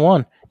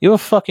 911. You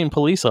have a fucking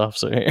police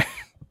officer here.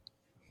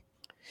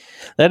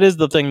 That is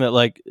the thing that,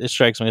 like, it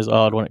strikes me as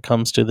odd when it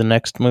comes to the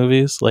next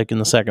movies. Like, in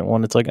the second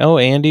one, it's like, oh,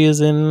 Andy is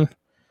in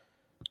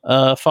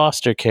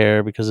foster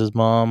care because his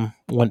mom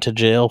went to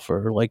jail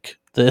for, like,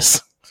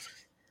 this.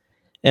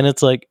 And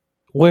it's like,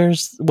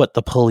 where's,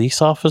 the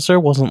police officer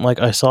wasn't like,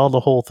 I saw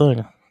the whole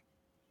thing.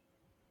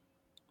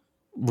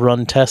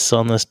 run tests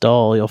on this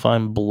doll, you'll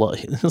find blood,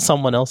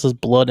 someone else's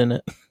blood in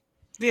it.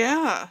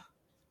 Yeah.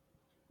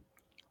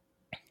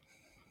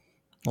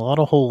 A lot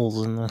of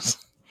holes in this.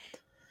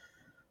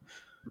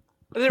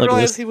 I didn't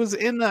realize he was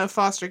in the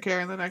foster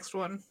care in the next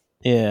one.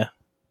 Yeah.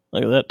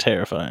 Look at that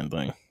terrifying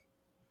thing.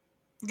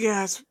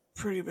 Yeah, it's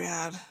pretty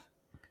bad.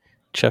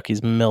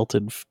 Chucky's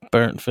melted,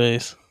 burnt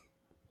face.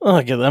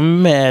 Look at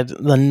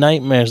the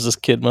nightmares this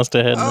kid must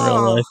have had in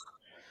real life.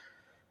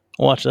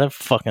 Watch that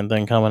fucking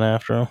thing coming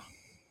after him.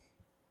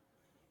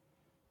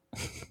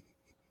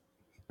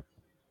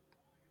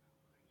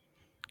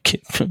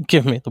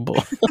 Give me the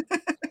ball.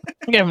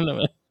 Give him to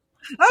me.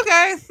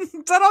 Okay. Is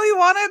that all you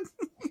wanted?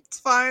 It's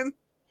fine.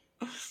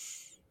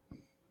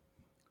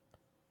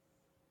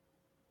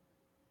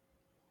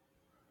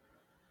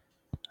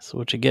 That's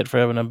what you get for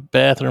having a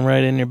bathroom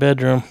right in your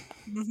bedroom.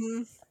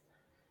 Mm-hmm.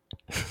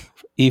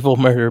 Evil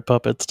murder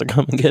puppets to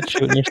come and get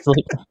you in your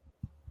sleep.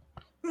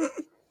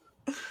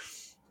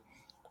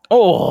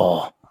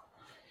 Oh!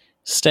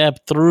 Stab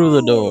through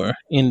the door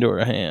into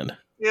her hand.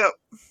 Yep.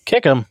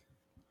 Kick him.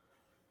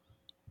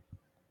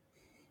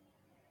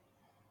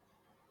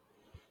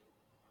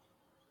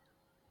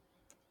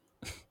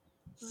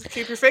 Just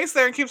keep your face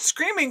there and keep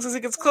screaming as he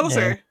gets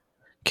closer. Yeah.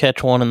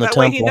 Catch one in the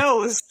temple. That way he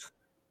knows.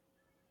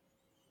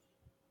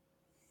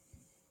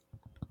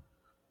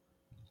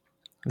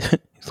 He's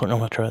like, I'm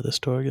going to try this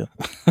door again.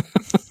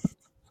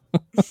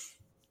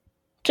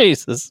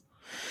 Jesus.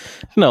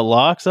 No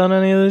locks on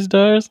any of these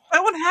doors?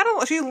 That one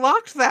had a... She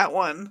locked that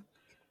one.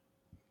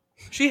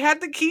 She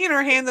had the key in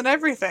her hand and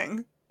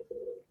everything.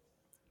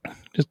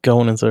 Just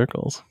going in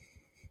circles.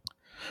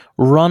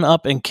 Run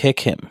up and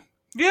kick him.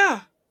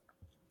 Yeah.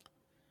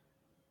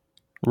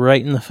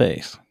 Right in the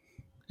face.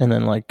 And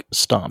then, like,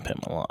 stomp him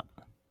a lot.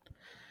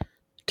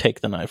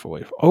 Take the knife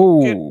away.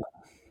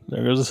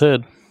 There goes his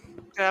head.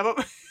 Stab him.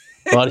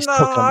 Body's in the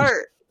still coming.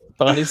 heart.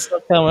 Body's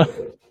still coming.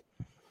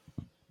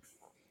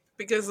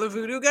 Because the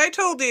voodoo guy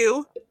told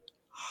you.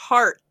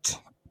 Heart.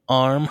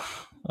 Arm's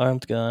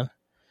gone.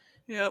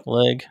 Yep.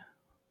 Leg.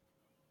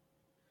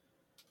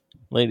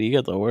 Lady, you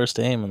got the worst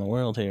aim in the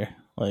world here.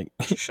 Like,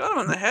 She shot him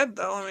in the head,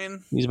 though. I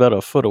mean, he's about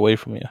a foot away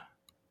from you.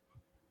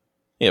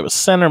 Yeah, but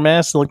center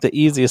mass is like the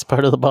easiest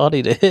part of the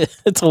body to hit.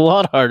 It's a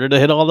lot harder to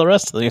hit all the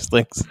rest of these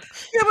things.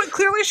 yeah, but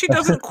clearly she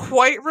doesn't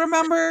quite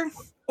remember.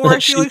 Or I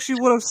feel like she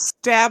would have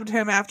stabbed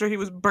him after he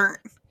was burnt.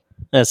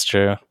 That's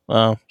true.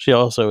 She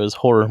also is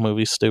horror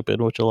movie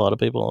stupid, which a lot of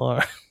people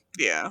are.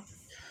 Yeah.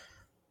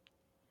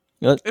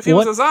 If he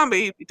was a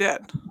zombie, he'd be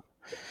dead.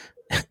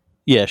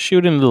 Yeah,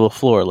 shoot into the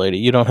floor, lady.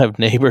 You don't have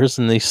neighbors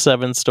in these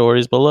 7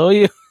 stories below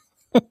you.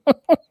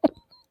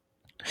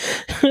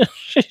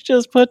 She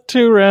just put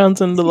 2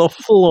 rounds into the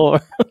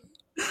floor.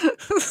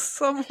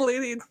 Some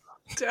lady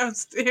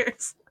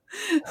downstairs.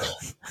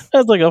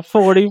 That's like a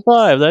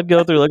 45. That'd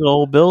go through like a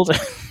whole building.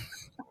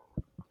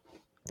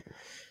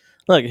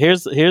 Look,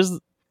 here's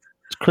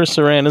Chris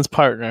Sarandon's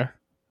partner,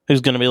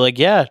 who's going to be like,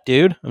 yeah,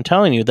 dude, I'm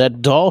telling you,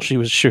 that doll she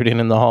was shooting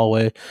in the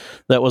hallway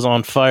that was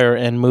on fire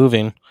and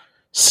moving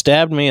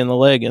stabbed me in the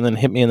leg and then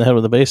hit me in the head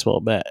with a baseball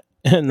bat.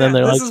 And then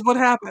they're like, this is what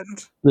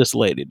happened. This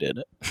lady did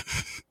it.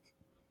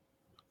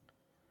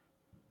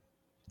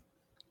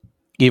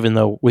 Even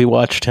though we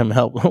watched her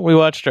help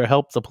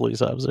the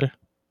police officer.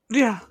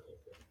 Yeah.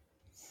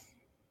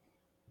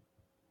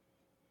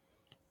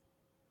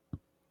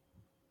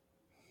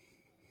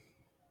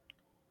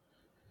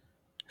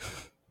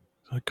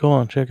 Like, go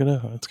on, check it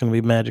out. It's going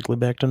to be magically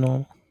back to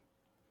normal.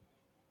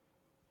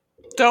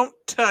 Don't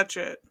touch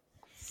it.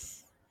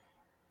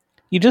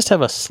 You just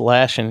have a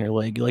slash in your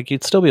leg. Like,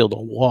 you'd still be able to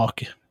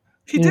walk.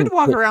 He did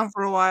walk around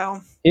for a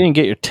while. You didn't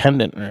get your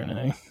tendon or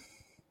anything.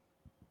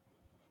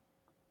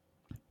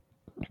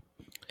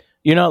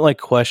 You're not, like,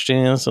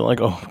 questioning this.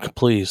 Like, oh,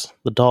 please,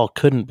 the doll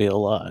couldn't be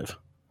alive.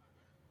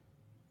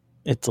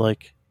 It's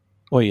like,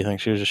 what, you think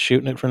she was just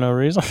shooting it for no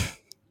reason?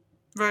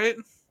 Right.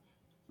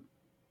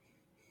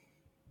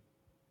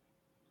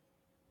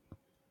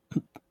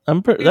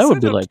 That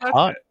would be, like,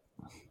 hot.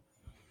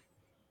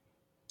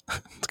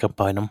 Let's go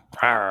bite him.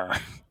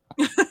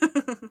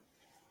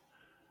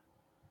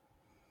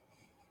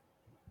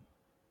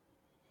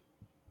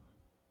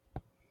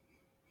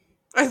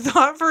 I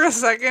thought for a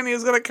second he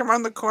was going to come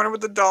around the corner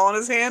with the doll in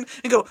his hand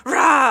and go,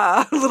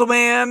 rah, little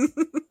man.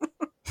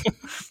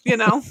 You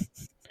know?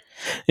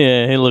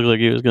 Yeah, he looked like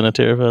he was going to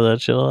terrify that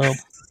child.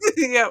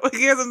 Yeah,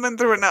 he hasn't been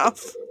through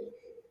enough.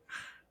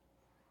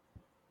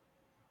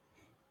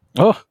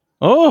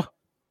 Oh!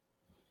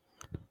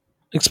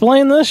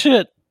 Explain this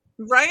shit.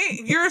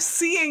 Right? You're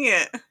seeing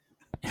it.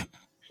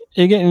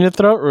 You're getting your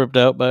throat ripped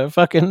out by a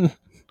fucking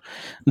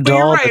But doll.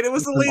 you're right, it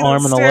was the lady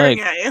arm and a staring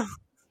leg. at you.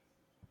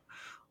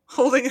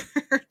 Holding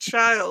her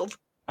child.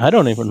 I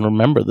don't even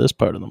remember this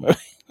part of the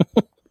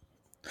movie.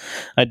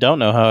 I don't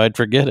know how I'd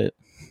forget it.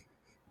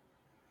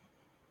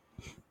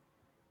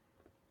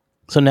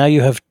 So now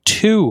you have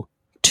two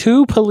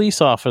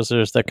police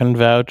officers that can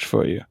vouch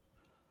for you.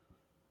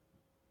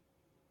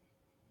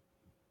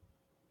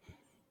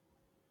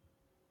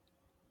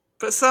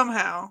 But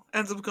somehow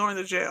ends up going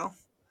to jail.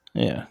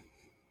 Yeah.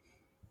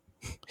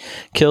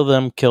 Kill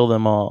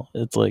them all.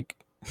 It's like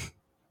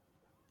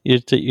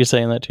you're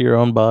saying that to your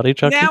own body,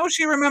 Chucky. Now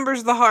she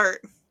remembers the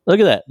heart. Look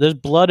at that. There's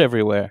blood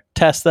everywhere.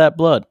 Test that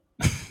blood.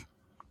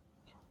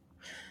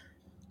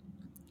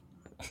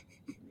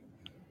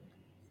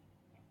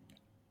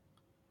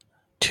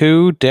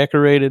 Two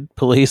decorated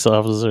police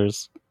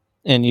officers,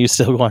 and you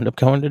still wind up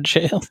going to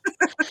jail.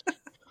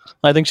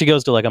 I think she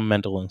goes to like a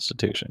mental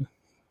institution.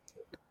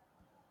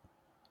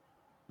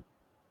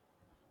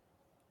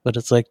 But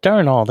it's like,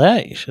 darn all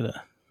that, you should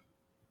have.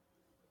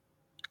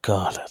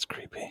 God, that's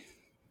creepy.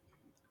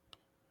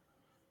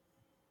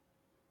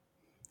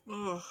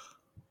 Ugh.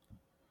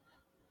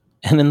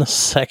 And in the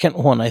second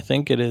one, I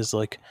think it is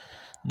like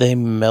they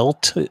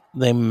melted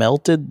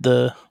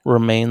the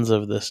remains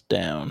of this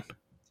down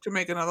To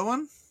make another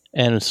one?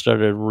 and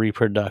started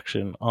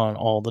reproduction on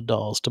all the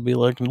dolls to be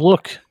like,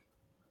 look,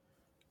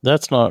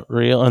 that's not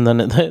real. And then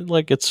it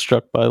like gets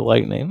struck by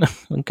lightning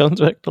and comes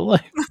back to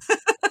life.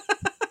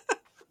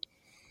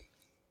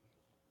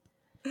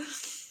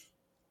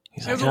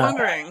 He's I was like,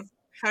 wondering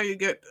how you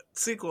get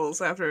sequels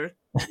after.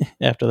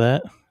 after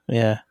that,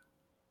 yeah.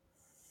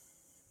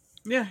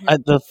 Yeah.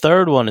 The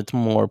third one, it's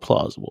more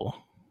plausible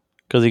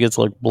because he gets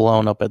like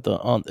blown up at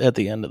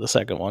the end of the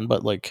second one,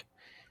 but like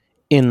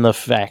in the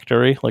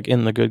factory, like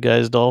in the good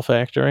guy's doll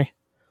factory.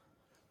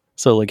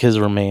 So like his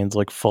remains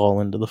like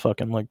fall into the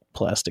fucking like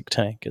plastic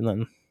tank, and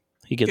then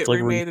he gets like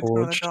remade into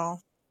another reforged.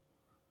 doll.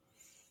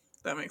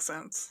 That makes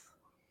sense.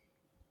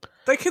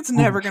 That kid's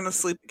never gonna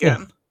sleep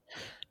again. I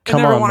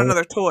Come never on, want man.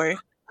 another toy.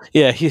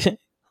 Yeah,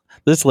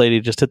 this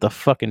lady just hit the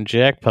fucking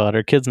jackpot.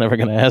 Her kid's never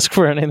gonna ask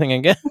for anything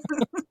again.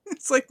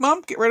 It's like,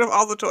 Mom, get rid of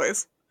all the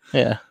toys.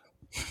 Yeah,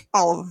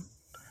 All of them.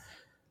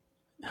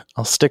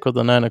 I'll stick with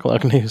the 9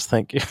 o'clock news.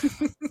 Thank you.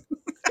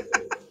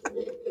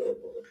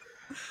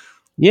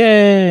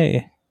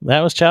 Yay!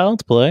 That was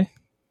Child's Play.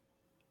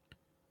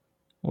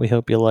 We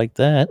hope you liked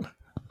that.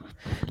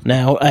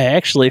 Now, I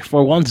actually,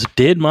 for once,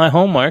 did my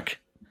homework.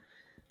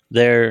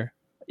 There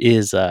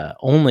is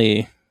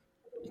only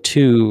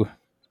 2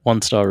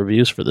 1-star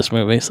reviews for this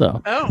movie,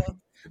 so Oh.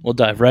 we'll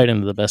dive right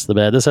into the best of the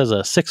bad. This has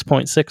a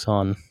 6.6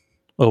 on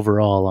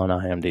overall on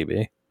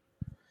IMDb,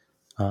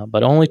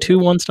 but only 2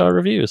 1-star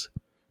reviews.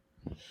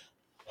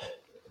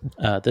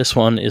 This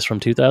one is from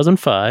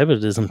 2005.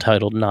 It is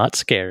entitled "Not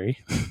Scary,"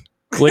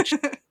 which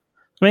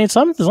I mean,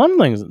 some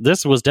things.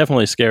 This was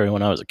definitely scary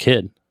when I was a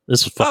kid.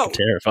 This was fucking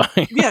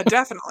terrifying. Yeah,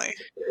 definitely.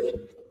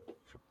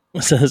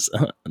 It says,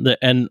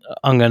 and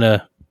I'm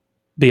gonna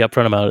be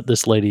upfront about it.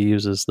 This lady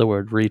uses the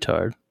word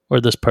retard, or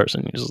this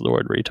person uses the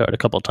word retard a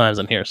couple times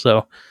in here.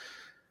 So,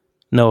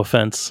 no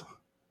offense,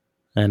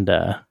 and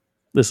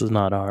this is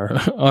not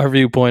our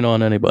viewpoint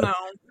on anybody.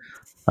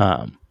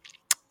 No.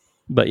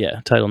 But yeah,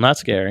 title Not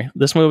Scary.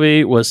 This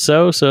movie was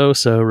so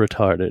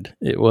retarded.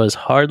 It was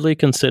hardly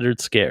considered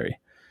scary.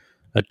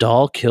 A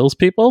doll kills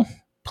people?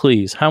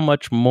 Please, how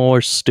much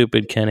more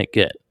stupid can it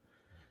get?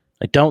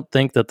 I don't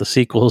think that the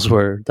sequels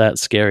were that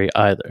scary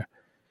either.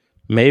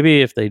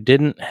 Maybe if they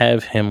didn't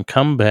have him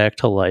come back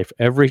to life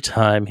every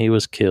time he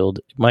was killed,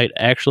 it might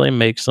actually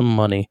make some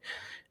money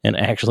and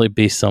actually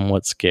be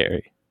somewhat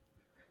scary.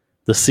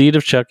 The seed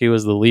of Chucky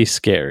was the least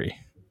scary.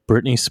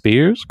 Britney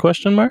Spears? ?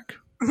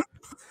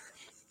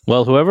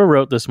 Well, whoever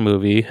wrote this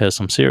movie has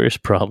some serious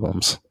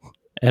problems.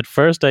 At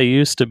first, I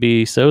used to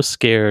be so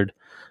scared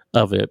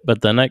of it,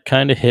 but then it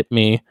kind of hit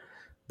me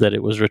that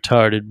it was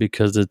retarded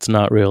because it's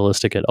not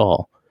realistic at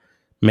all.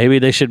 Maybe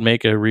they should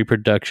make a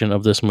reproduction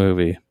of this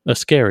movie, a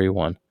scary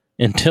one.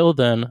 Until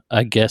then,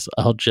 I guess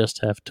I'll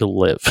just have to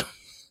live.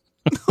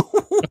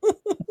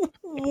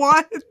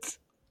 What?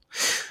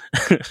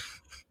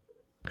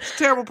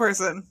 Terrible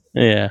person.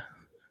 Yeah,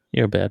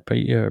 you're a bad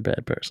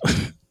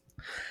person.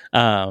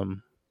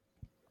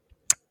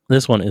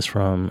 This one is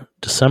from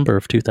December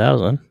of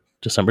 2000,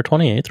 December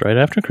 28th, right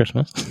after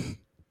Christmas.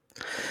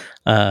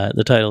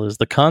 The title is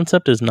 "The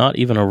Concept is Not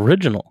Even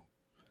Original,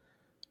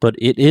 but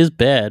it is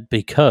bad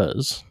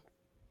because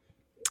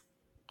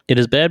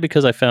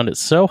I found it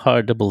so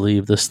hard to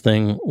believe this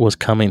thing was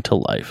coming to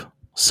life.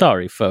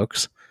 Sorry,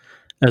 folks.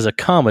 As a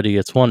comedy,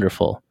 it's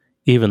wonderful,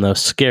 even though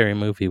Scary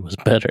Movie was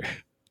better.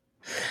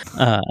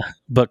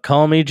 But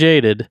call me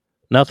jaded.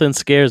 Nothing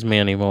scares me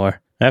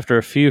anymore. After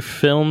a few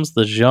films,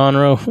 the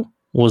genre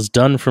was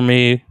done for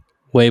me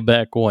way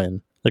back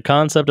when. The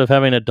concept of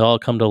having a doll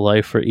come to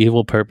life for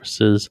evil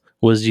purposes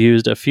was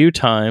used a few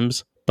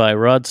times by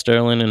Rod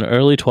Serling in the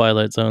early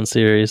Twilight Zone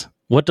series.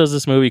 What does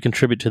this movie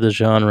contribute to the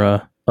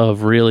genre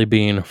of really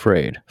being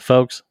afraid?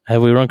 Folks,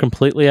 have we run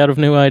completely out of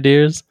new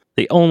ideas?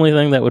 The only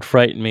thing that would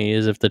frighten me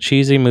is if the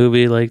cheesy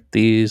movie like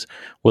these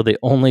were the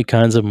only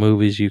kinds of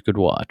movies you could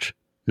watch.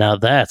 Now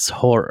that's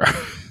horror.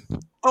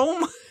 Oh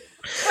my.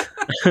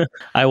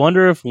 I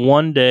wonder if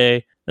one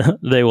day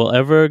they will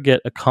ever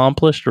get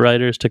accomplished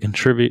writers to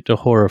contribute to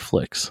horror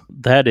flicks.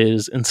 That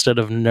is, instead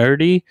of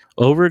nerdy,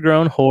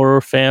 overgrown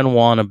horror fan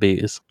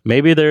wannabes.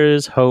 Maybe there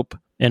is hope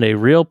and a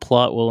real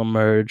plot will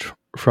emerge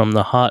from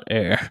the hot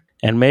air.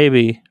 And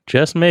maybe,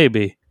 just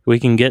maybe, we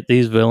can get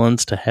these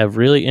villains to have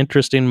really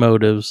interesting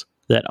motives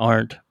that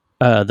aren't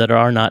that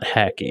are not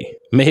hacky.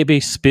 Maybe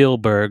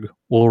Spielberg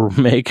will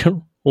make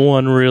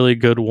one really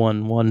good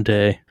one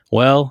day.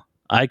 Well,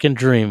 I can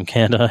dream,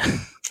 can't I?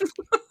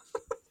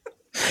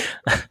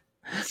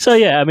 So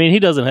yeah, I mean, he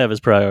doesn't have his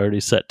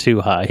priorities set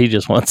too high. He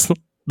just wants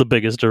the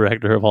biggest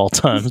director of all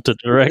time to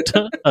direct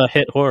a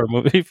hit horror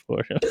movie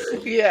for him.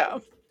 Yeah.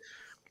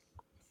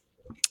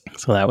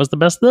 So that was the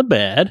best of the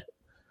bad.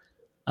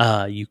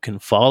 You can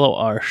follow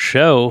our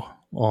show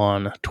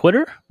on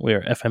Twitter. We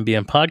are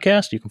FMBN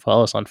Podcast. You can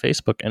follow us on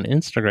Facebook and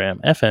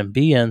Instagram,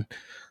 FMBN,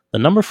 the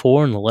number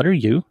 4 and the letter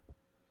U.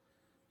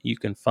 You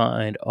can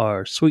find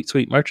our sweet,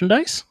 sweet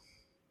merchandise.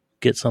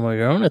 Get some of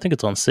your own. I think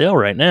it's on sale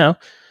right now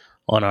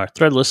on our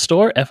Threadless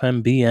store,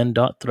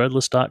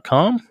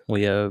 fmbn.threadless.com.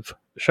 We have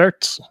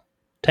shirts,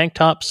 tank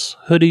tops,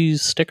 hoodies,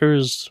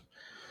 stickers,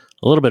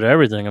 a little bit of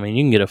everything. I mean,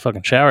 you can get a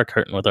fucking shower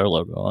curtain with our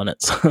logo on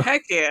it. So.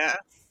 Heck yeah.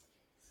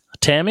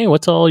 Tammy,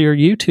 what's all your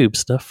YouTube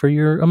stuff for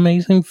your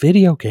amazing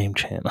video game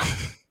channel?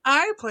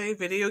 I play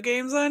video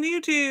games on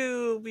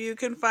YouTube. You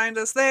can find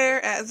us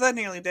there at The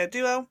Nearly Dead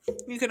Duo.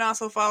 You can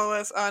also follow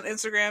us on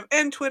Instagram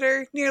and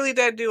Twitter, Nearly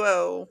Dead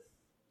Duo.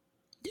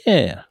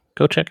 Yeah,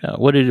 go check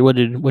out. What's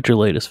your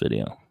latest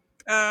video?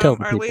 Tell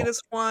the Our people.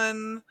 latest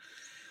one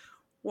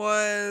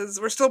was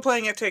we're still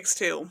playing It Takes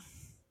Two,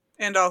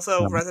 and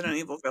also Resident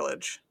Evil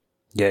Village.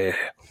 Yeah,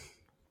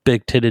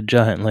 big titted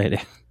giant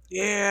lady.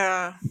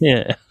 Yeah.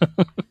 Yeah.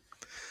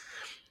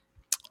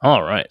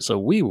 All right, so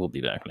we will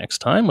be back next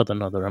time with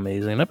another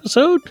amazing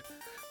episode.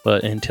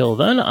 But until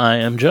then, I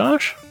am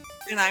Josh.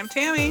 And I'm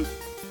Tammy.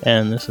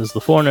 And this is the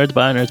 4 Nerds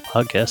by Nerds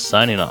podcast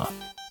signing off.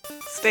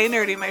 Stay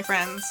nerdy, my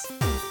friends.